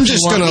guys. I'm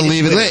just going to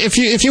leave it.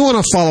 If you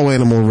want to follow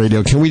Animal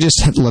Radio, can we just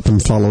let them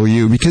follow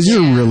you? Because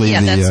you're really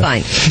that's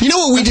fine. You know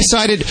what we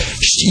decided?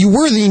 You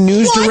were the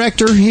news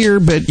director here,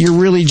 but you're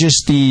really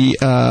just the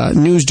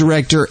news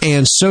director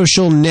and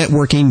social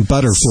networking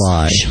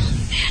butterfly. Social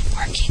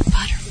networking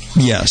butterfly.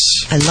 Yes.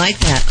 I like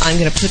that. I'm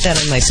going to put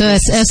that on my... So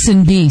that's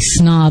S&B,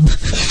 snob.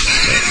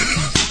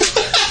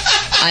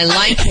 I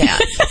like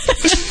that.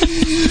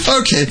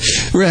 Okay,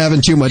 we're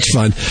having too much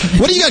fun.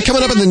 What do you got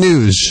coming up in the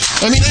news?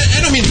 I mean,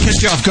 I don't mean to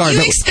catch you off guard.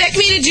 You expect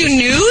me to do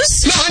news?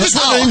 No, I'm just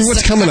wondering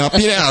what's coming up.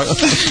 Between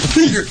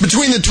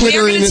the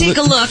Twitter we're going and... to take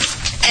a look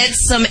at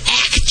some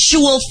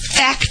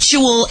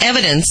factual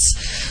evidence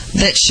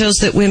that shows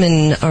that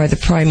women are the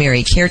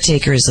primary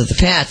caretakers of the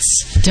pets.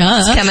 Duh.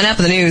 It's coming up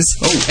in the news.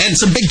 Oh, and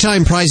some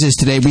big-time prizes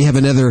today. We have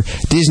another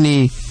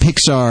Disney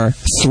Pixar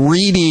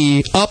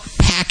 3D Up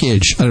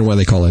package. I don't know why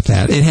they call it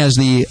that. It has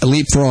the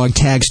Leapfrog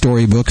Tag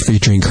Storybook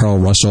featuring Carl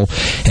Russell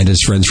and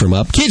his friends from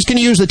Up. Kids can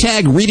use the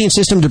tag reading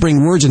system to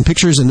bring words and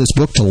pictures in this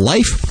book to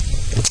life.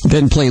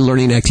 Then play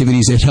learning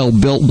activities that help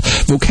build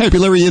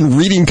vocabulary and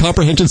reading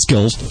comprehension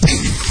skills.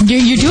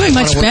 You're doing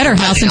much better,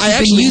 Hal, since you've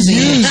been using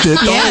it. I used it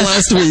all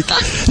last week.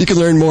 You can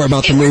learn more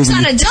about the movie. It works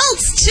on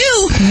adults,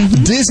 too.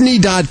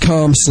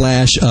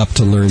 Disney.com/up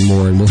to learn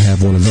more, and we'll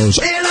have one of those.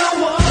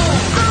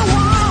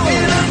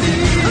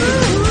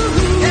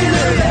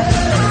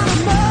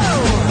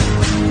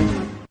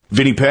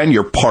 Vinnie Penn,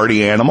 your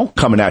party animal,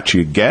 coming at you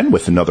again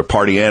with another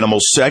Party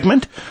Animals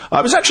segment.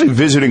 I was actually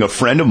visiting a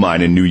friend of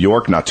mine in New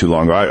York not too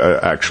long ago,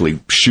 actually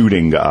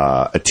shooting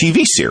a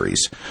TV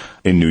series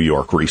in New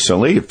York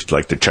recently. If you'd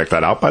like to check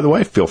that out, by the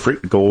way, feel free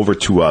to go over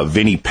to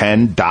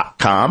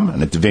VinniePenn.com,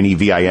 and it's Vinnie,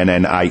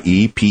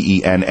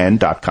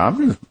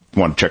 VinniePenn.com. If you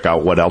want to check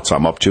out what else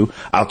I'm up to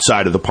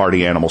outside of the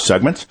Party Animal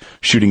segments,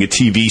 shooting a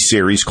TV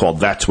series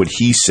called That's What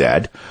He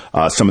Said.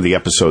 Some of the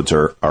episodes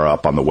are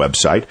up on the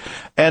website.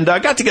 And I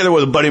got together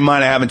with a buddy of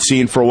mine I haven't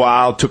seen for a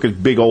while, took his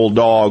big old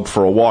dog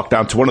for a walk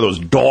down to one of those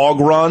dog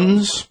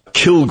runs.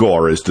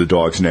 Kilgore is the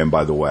dog's name,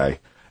 by the way.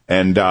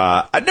 And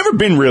I'd never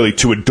been really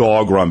to a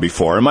dog run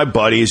before. And my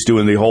buddy's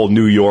doing the whole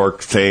New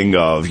York thing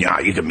of,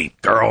 you can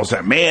meet girls.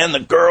 Man,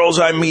 the girls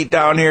I meet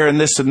down here and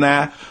this and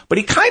that. But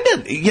he kind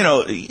of,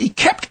 he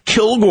kept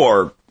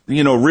Kilgore,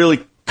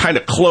 really kind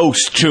of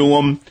close to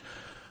him.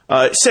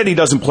 Said he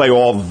doesn't play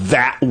all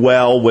that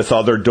well with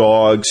other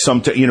dogs.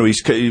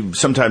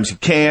 Sometimes he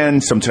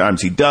can,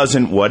 sometimes he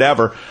doesn't,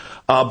 whatever.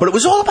 But it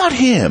was all about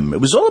him. It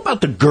was all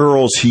about the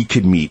girls he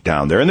could meet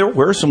down there. And there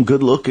were some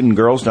good-looking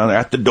girls down there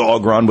at the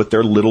dog run with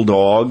their little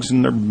dogs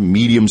and their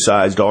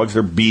medium-sized dogs,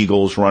 their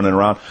beagles running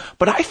around.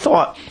 But I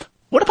thought,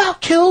 what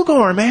about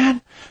Kilgore,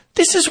 man?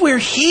 This is where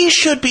he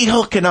should be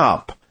hooking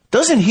up.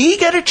 Doesn't he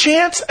get a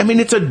chance? I mean,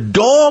 it's a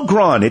dog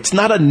run. It's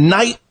not a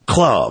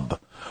nightclub.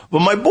 But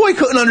my boy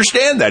couldn't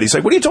understand that. He's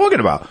like, what are you talking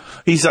about?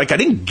 He's like, I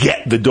didn't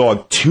get the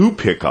dog to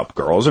pick up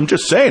girls. I'm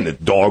just saying the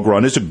dog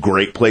run is a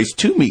great place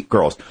to meet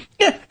girls.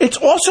 Yeah, it's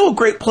also a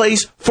great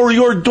place for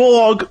your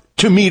dog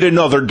to meet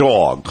another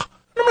dog.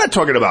 I'm not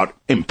talking about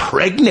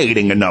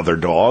impregnating another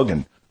dog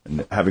and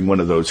having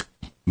one of those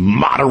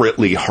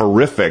moderately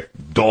horrific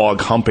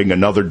dog humping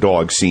another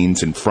dog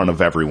scenes in front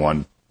of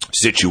everyone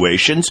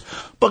situations.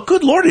 But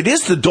good Lord, it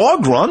is the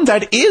dog run.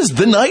 That is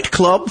the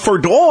nightclub for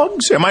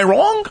dogs. Am I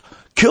wrong?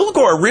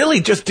 Kilgore really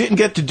just didn't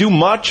get to do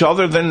much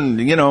other than,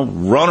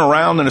 run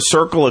around in a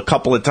circle a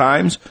couple of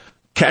times,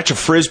 catch a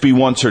Frisbee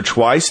once or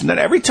twice, and then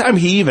every time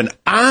he even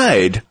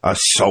eyed a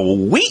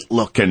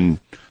sweet-looking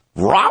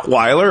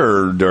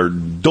Rottweiler or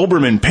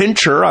Doberman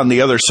Pinscher on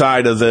the other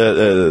side of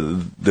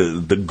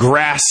the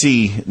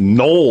grassy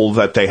knoll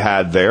that they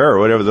had there, or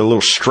whatever, the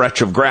little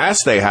stretch of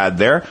grass they had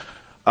there,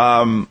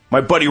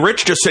 my buddy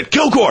Rich just said,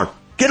 Kilgore,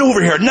 get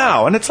over here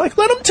now. And it's like,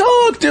 let him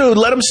talk, dude.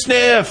 Let him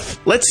sniff.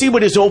 Let's see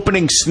what his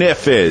opening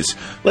sniff is.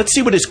 Let's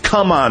see what his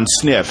come-on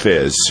sniff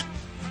is.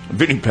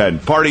 Vinny Penn,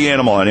 party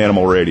animal on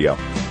Animal Radio.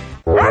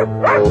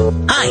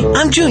 Hi,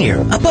 I'm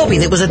Junior, a puppy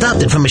that was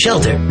adopted from a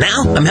shelter.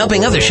 Now, I'm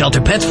helping other shelter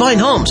pets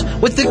find homes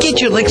with the Get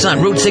Your Licks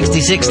on Route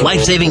 66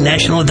 Life-Saving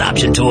National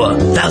Adoption Tour.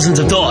 Thousands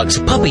of dogs,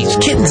 puppies,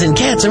 kittens, and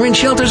cats are in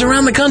shelters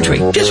around the country,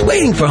 just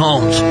waiting for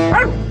homes.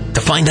 To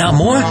find out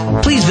more,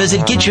 please visit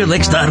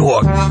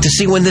getyourlicks.org to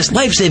see when this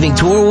life-saving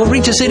tour will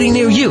reach a city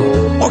near you,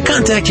 or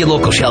contact your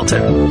local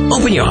shelter.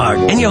 Open your heart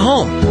and your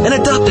home and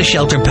adopt a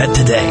shelter pet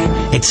today.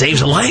 It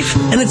saves a life,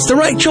 and it's the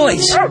right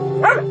choice.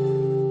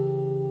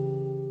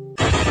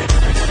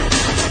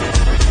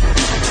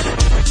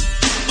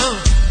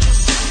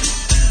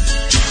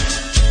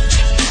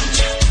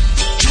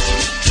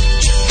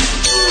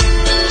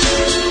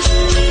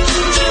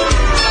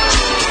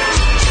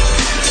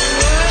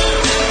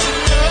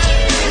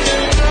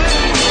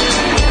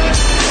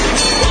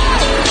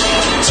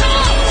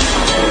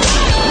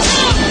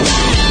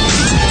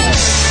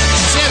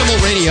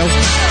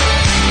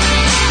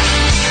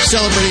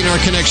 Celebrating our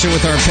connection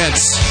with our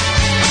pets.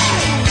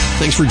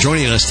 Thanks for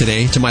joining us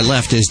today. To my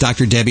left is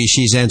Dr. Debbie.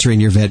 She's answering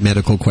your vet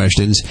medical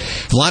questions.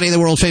 Vladae, the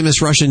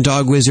world-famous Russian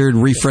dog wizard,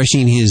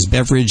 refreshing his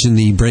beverage in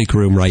the break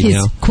room right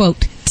now.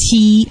 Quote,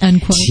 tea,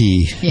 unquote.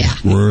 Tea. Yeah.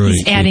 Right.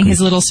 He's adding his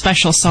little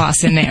special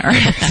sauce in there.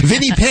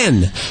 Vinny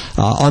Penn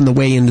on the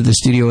way into the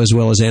studio, as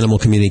well as animal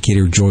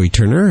communicator Joy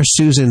Turner.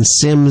 Susan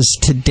Sims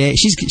today.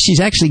 She's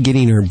actually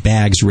getting her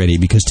bags ready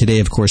because today,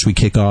 of course, we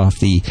kick off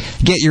the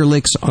Get Your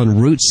Licks on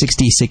Route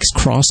 66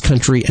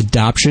 cross-country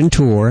adoption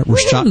tour. We're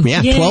 12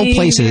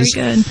 places.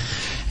 Very good.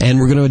 And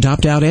we're going to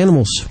adopt out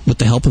animals with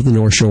the help of the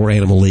North Shore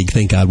Animal League.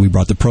 Thank God we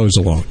brought the pros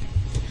along,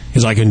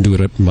 because I couldn't do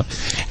it.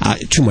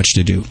 Too much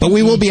to do. But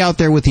we will be out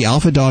there with the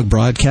Alpha Dog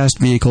broadcast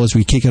vehicle as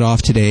we kick it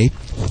off today.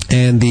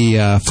 And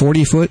the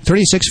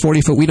 36,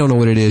 40-foot, we don't know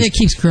what it is. It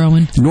keeps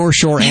growing. North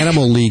Shore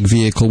Animal League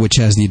vehicle, which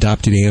has the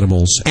adopted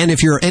animals. And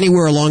if you're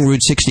anywhere along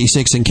Route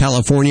 66 in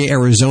California,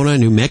 Arizona,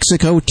 New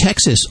Mexico,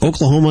 Texas,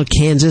 Oklahoma,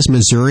 Kansas,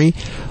 Missouri,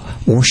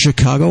 or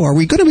Chicago,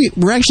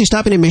 we're actually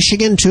stopping in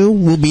Michigan, too.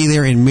 We'll be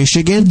there in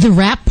Michigan. The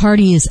wrap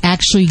party is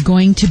actually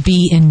going to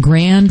be in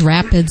Grand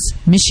Rapids,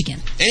 Michigan.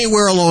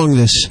 Anywhere along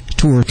this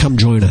tour, come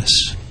join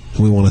us.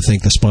 We want to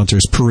thank the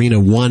sponsors, Purina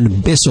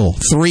One Bissell,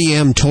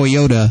 3M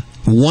Toyota,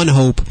 One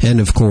Hope, and,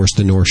 of course,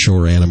 the North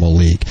Shore Animal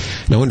League.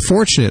 Now,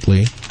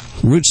 unfortunately,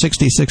 Route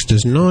 66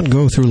 does not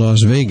go through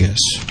Las Vegas.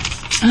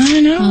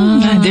 I know.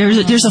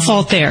 There's a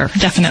fault there,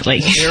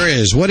 definitely. There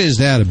is. What is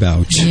that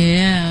about?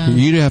 Yeah.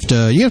 You have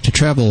to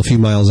travel a few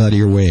miles out of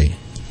your way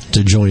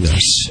to join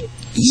us.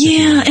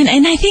 Yeah,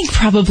 and I think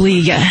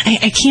probably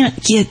I can't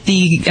get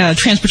the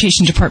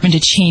transportation department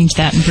to change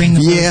that and bring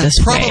the road this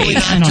probably way.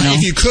 Not. I don't know.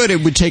 If you could,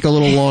 it would take a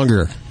little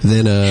longer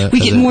than we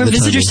get more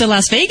visitors to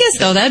Las Vegas,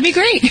 though. That'd be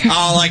great.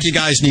 Oh, like you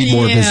guys need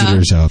more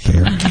visitors out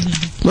there.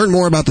 Learn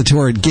more about the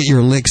tour at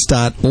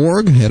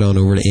getyourlicks.org. Head on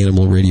over to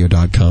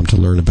animalradio.com to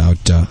learn about,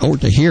 or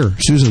to hear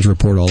Susan's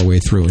report all the way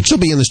through. And she'll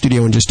be in the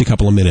studio in just a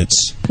couple of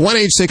minutes.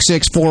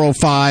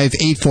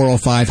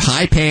 1-866-405-8405.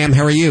 Hi, Pam.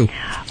 How are you?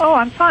 Oh,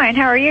 I'm fine.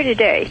 How are you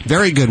today?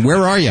 Very good.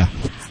 Where are you?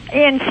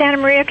 In Santa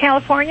Maria,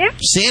 California.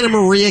 Santa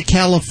Maria,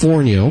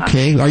 California.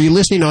 Okay. Are you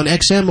listening on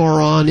XM or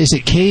on, is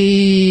it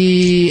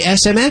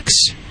KSMX?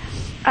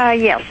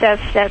 Yes,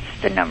 that's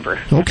the number.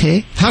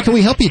 Okay. How can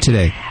we help you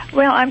today?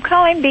 Well, I'm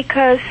calling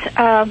because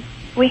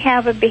we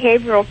have a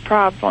behavioral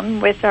problem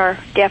with our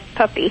deaf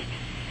puppy.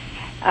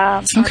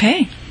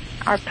 Okay.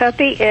 Our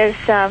puppy is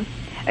a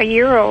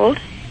year old,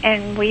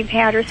 and we've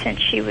had her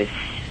since she was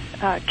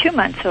 2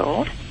 months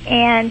old.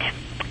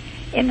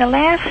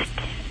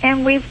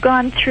 And we've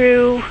gone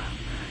through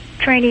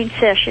training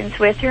sessions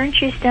with her, and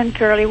she's done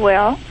fairly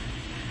well.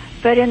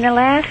 But in the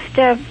last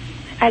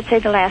I'd say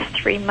the last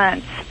 3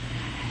 months.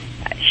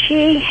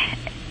 She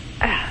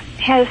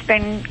has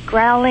been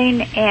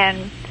growling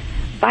and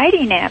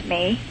biting at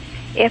me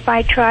if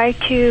I try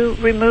to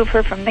remove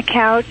her from the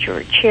couch or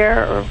a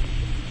chair or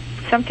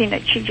something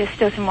that she just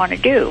doesn't want to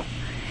do.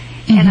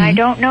 Mm-hmm. And I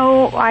don't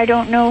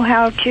know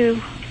how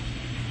to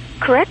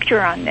correct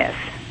her on this.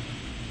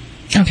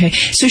 Okay,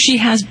 so she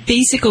has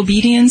basic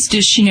obedience.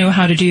 Does she know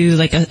how to do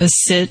like a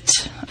sit,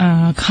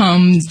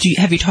 come?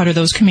 Have you taught her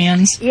those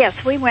commands? Yes,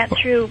 we went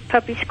through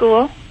puppy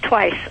school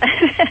twice.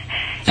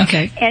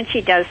 Okay. And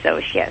she does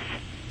those, yes.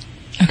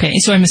 Okay,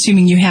 so I'm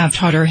assuming you have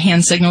taught her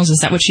hand signals. Is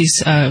that what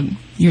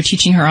you're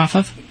teaching her off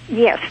of?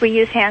 Yes, we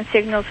use hand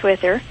signals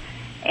with her,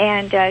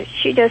 and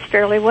she does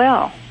fairly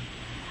well.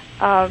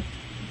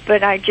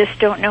 But I just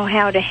don't know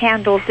how to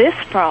handle this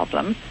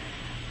problem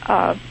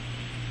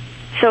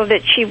so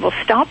that she will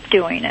stop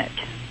doing it.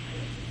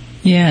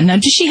 Yeah. Now,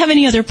 does she have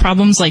any other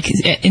problems, like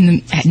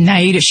at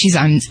night if she's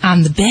on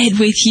the bed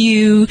with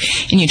you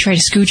and you try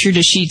to scooch her?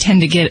 Does she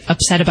tend to get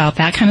upset about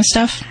that kind of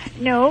stuff?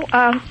 No.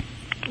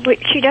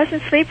 She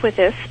doesn't sleep with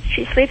us.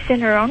 She sleeps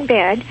in her own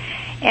bed.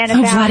 And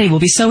Vladae will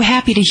be so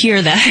happy to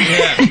hear that.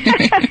 Yeah.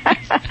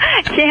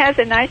 She has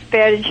a nice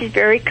bed, and she's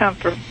very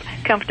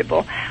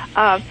comfortable.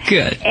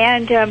 Good.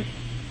 And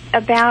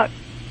about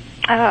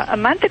a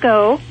month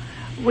ago,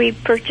 we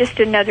purchased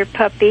another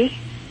puppy,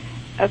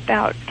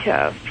 about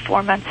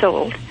 4 months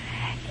old,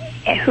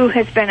 who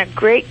has been a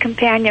great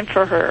companion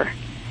for her.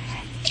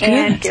 Good.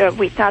 And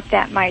we thought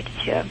that might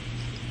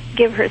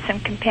give her some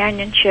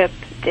companionship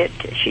that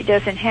she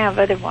doesn't have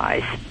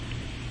otherwise.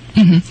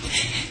 Mm-hmm.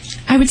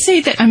 I would say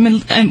that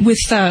with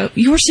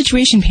your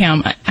situation,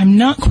 Pam, I'm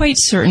not quite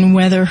certain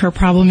whether her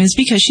problem is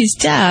because she's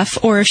deaf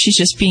or if she's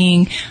just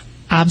being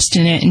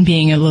obstinate and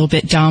being a little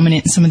bit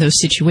dominant in some of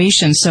those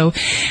situations. So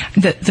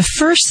the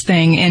first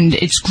thing, and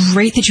it's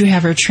great that you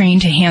have her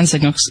trained to hand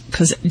signals,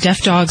 because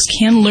deaf dogs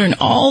can learn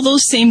all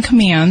those same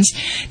commands.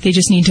 They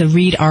just need to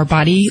read our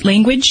body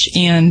language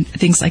and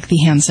things like the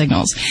hand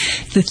signals.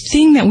 The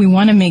thing that we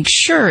want to make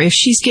sure, if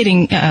she's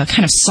getting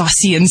kind of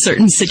saucy in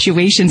certain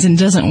situations and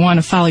doesn't want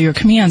to follow your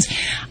commands,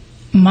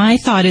 my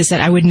thought is that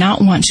I would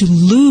not want to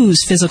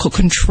lose physical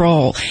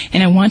control,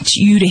 and I want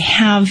you to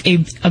have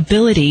a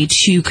ability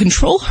to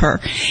control her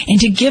and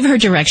to give her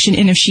direction,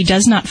 and if she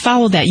does not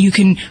follow that, you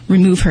can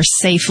remove her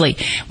safely.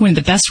 One of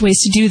the best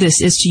ways to do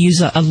this is to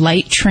use a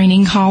light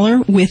training collar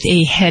with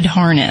a head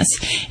harness,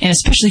 and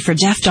especially for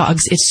deaf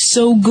dogs, it's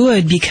so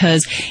good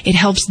because it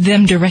helps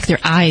them direct their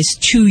eyes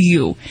to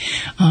you,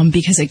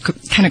 because it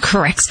kind of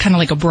corrects, kind of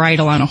like a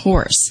bridle on a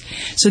horse.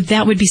 So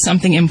that would be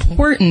something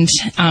important.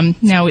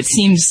 Now it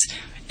seems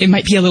it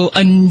might be a little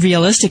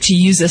unrealistic to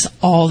use this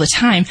all the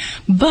time,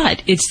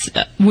 but it's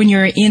when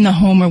you're in the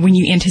home or when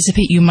you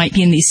anticipate you might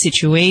be in these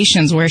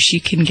situations where she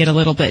can get a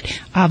little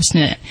bit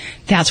obstinate.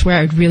 That's where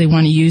I would really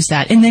want to use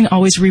that. And then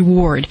always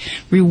reward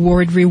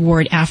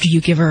after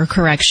you give her a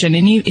correction.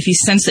 And if you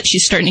sense that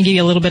she's starting to give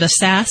you a little bit of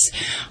sass,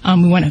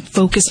 we want to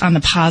focus on the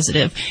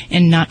positive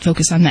and not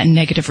focus on that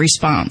negative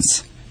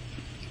response.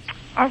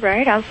 All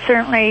right. I'll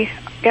certainly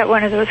get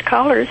one of those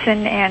collars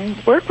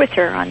and work with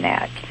her on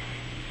that.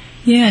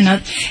 Yeah,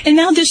 and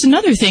now there's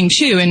another thing,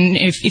 too, and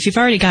if you've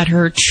already got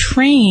her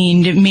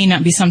trained, it may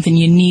not be something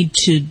you need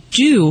to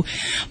do,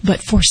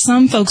 but for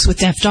some folks with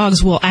deaf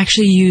dogs, we'll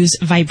actually use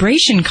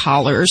vibration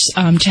collars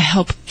to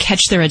help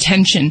catch their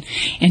attention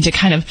and to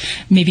kind of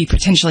maybe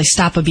potentially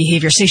stop a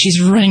behavior. Say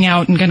she's running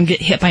out and going to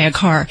get hit by a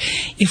car.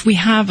 If we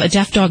have a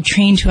deaf dog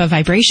trained to a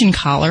vibration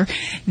collar,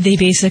 they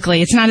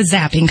basically, it's not a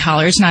zapping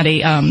collar, it's not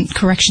a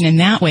correction in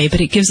that way,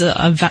 but it gives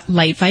a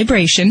light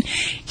vibration,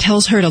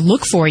 tells her to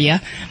look for you,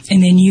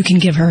 and then you can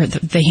give her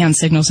the hand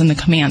signals and the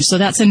commands. So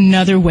that's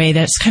another way,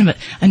 that's kind of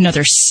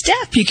another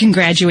step you can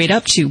graduate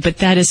up to, but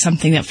that is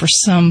something that for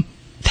some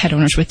pet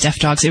owners with deaf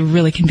dogs, it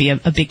really can be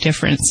a big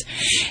difference.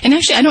 And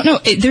actually, I don't know,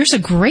 there's a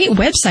great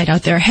website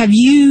out there. Have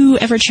you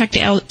ever checked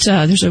out,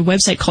 there's a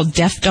website called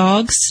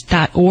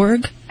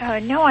deafdogs.org?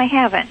 No, I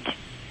haven't.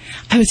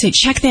 I would say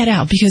check that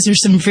out because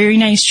there's some very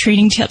nice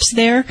training tips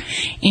there,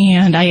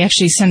 and I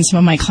actually send some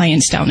of my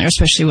clients down there,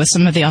 especially with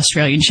some of the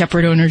Australian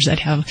Shepard owners that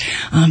have,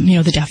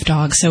 the deaf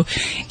dogs. So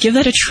give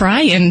that a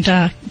try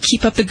and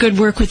keep up the good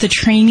work with the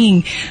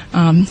training.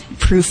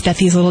 Proof that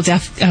these little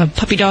deaf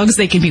puppy dogs,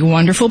 they can be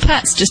wonderful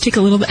pets. Just take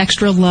a little bit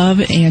extra love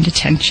and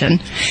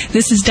attention.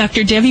 This is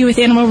Dr. Debbie with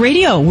Animal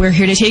Radio. We're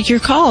here to take your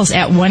calls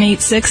at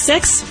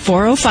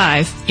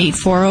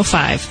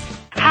 1-866-405-8405.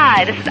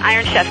 Hi, this is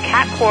Iron Chef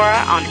Kat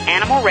Cora on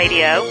Animal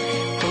Radio.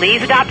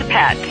 Please adopt a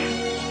pet.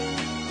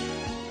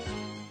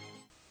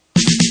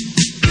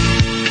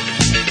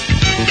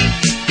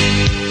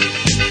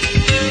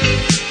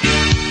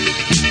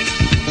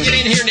 Get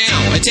in here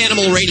now. It's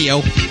Animal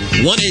Radio.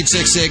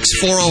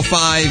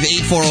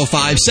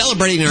 1-866-405-8405.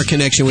 Celebrating our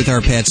connection with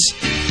our pets.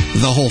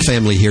 The whole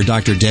family here.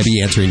 Dr.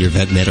 Debbie answering your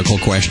vet medical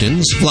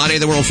questions. Vladae,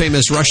 the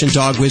world-famous Russian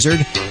dog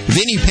wizard.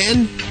 Vinnie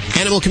Penn.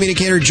 Animal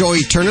communicator Joy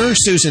Turner.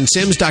 Susan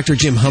Sims. Dr.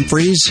 Jim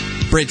Humphreys.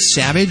 Britt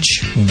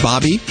Savage.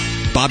 Bobby.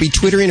 Bobby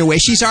twittering away.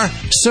 She's our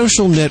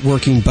social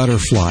networking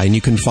butterfly, and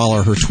you can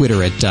follow her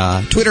Twitter at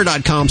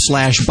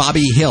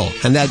twitter.com/Bobby Hill.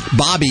 And that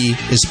Bobby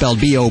is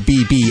spelled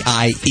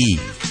B-O-B-B-I-E.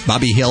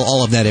 Bobby Hill,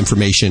 all of that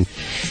information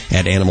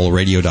at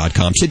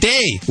animalradio.com.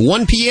 Today,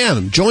 1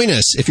 p.m., join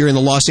us if you're in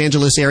the Los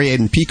Angeles area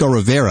in Pico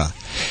Rivera.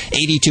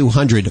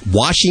 8200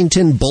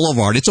 Washington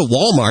Boulevard. It's a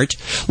Walmart.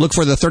 Look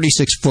for the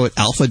 36-foot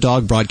Alpha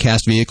Dog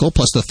broadcast vehicle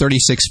plus the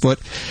 36-foot.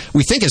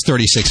 We think it's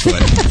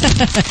 36-foot.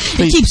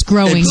 It keeps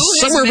growing.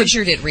 Who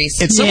measured it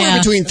recently? It's somewhere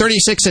between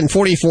 36 and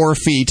 44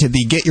 feet to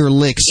the Get Your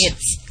Licks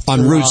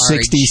on Route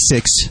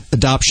 66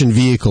 adoption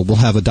vehicle. We'll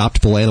have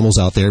adoptable animals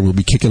out there, and we'll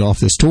be kicking off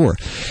this tour.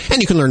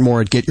 And you can learn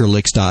more at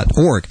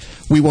getyourlicks.org.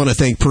 We want to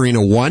thank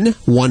Purina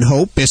One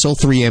Hope, Bissell,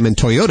 3M, and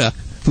Toyota,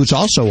 who's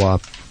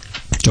also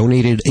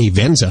donated a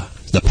Venza,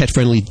 the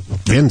pet-friendly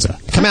Venza.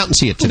 Come out and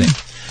see it today.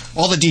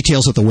 All the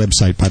details at the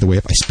website, by the way,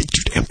 if I speak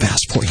too damn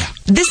fast for you.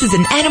 This is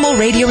an Animal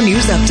Radio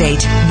News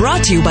Update,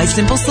 brought to you by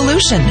Simple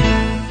Solution.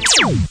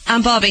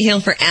 I'm Bobby Hill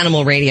for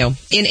Animal Radio.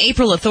 In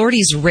April,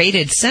 authorities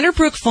raided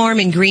Centerbrook Farm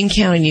in Greene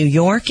County, New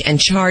York, and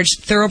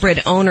charged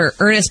thoroughbred owner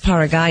Ernest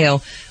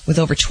Paragallo with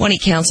over 20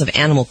 counts of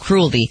animal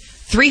cruelty.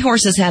 3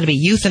 horses had to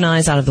be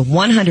euthanized out of the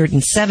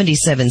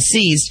 177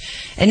 seized,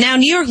 and now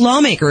New York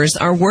lawmakers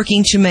are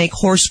working to make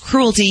horse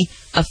cruelty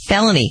a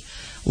felony.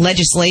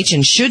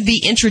 Legislation should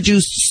be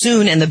introduced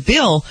soon, and the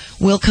bill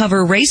will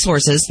cover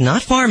racehorses,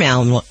 not farm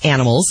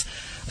animals.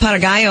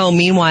 Paragallo,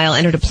 meanwhile,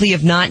 entered a plea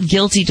of not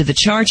guilty to the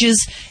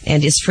charges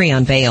and is free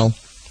on bail.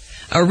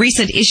 A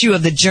recent issue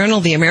of the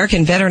journal, the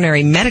American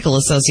Veterinary Medical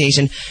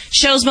Association,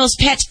 shows most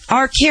pets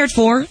are cared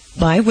for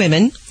by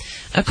women.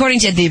 According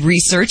to the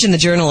research in the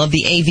Journal of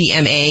the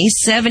AVMA,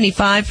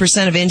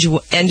 75% of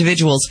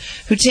individuals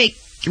who take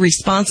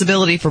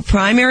responsibility for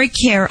primary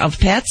care of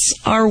pets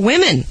are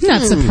women.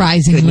 Not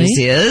surprisingly. Good news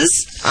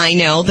is, I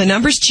know, the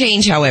numbers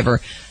change, however,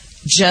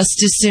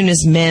 just as soon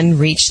as men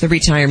reach the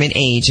retirement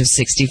age of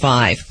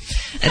 65.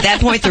 At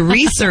that point, the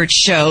research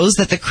shows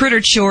that the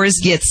critter chores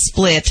get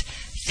split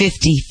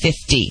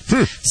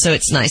 50-50. So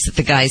it's nice that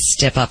the guys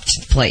step up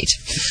to the plate.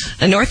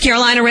 A North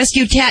Carolina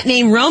rescued cat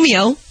named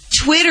Romeo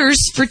Twitters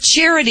for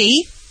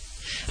charity.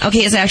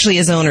 Okay, it's actually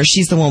his owner.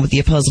 She's the one with the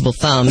opposable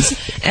thumbs.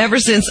 Ever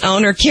since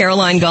owner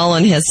Caroline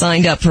Gollin has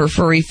signed up for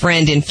Furry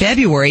Friend in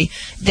February,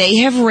 they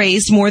have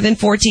raised more than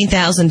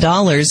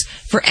 $14,000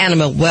 for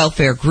animal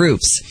welfare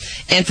groups.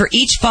 And for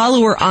each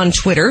follower on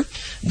Twitter,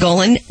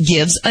 Gollin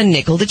gives a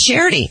nickel to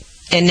charity.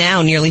 And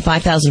now nearly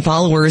 5,000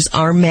 followers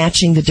are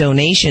matching the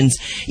donations.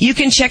 You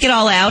can check it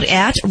all out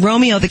at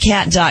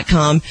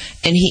RomeoTheCat.com.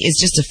 And he is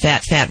just a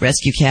fat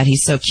rescue cat.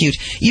 He's so cute.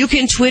 You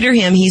can Twitter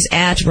him. He's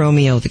at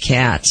Romeo the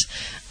Cat.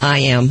 I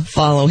am.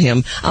 Follow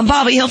him. I'm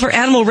Bobby Hill for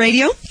Animal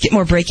Radio. Get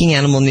more breaking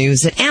animal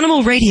news at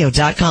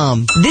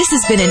animalradio.com. This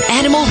has been an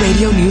Animal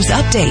Radio News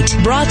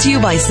Update, brought to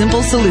you by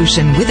Simple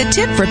Solution with a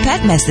tip for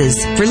pet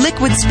messes. For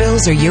liquid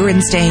spills or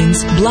urine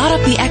stains, blot up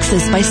the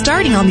excess by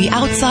starting on the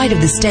outside of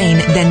the stain,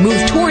 then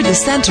move toward the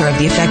center of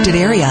the affected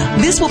area.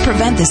 This will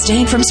prevent the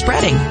stain from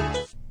spreading.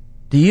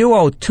 Do you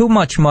owe too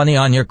much money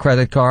on your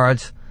credit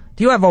cards?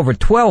 Do you have over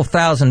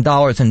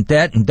 $12,000 in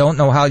debt and don't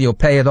know how you'll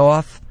pay it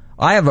off?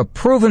 I have a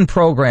proven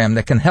program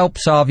that can help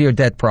solve your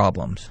debt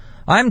problems.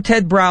 I'm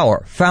Ted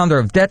Brower, founder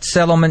of Debt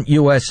Settlement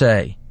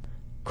USA.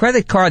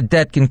 Credit card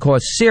debt can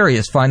cause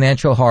serious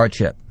financial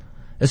hardship,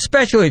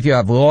 especially if you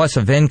have loss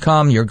of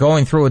income, you're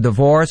going through a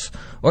divorce,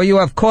 or you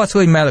have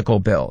costly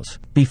medical bills.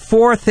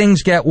 Before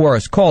things get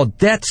worse, call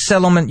Debt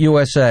Settlement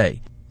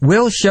USA.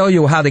 We'll show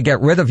you how to get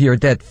rid of your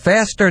debt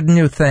faster than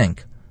you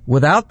think,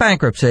 without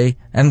bankruptcy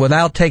and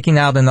without taking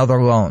out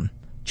another loan.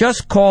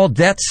 Just call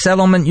Debt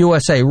Settlement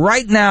USA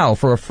right now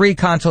for a free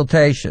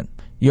consultation.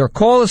 Your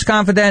call is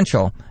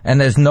confidential, and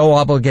there's no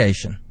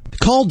obligation.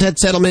 Call Debt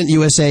Settlement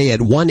USA at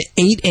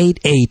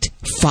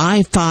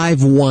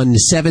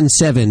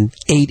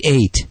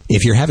 1-888-551-7788.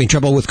 If you're having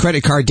trouble with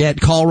credit card debt,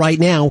 call right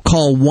now.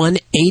 Call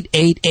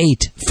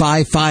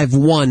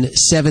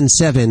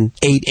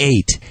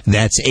 1-888-551-7788.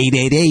 That's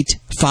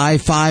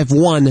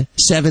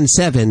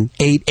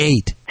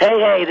 888-551-7788.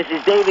 Hey, this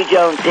is Davy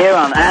Jones here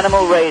on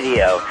Animal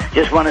Radio.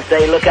 Just want to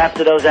say look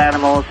after those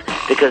animals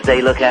because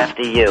they look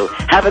after you.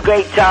 Have a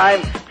great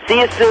time. See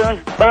you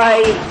soon.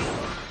 Bye.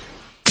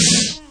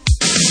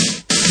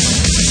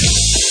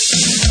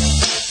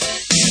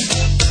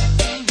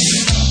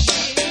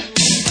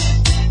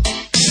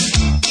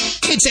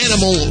 It's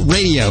Animal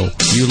Radio,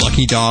 you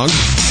lucky dog.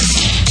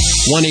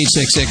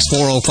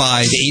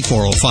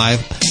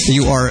 1-866-405-8405.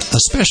 You are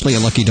especially a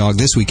lucky dog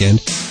this weekend.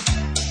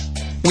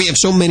 We have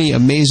so many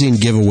amazing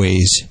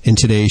giveaways in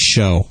today's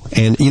show.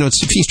 And, you know,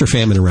 it's feast or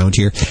famine around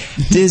here.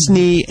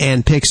 Disney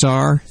and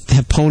Pixar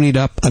have ponied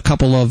up a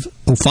couple of,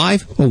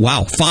 five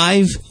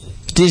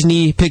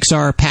Disney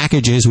Pixar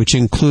packages, which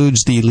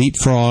includes the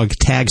Leapfrog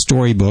Tag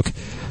Storybook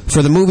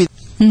for the movie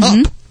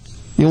Up.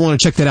 You'll want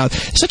to check that out.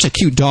 Such a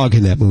cute dog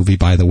in that movie,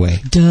 by the way.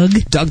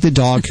 Doug the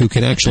dog, who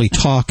can actually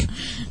talk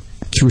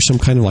through some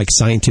kind of like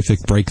scientific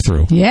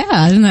breakthrough.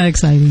 Yeah, isn't that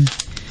exciting?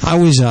 I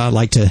always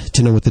like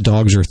to know what the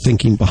dogs are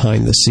thinking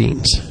behind the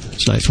scenes.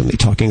 It's nice when they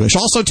talk English.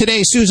 Also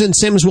today, Susan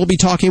Sims will be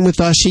talking with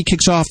us. She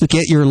kicks off the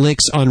Get Your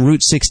Licks on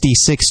Route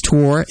 66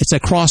 tour. It's a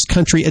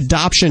cross-country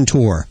adoption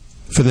tour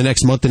for the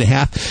next month and a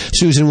half.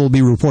 Susan will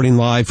be reporting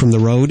live from the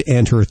road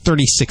and her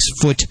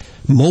 36-foot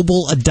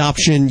mobile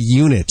adoption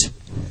unit.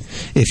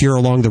 If you're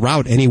along the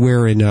route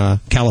anywhere in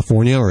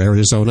California or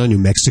Arizona, New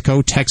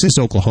Mexico, Texas,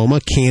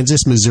 Oklahoma,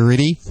 Kansas,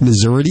 Missouri,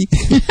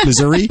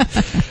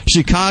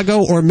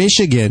 Chicago, or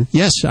Michigan,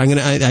 yes, I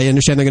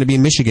understand they're going to be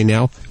in Michigan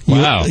now.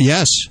 Wow.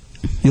 Yes.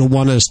 You'll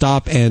want to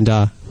stop and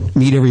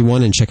meet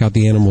everyone and check out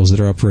the animals that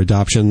are up for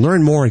adoption.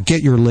 Learn more at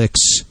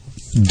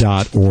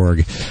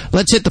getyourlicks.org.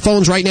 Let's hit the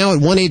phones right now at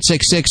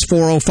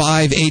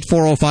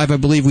 1-866-405-8405. I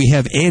believe we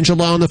have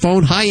Angela on the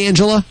phone. Hi,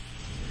 Angela.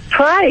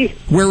 Hi.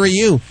 Where are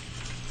you?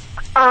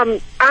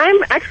 I'm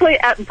actually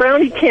at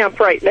Brownie Camp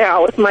right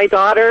now with my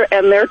daughter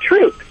and their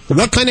troop.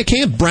 What kind of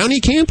camp?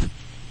 Brownie Camp?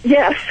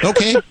 Yes.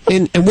 Okay.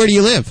 And where do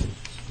you live?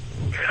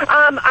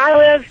 I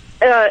live,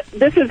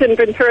 this is in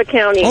Ventura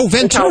County,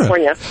 in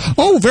California.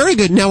 Oh, very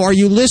good. Now, are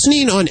you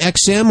listening on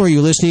XM or are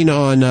you listening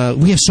on,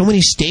 we have so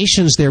many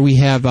stations there. We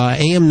have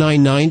AM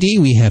 990.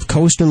 We have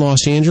Coast in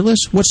Los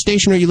Angeles. What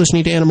station are you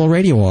listening to Animal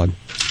Radio on?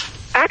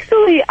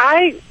 Actually,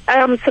 I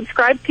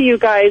subscribe to you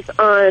guys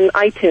on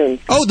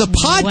iTunes. Oh, the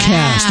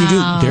podcast.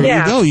 Wow. There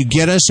you go. You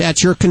get us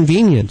at your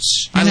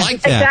convenience. I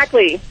like that.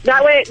 Exactly.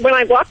 That way, when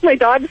I walk my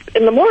dogs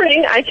in the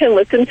morning, I can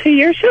listen to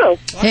your show.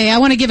 Hey, I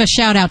want to give a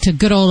shout-out to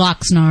good old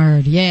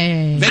Oxnard.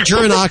 Yay.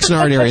 Ventura and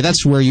Oxnard area.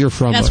 That's where you're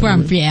from. That's where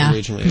I'm,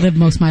 lived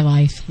most of my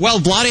life. Well,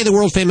 Vladae, the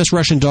world-famous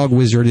Russian dog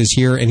wizard, is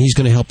here, and he's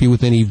going to help you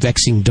with any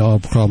vexing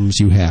dog problems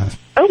you have.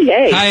 Oh,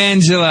 yay. Hi,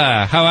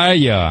 Angela. How are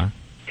you?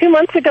 2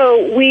 months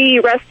ago, we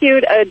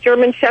rescued a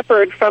German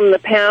Shepherd from the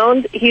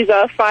pound. He's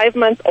 5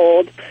 months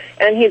old,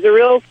 and he's a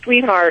real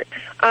sweetheart.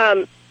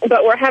 But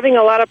we're having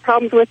a lot of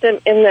problems with him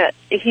in that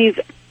he's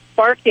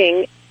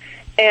barking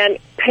and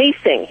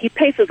pacing. He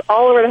paces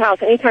all over the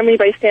house. Anytime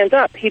anybody stands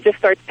up, he just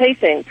starts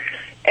pacing,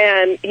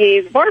 and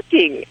he's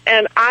barking.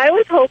 And I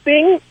was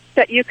hoping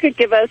that you could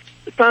give us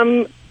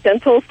some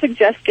dental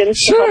suggestions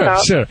to help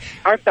out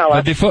our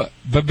fella.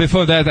 But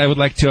before that, I would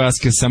like to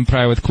ask you some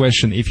private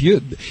question. If your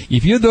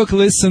dog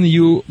listen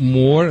you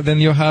more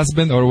than your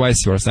husband, or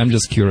vice versa, I'm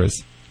just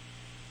curious.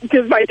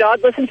 Does my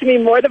dog listen to me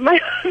more than my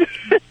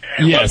husband?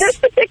 Yes. Well, this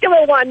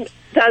particular one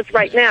does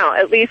right now,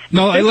 at least.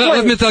 No,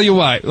 let me tell you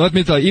why. Let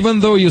me tell you. Even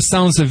though you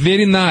sound so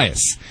very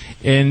nice,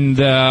 and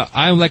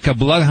I'm like a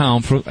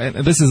bloodhound.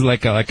 This is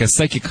like a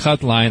psychic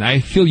hotline. I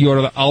feel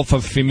you're the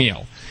alpha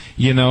female.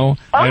 You know,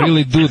 I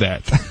really do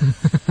that.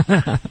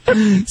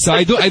 So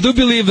I do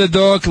believe the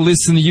dog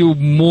listen you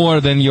more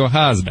than your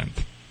husband.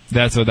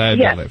 That's what I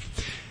believe.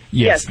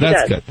 Yes,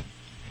 that's good.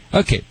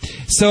 Okay,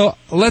 so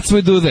let's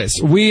do this.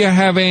 We are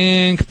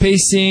having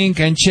pacing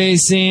and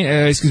chasing,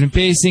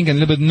 pacing and a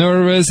little bit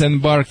nervous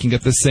and barking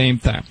at the same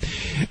time.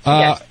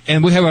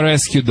 And we have a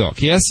rescue dog,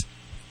 yes?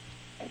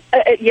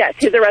 Yes,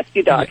 he's a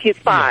rescue dog. He's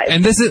 5.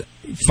 And this is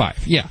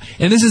 5,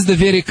 and this is the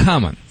very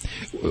common.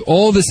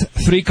 All these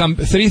three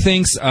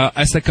things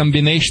as a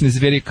combination is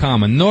very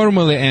common.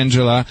 Normally,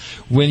 Angela,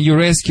 when you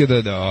rescue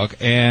the dog,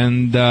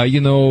 and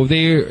they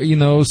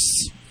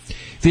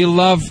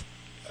love.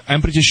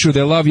 I'm pretty sure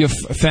they love your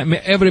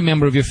every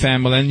member of your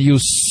family and you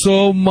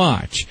so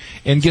much,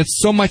 and get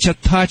so much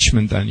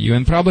attachment on you,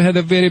 and probably had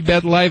a very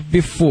bad life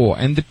before.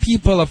 And the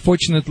people,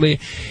 unfortunately,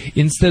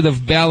 instead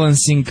of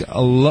balancing a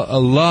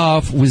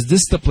love with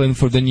discipline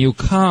for the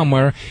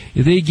newcomer,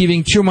 they're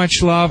giving too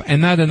much love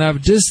and not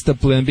enough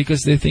discipline,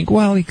 because they think,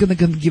 well, you're gonna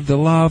give the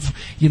love,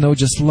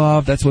 just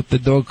love. That's what the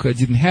dog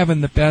didn't have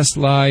in the past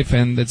life,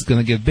 and it's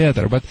gonna get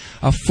better. But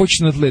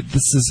unfortunately, this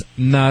is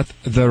not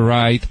the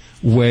right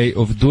way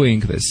of doing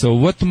this. So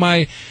what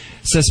my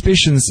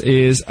suspicions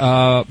is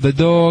the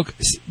dog,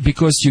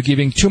 because you're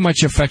giving too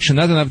much affection,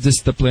 not enough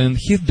discipline,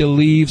 he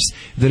believes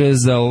there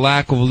is a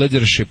lack of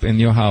leadership in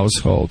your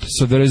household.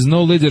 So there is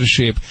no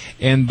leadership,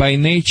 and by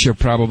nature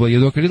probably you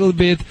look a little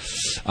bit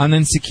on the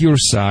insecure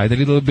side, a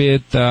little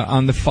bit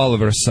on the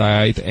follower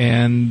side,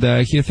 and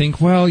he think,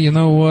 well, you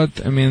know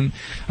what, I mean,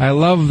 I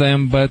love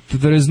them, but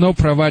there is no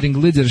providing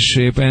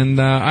leadership,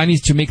 and I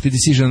need to make the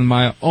decision on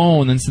my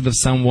own instead of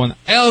someone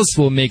else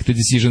will make the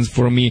decisions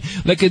for me,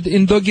 like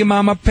in Doggy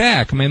Mama Pack.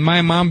 I mean,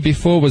 my mom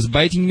before was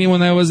biting me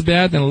when I was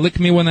bad and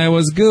licked me when I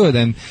was good,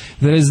 and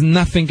there is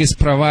nothing is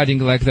providing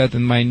like that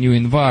in my new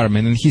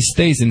environment, and he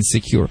stays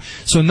insecure.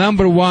 So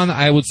number one,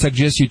 I would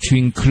suggest you to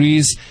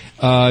increase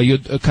your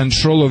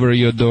control over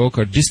your dog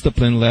or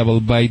discipline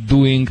level by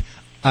doing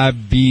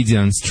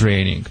obedience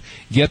training.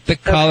 Get the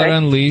collar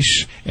and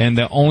leash, and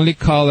the only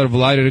collar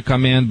Vladae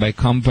recommend by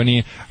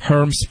company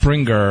Herm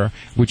Springer,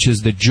 which is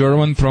the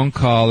German prong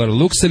collar.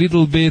 Looks a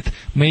little bit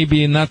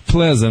maybe not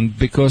pleasant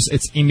because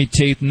it's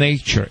imitate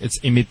nature. It's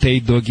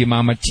imitate doggy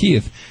mama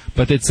teeth,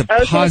 but it's a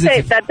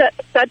positive.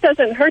 That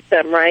doesn't hurt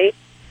them, right?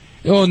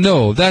 Oh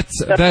no, that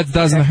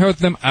doesn't hurt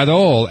them at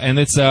all, and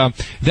it's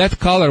that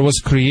color was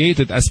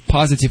created as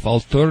positive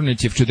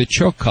alternative to the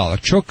chalk color.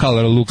 Chalk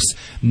color looks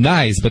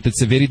nice, but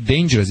it's very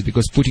dangerous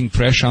because putting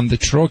pressure on the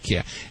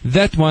trachea.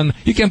 That one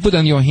you can put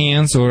on your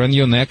hands or on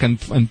your neck and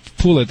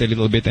pull it a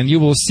little bit, and you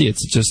will see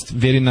it's just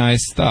very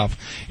nice stuff.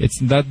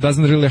 That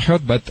doesn't really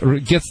hurt, but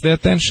gets the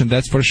attention.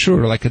 That's for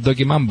sure, like a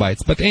doggy mom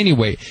bites. But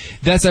anyway,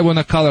 that's I want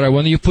a color I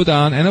want you put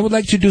on, and I would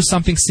like to do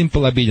something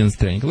simple obedience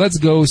training. Let's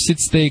go sit,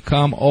 stay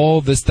calm,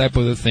 all this type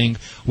of the thing,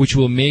 which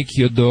will make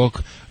your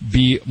dog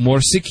be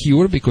more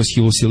secure because he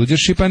will see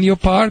leadership on your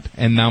part.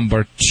 And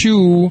number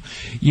 2,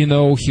 he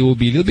will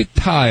be a little bit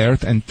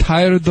tired, and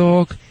tired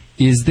dog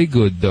is the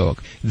good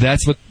dog.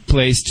 That's what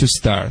place to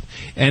start.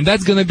 And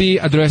that's going to be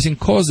addressing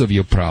cause of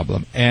your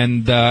problem.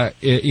 And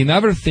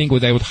another thing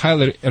what I would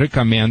highly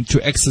recommend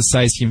to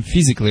exercise him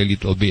physically a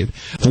little bit.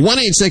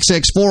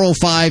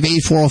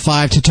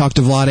 1-866-405-8405 to talk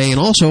to Vladae. And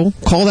also,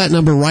 call that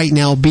number right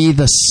now. Be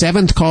the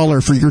 7th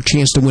caller for your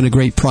chance to win a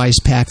great prize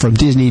pack from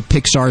Disney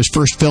Pixar's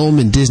first film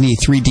in Disney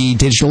 3D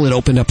digital. It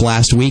opened up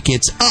last week.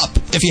 It's Up.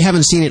 If you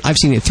haven't seen it, I've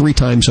seen it 3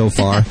 times so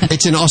far.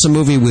 It's an awesome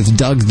movie with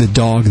Doug the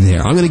dog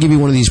there. I'm going to give you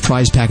one of these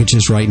prize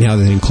packages right now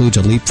that includes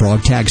a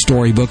Leapfrog tag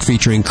storybook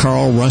featuring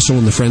Carl, Russell,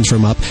 and the friends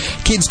from Up.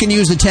 Kids can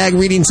use the tag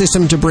reading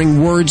system to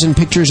bring words and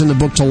pictures in the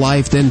book to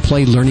life, then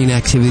play learning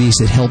activities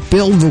that help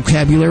build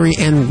vocabulary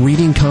and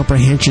reading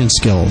comprehension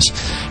skills.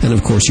 And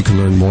of course, you can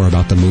learn more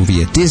about the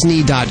movie at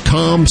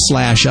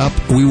disney.com/up.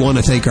 We want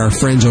to thank our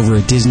friends over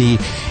at Disney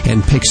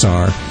and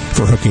Pixar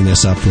for hooking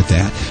us up with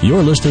that.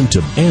 You're listening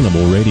to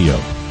Animal Radio.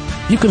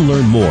 You can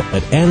learn more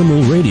at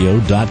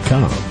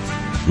animalradio.com.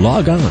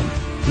 Log on.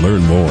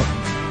 Learn more.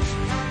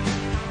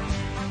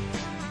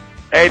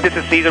 Hey, this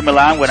is Cesar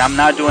Milan. When I'm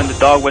not doing the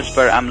dog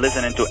whisper, I'm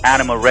listening to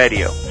Animal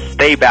Radio.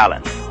 Stay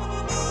balanced.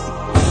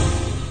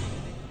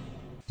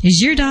 Is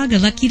your dog a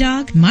lucky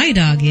dog? My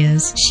dog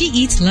is. She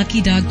eats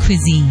Lucky Dog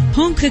cuisine,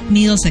 home-cooked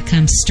meals that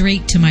come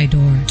straight to my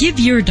door. Give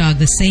your dog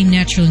the same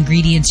natural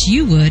ingredients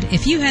you would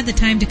if you had the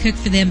time to cook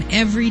for them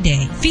every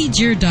day. Feed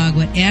your dog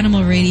what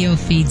Animal Radio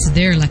feeds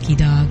their lucky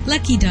dog.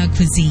 Lucky Dog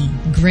cuisine.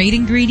 Great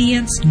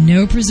ingredients,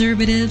 no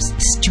preservatives,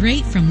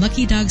 straight from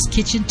Lucky Dog's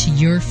kitchen to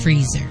your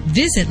freezer.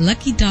 Visit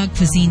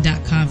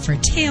LuckyDogCuisine.com for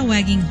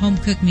tail-wagging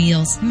home-cooked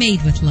meals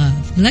made with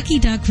love.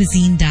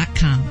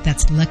 LuckyDogCuisine.com.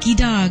 That's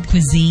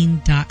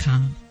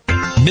LuckyDogCuisine.com.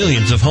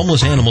 Millions of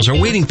homeless animals are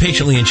waiting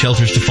patiently in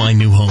shelters to find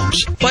new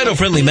homes. Fido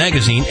Friendly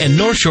Magazine and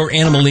North Shore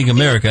Animal League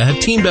America have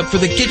teamed up for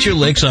the Get Your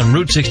Licks on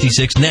Route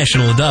 66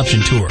 National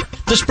Adoption Tour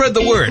to spread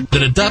the word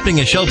that adopting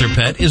a shelter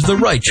pet is the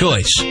right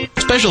choice.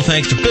 Special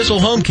thanks to Bissell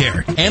Home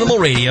Care, Animal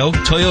Radio,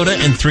 Toyota,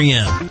 and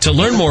 3M. To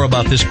learn more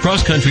about this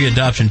cross-country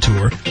adoption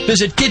tour,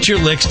 visit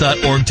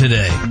getyourlicks.org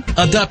today.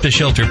 Adopt a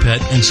shelter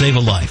pet and save a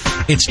life.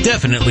 It's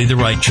definitely the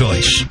right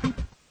choice.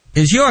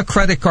 Is your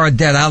credit card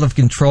debt out of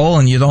control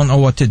and you don't know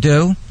what to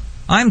do?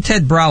 I'm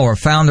Ted Brower,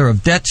 founder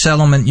of Debt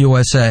Settlement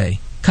USA.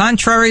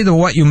 Contrary to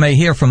what you may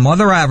hear from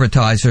other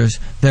advertisers,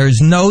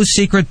 there's no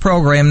secret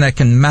program that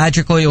can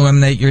magically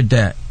eliminate your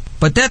debt.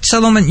 But Debt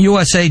Settlement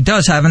USA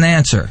does have an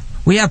answer.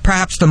 We have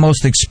perhaps the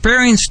most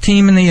experienced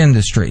team in the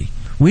industry.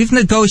 We've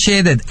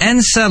negotiated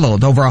and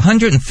settled over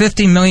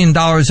 $150 million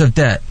of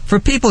debt for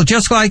people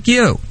just like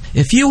you.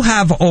 If you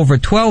have over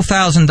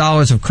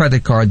 $12,000 of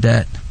credit card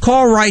debt,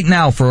 call right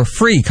now for a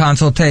free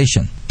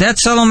consultation. Debt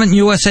Settlement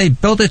USA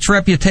built its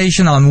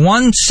reputation on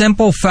one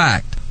simple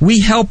fact. We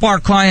help our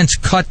clients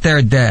cut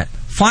their debt.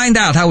 Find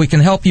out how we can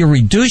help you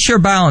reduce your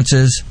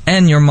balances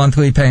and your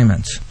monthly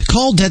payments.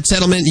 Call Debt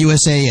Settlement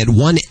USA at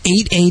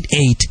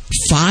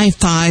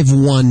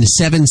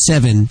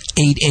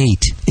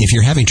 1-888-551-7788. If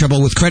you're having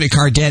trouble with credit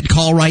card debt,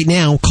 call right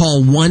now.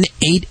 Call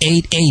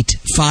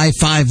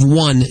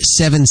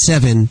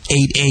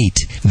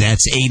 1-888-551-7788.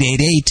 That's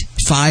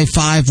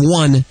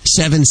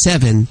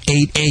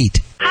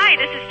 888-551-7788. Hi,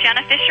 this is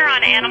Jenna Fisher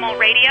on Animal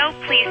Radio.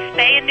 Please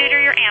spay and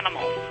neuter your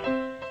animals.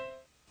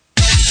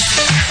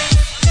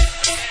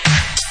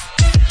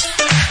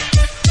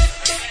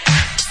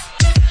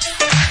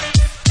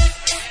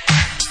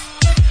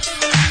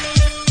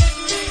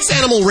 It's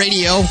Animal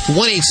Radio,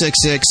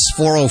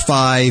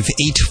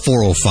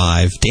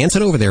 1-866-405-8405.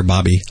 Dancing over there,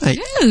 Bobby. I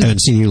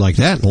haven't seen you like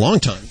that in a long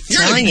time.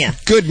 You're telling you.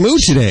 Good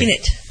mood today. Yeah.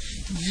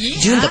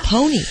 Doing the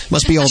pony.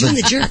 Must be all doing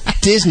the jerk.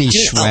 Disney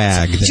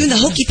swag. Doing the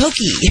hokey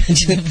pokey.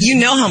 You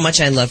know how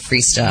much I love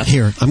free stuff.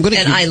 Here, I'm going to.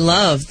 And I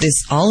love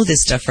all of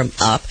this stuff from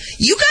Up.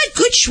 You got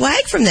good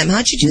swag from them.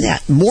 How'd you do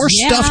that? More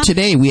stuff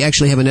today. We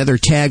actually have another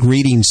tag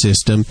reading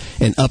system,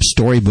 an Up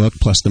storybook,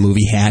 plus the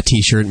movie hat,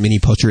 T-shirt, mini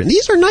poster. And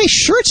these are nice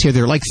shirts here.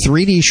 They're like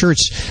 3D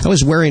shirts. I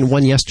was wearing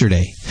one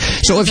yesterday.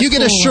 So if you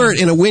get a shirt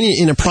in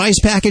a prize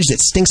package that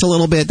stinks a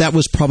little bit, that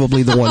was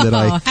probably the one that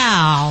I.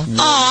 Hal.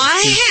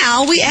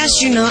 Hal, we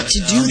asked you not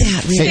to do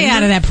that. Really. Stay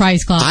out of that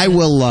prize closet. I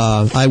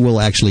will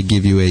actually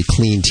give you a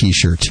clean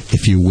T-shirt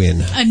if you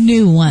win. A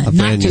new one. A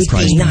brand new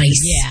prize. Nice.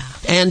 Yeah.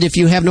 And if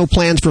you have no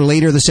plans for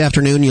later this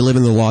afternoon, you live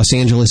in the Los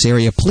Angeles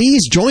area,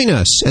 please join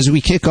us as we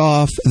kick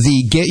off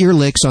the Get Your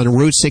Licks on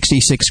Route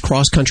 66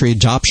 cross-country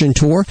adoption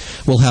tour.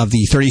 We'll have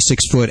the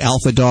 36-foot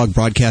Alpha Dog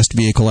broadcast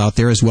vehicle out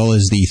there, as well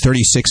as the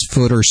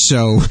 36-foot or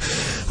so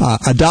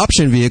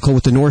adoption vehicle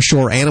with the North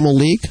Shore Animal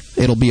League.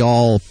 It'll be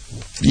all...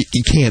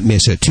 You can't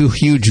miss it. 2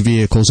 huge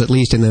vehicles, at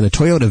least, and then a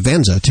Toyota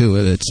Venza, too.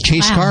 It's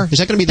chase car. Is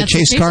that going to be the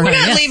chase car? We're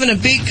not leaving a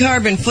big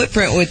carbon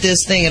footprint with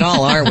this thing at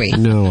all, are we?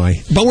 No,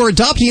 but we're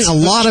adopting a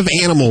lot of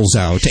animals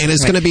out, and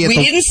it's going to be... We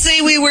didn't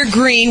say we were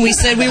green. We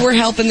said we were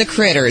helping the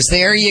critters.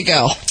 There you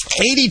go.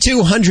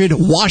 8200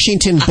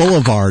 Washington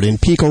Boulevard in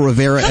Pico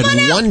Rivera at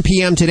 1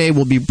 p.m. today.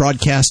 We'll be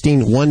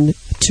broadcasting 1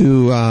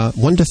 to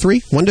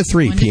 3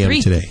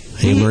 p.m. today.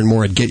 You can learn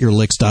more at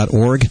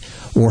getyourlicks.org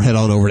or head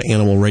on over to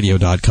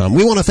animalradio.com.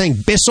 We want to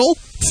thank Bissell,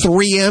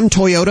 3M,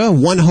 Toyota,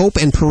 One Hope,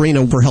 and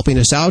Purina for helping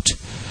us out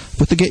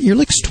with the Get Your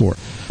Licks tour.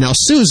 Now,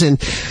 Susan,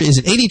 is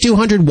it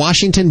 8200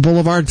 Washington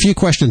Boulevard? A few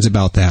questions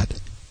about that.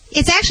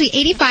 It's actually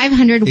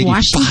 8500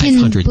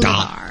 Washington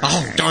Boulevard.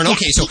 Oh, darn.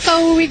 Okay, so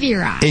Pico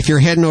Rivera. If you're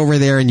heading over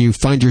there and you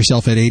find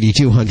yourself at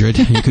 8200,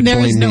 you could there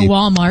blame is no me.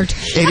 Walmart.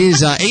 It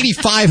is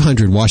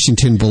 8500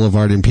 Washington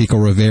Boulevard in Pico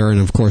Rivera, and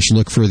of course,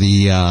 look for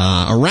the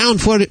around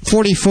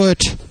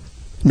 40-foot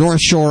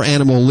North Shore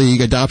Animal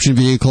League adoption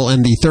vehicle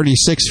and the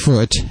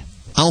 36-foot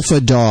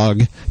Alpha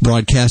Dog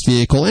broadcast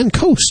vehicle, and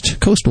Coast.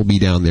 Coast will be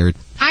down there.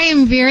 I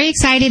am very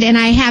excited, and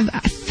I have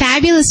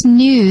fabulous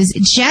news.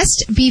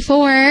 Just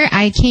before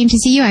I came to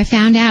see you, I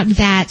found out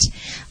that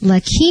La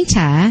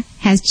Quinta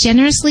has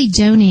generously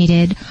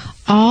donated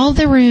all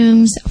the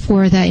rooms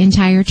for the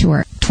entire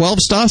tour. 12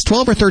 stops?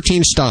 12 or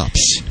 13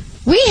 stops?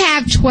 We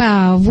have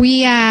 12. We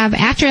have,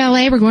 after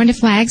LA, we're going to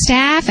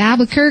Flagstaff,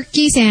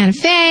 Albuquerque, Santa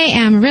Fe,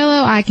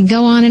 Amarillo. I can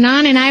go on, and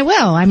I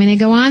will. I'm going to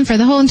go on for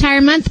the whole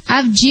entire month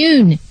of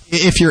June.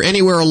 If you're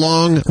anywhere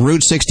along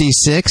Route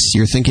 66,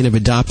 you're thinking of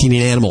adopting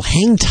an animal,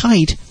 hang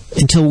tight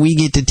until we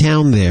get to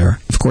town there.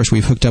 Of course,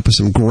 we've hooked up with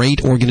some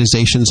great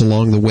organizations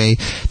along the way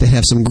that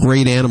have some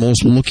great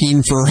animals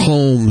looking for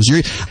homes.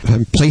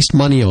 I've placed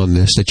money on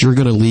this, that you're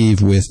going to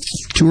leave with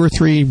 2 or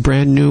 3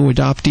 brand new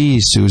adoptees,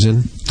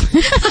 Susan.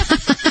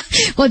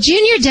 Well,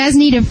 Junior does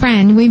need a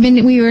friend.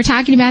 We were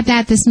talking about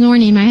that this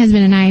morning, my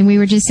husband and I, and we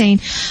were just saying,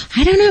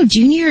 I don't know,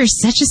 Junior is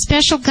such a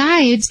special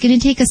guy. It's going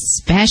to take a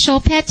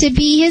special pet to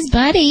be his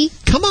buddy.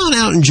 Come on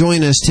out and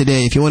join us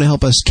today if you want to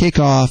help us kick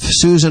off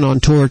Susan on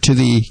tour to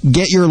the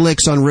Get Your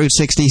Licks on Route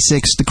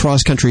 66, the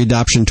cross-country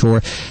adoption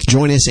tour.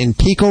 Join us in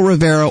Pico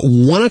Rivera,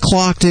 1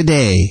 o'clock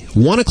today.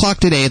 1 o'clock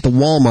today at the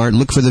Walmart.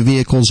 Look for the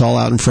vehicles all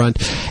out in front.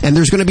 And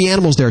there's going to be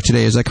animals there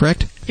today, is that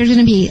correct? There's going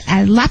to be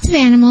lots of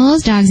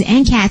animals, dogs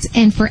and cats,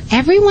 and for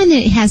everyone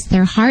that has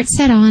their heart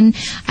set on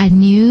a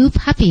new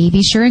puppy,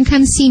 be sure and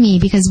come see me,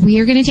 because we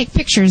are going to take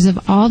pictures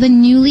of all the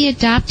newly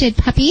adopted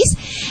puppies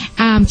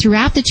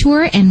throughout the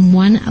tour, and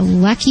one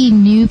lucky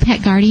new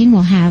pet guardian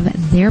will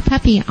have their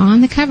puppy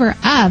on the cover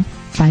of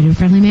Fido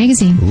Friendly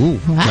Magazine. Ooh,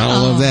 wow. Gotta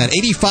love that.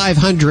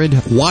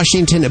 8500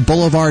 Washington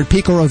Boulevard,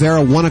 Pico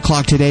Rivera, 1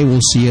 o'clock today.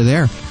 We'll see you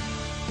there.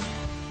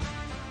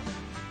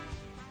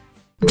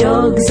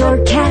 Dogs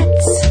or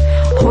cats,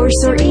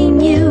 horse or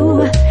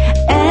emu,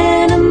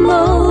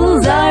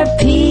 animals are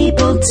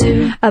people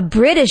too. A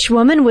British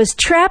woman was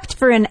trapped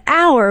for an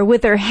hour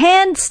with her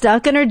hand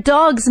stuck in her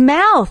dog's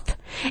mouth.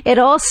 It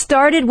all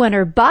started when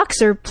her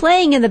boxer,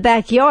 playing in the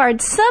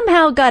backyard,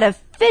 somehow got a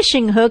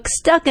fishing hook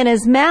stuck in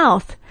his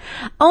mouth.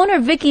 Owner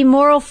Vicky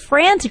Morrill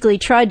frantically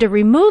tried to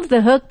remove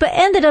the hook, but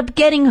ended up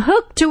getting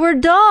hooked to her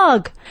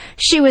dog.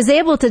 She was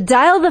able to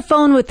dial the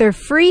phone with her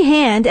free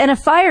hand, and a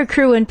fire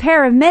crew and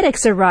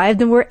paramedics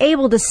arrived and were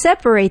able to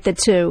separate the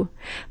two.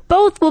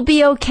 Both will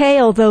be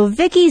okay, although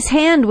Vicky's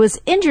hand was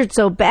injured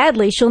so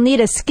badly she'll need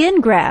a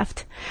skin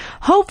graft.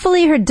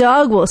 Hopefully her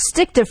dog will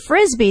stick to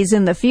frisbees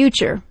in the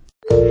future.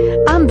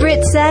 I'm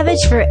Britt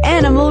Savage for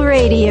Animal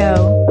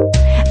Radio.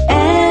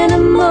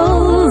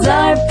 Animals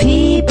are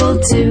people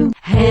too.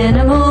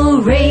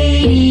 Animal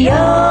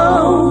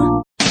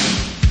Radio.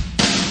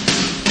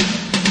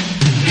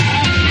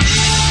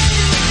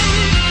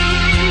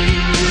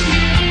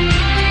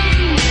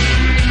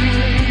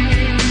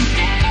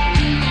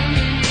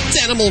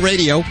 It's Animal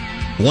Radio.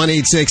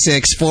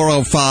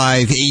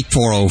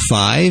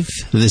 1-866-405-8405.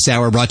 This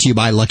hour brought to you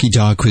by Lucky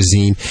Dog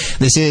Cuisine.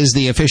 This is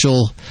the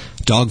official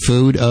dog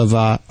food of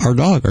our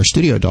dog, our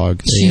studio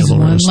dog. She's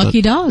one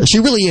lucky dog. She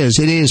really is.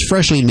 It is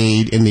freshly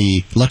made in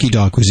the Lucky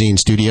Dog Cuisine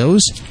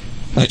studios.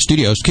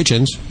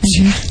 Kitchens.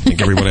 I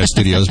think everyone has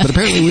studios, but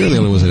apparently we're the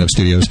only ones that have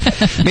studios.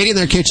 Made in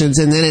their kitchens,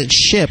 and then it's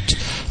shipped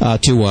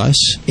to us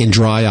in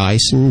dry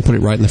ice and put it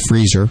right in the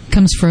freezer.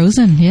 Comes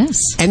frozen, yes.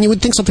 And you would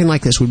think something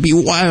like this would be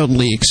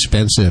wildly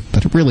expensive,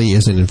 but it really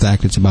isn't. In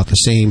fact, it's about the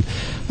same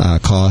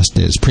cost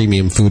as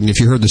premium food. And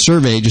if you heard the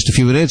survey just a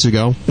few minutes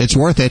ago, it's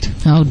worth it.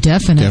 Oh,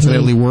 definitely.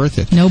 Definitely worth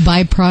it. No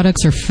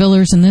byproducts or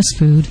fillers in this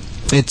food.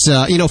 It's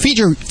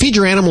feed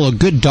your animal a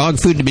good dog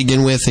food to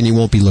begin with, and you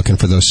won't be looking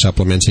for those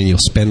supplements, and you'll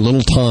spend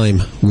little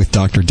time with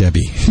Dr.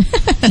 Debbie.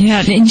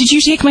 Yeah. Did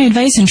you take my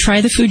advice and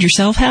try the food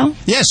yourself, Hal?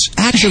 Yes,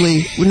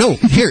 actually. No,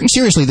 here,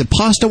 seriously, the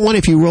pasta one,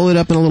 if you roll it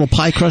up in a little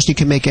pie crust, you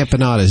can make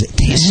empanadas. It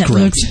tastes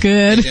great. It looks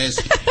good.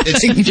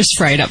 You just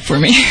fry it up for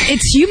me.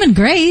 It's human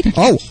grade.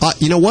 Oh,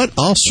 you know what?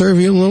 I'll serve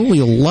you a little.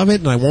 You'll love it,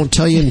 and I won't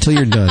tell you until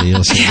you're done.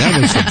 You'll say,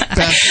 that was the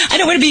best. I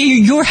don't want to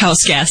be your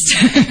house guest.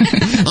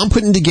 I'm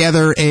putting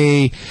together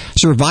a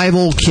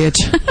survival kit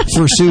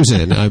for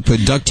Susan. I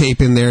put duct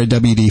tape in there,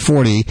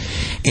 WD-40,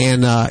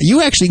 and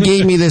you actually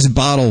gave me this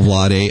bottle,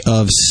 Vladae,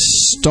 of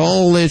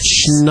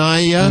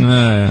Stolichnaya.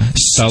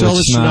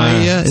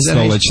 Stolichnaya. Is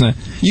that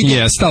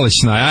Yeah,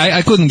 Stolichnaya.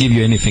 I couldn't give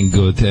you anything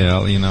good. A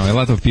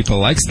lot of people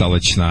like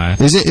Stolichnaya.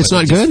 Is it? It's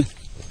not good?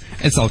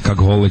 It's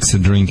alcoholics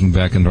drinking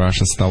back in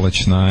Russia,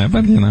 Stolichnaya,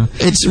 but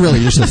it's really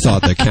just the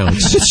thought that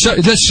counts.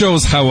 That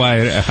shows how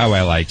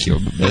I like you,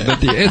 but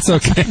it's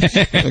okay.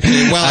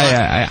 Okay,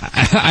 well,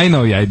 I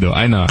know you.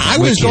 I know. I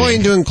was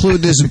going to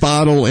include this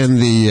bottle in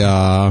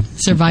the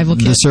survival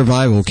kit. The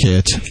survival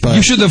kit, but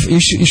you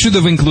should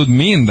have included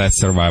me in that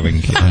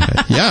surviving kit.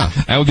 Yeah,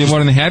 I would be more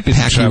than happy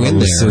to travel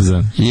with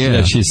Susan.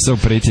 Yeah, she's so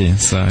pretty.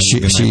 So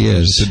she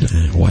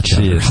is. Watch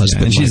out, her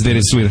husband. And she's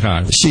very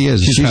sweetheart. She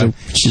is.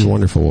 She's a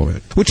wonderful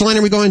woman. Which line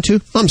are we going to?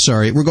 I'm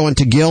sorry, we're going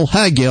to Gil.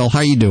 Hi, Gil.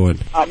 How you doing?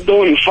 I'm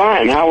doing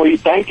fine. How are you?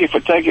 Thank you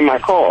for taking my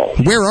call.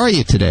 Where are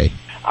you today?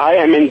 I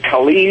am in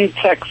Killeen,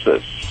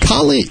 Texas.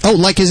 Killeen? Oh,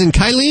 like as in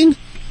Killeen?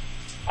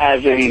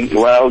 As in,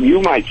 well,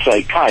 you might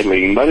say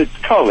Killeen, but it's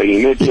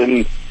Killeen. It's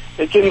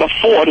in the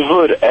Fort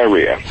Hood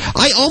area.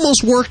 I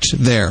almost worked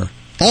there.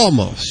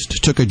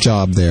 Almost took a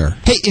job there.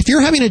 Hey, if you're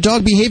having a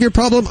dog behavior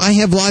problem, I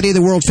have Vladae,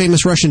 the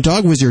world-famous Russian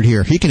dog wizard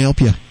here. He can help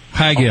you.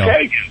 Hi, Gil.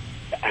 Okay.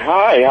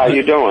 Hi, how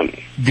you doing?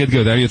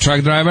 Good. Are you a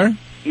truck driver?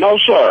 No,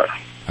 sir.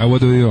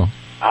 What do you do?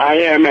 I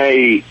am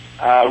a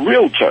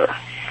realtor.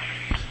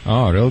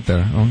 Oh,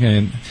 realtor.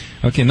 Okay.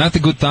 Not a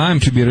good time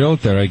to be a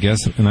realtor, I guess,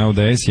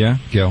 nowadays. Yeah,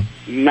 Gil.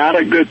 Not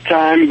a good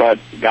time, but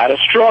gotta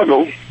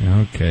struggle.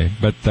 Okay,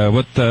 but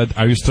what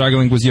are you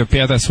struggling with your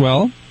pet as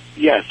well?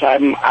 Yes, I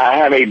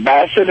have a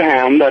Basset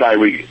Hound that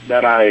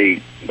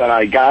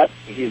I got.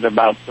 He's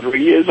about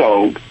 3 years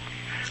old.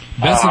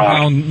 Basset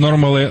Hound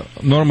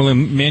normally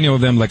many of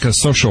them like a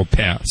social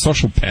pet.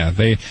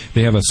 They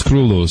have a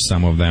screw loose,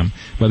 some of them.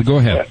 But go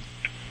ahead.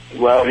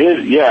 Well,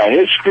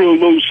 his screw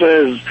loose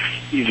is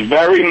he's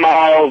very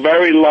mild,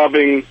 very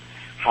loving.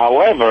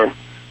 However,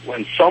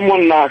 when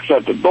someone knocks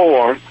at the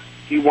door,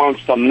 he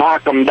wants to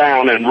knock them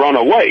down and run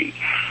away.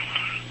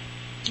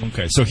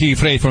 Okay, so he's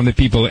afraid from the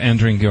people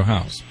entering your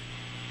house.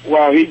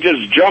 Well, he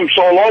just jumps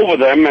all over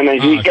them, and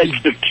if he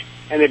gets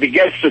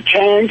the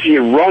chance,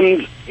 he'll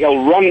run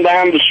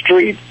down the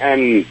street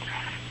and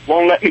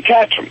won't let me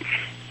catch him.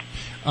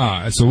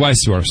 So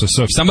vice versa.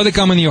 So if somebody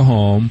come in your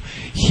home,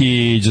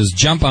 he just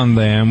jump on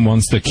them,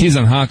 wants to kiss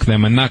and hug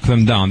them and knock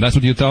them down. That's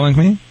what you're telling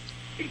me?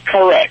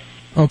 Correct.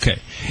 Okay.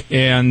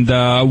 And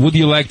would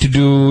you like to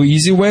do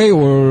easy way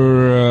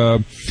or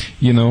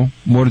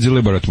more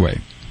deliberate way?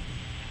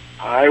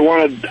 I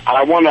want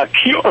to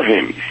cure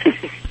him.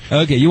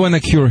 Okay, you want to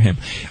cure him.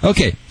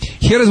 Okay,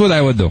 here is what I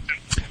would do.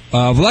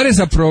 Vladae's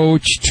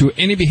approach to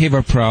any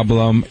behavior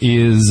problem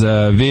is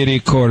very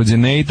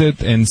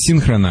coordinated and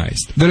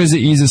synchronized. There is an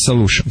easy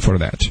solution for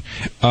that.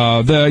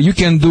 You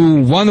can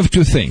do one of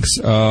two things.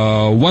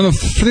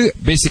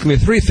 Basically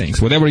three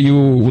things, whatever you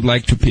would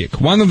like to pick.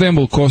 One of them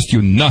will cost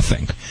you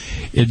nothing.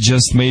 It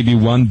just may be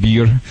one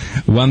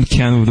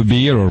can of the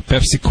beer, or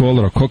Pepsi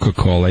Cola, or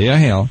Coca-Cola. Yeah,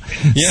 hell.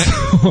 Yeah.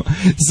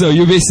 So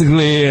you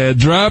basically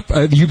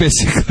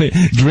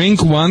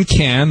drink one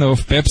can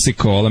of Pepsi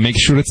Cola. Make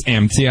sure it's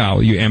empty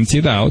out. You empty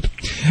it out.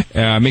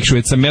 Make sure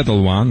it's a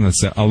metal one.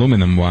 It's an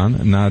aluminum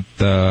one, not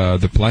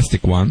the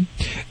plastic one.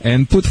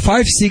 And put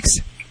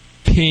 5-6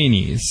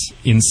 pennies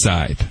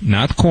inside.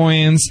 Not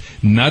coins,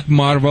 not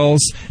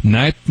marbles,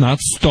 not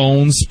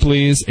stones,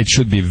 please. It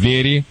should be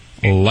very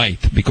light,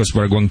 because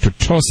we're going to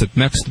toss it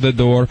next to the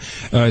door,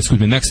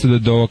 next to the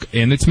dog,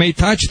 and it may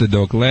touch the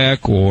dog leg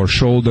or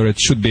shoulder.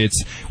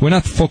 We're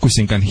not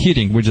focusing on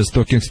hitting, we're just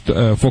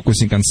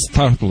focusing on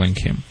startling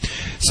him.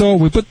 So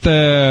we put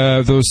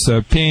those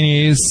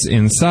pennies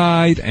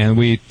inside, and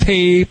we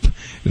tape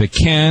the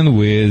can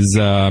with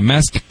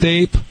mask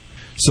tape.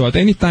 So at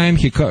any time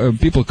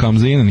people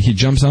comes in and he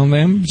jumps on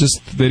them,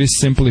 just very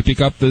simply pick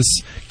up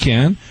this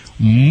can,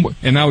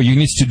 and now you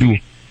need to do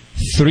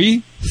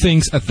 3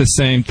 things at the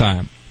same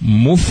time.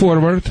 Move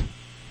forward,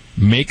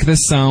 make the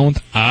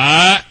sound,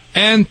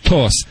 and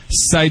toss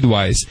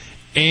sidewise,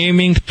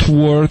 aiming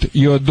toward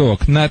your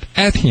dog, not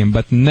at him,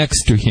 but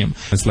next to him.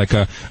 It's like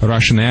a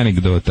Russian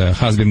anecdote. A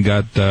husband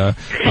got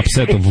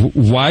upset of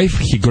wife.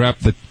 He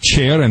grabbed the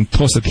chair and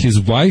tossed at his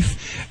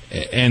wife,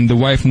 and the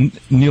wife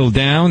kneeled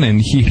down,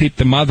 and he hit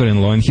the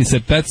mother-in-law, and he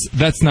said,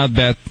 that's not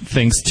bad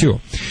things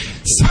too.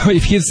 So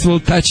if he will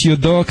touch your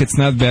dog, it's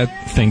not bad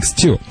things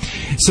too.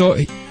 So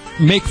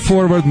make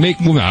forward, make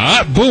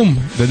movement. Boom!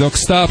 The dog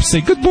stops,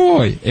 say, good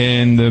boy,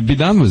 and be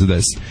done with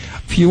this.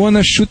 If you want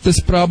to shoot this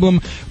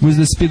problem with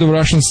the speed of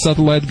Russian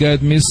satellite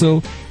guided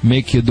missile,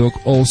 make your dog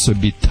also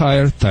be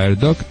tired. Tired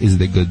dog is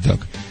the good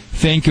dog.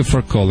 Thank you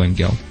for calling,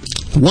 Gal.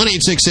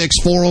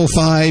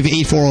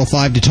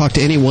 1-866-405-8405 to talk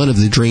to any one of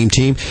the Dream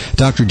Team.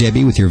 Dr.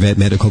 Debbie with your vet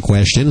medical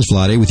questions.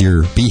 Vladae with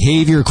your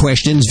behavior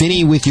questions.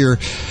 Vinny with your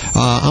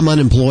I'm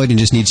unemployed and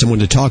just need someone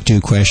to talk to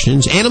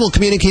questions. Animal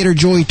communicator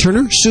Joy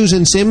Turner.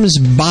 Susan Sims.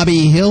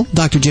 Bobby Hill.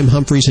 Dr. Jim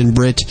Humphreys and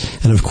Britt.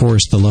 And, of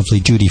course, the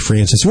lovely Judy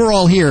Francis. We're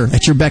all here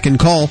at your beck and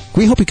call.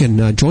 We hope you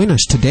can join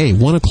us today.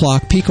 1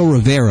 o'clock, Pico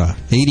Rivera,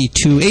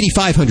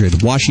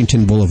 8500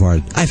 Washington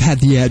Boulevard. I've had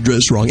the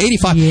address wrong.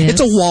 85. Yes.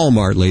 It's a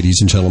Walmart, ladies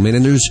and gentlemen.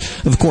 And there's,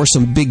 of course,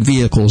 some big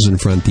vehicles in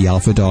front. The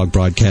Alpha Dog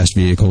broadcast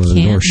vehicle and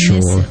the North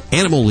Shore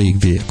Animal League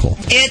vehicle.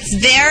 It's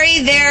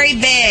very, very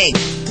big.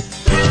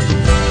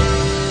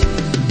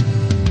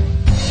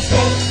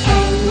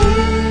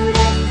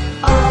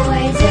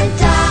 Always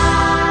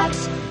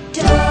adopt,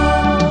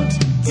 don't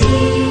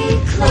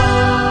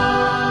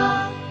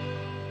declaw.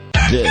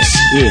 This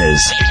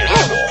is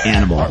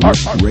Animal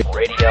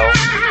Radio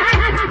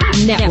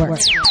Network.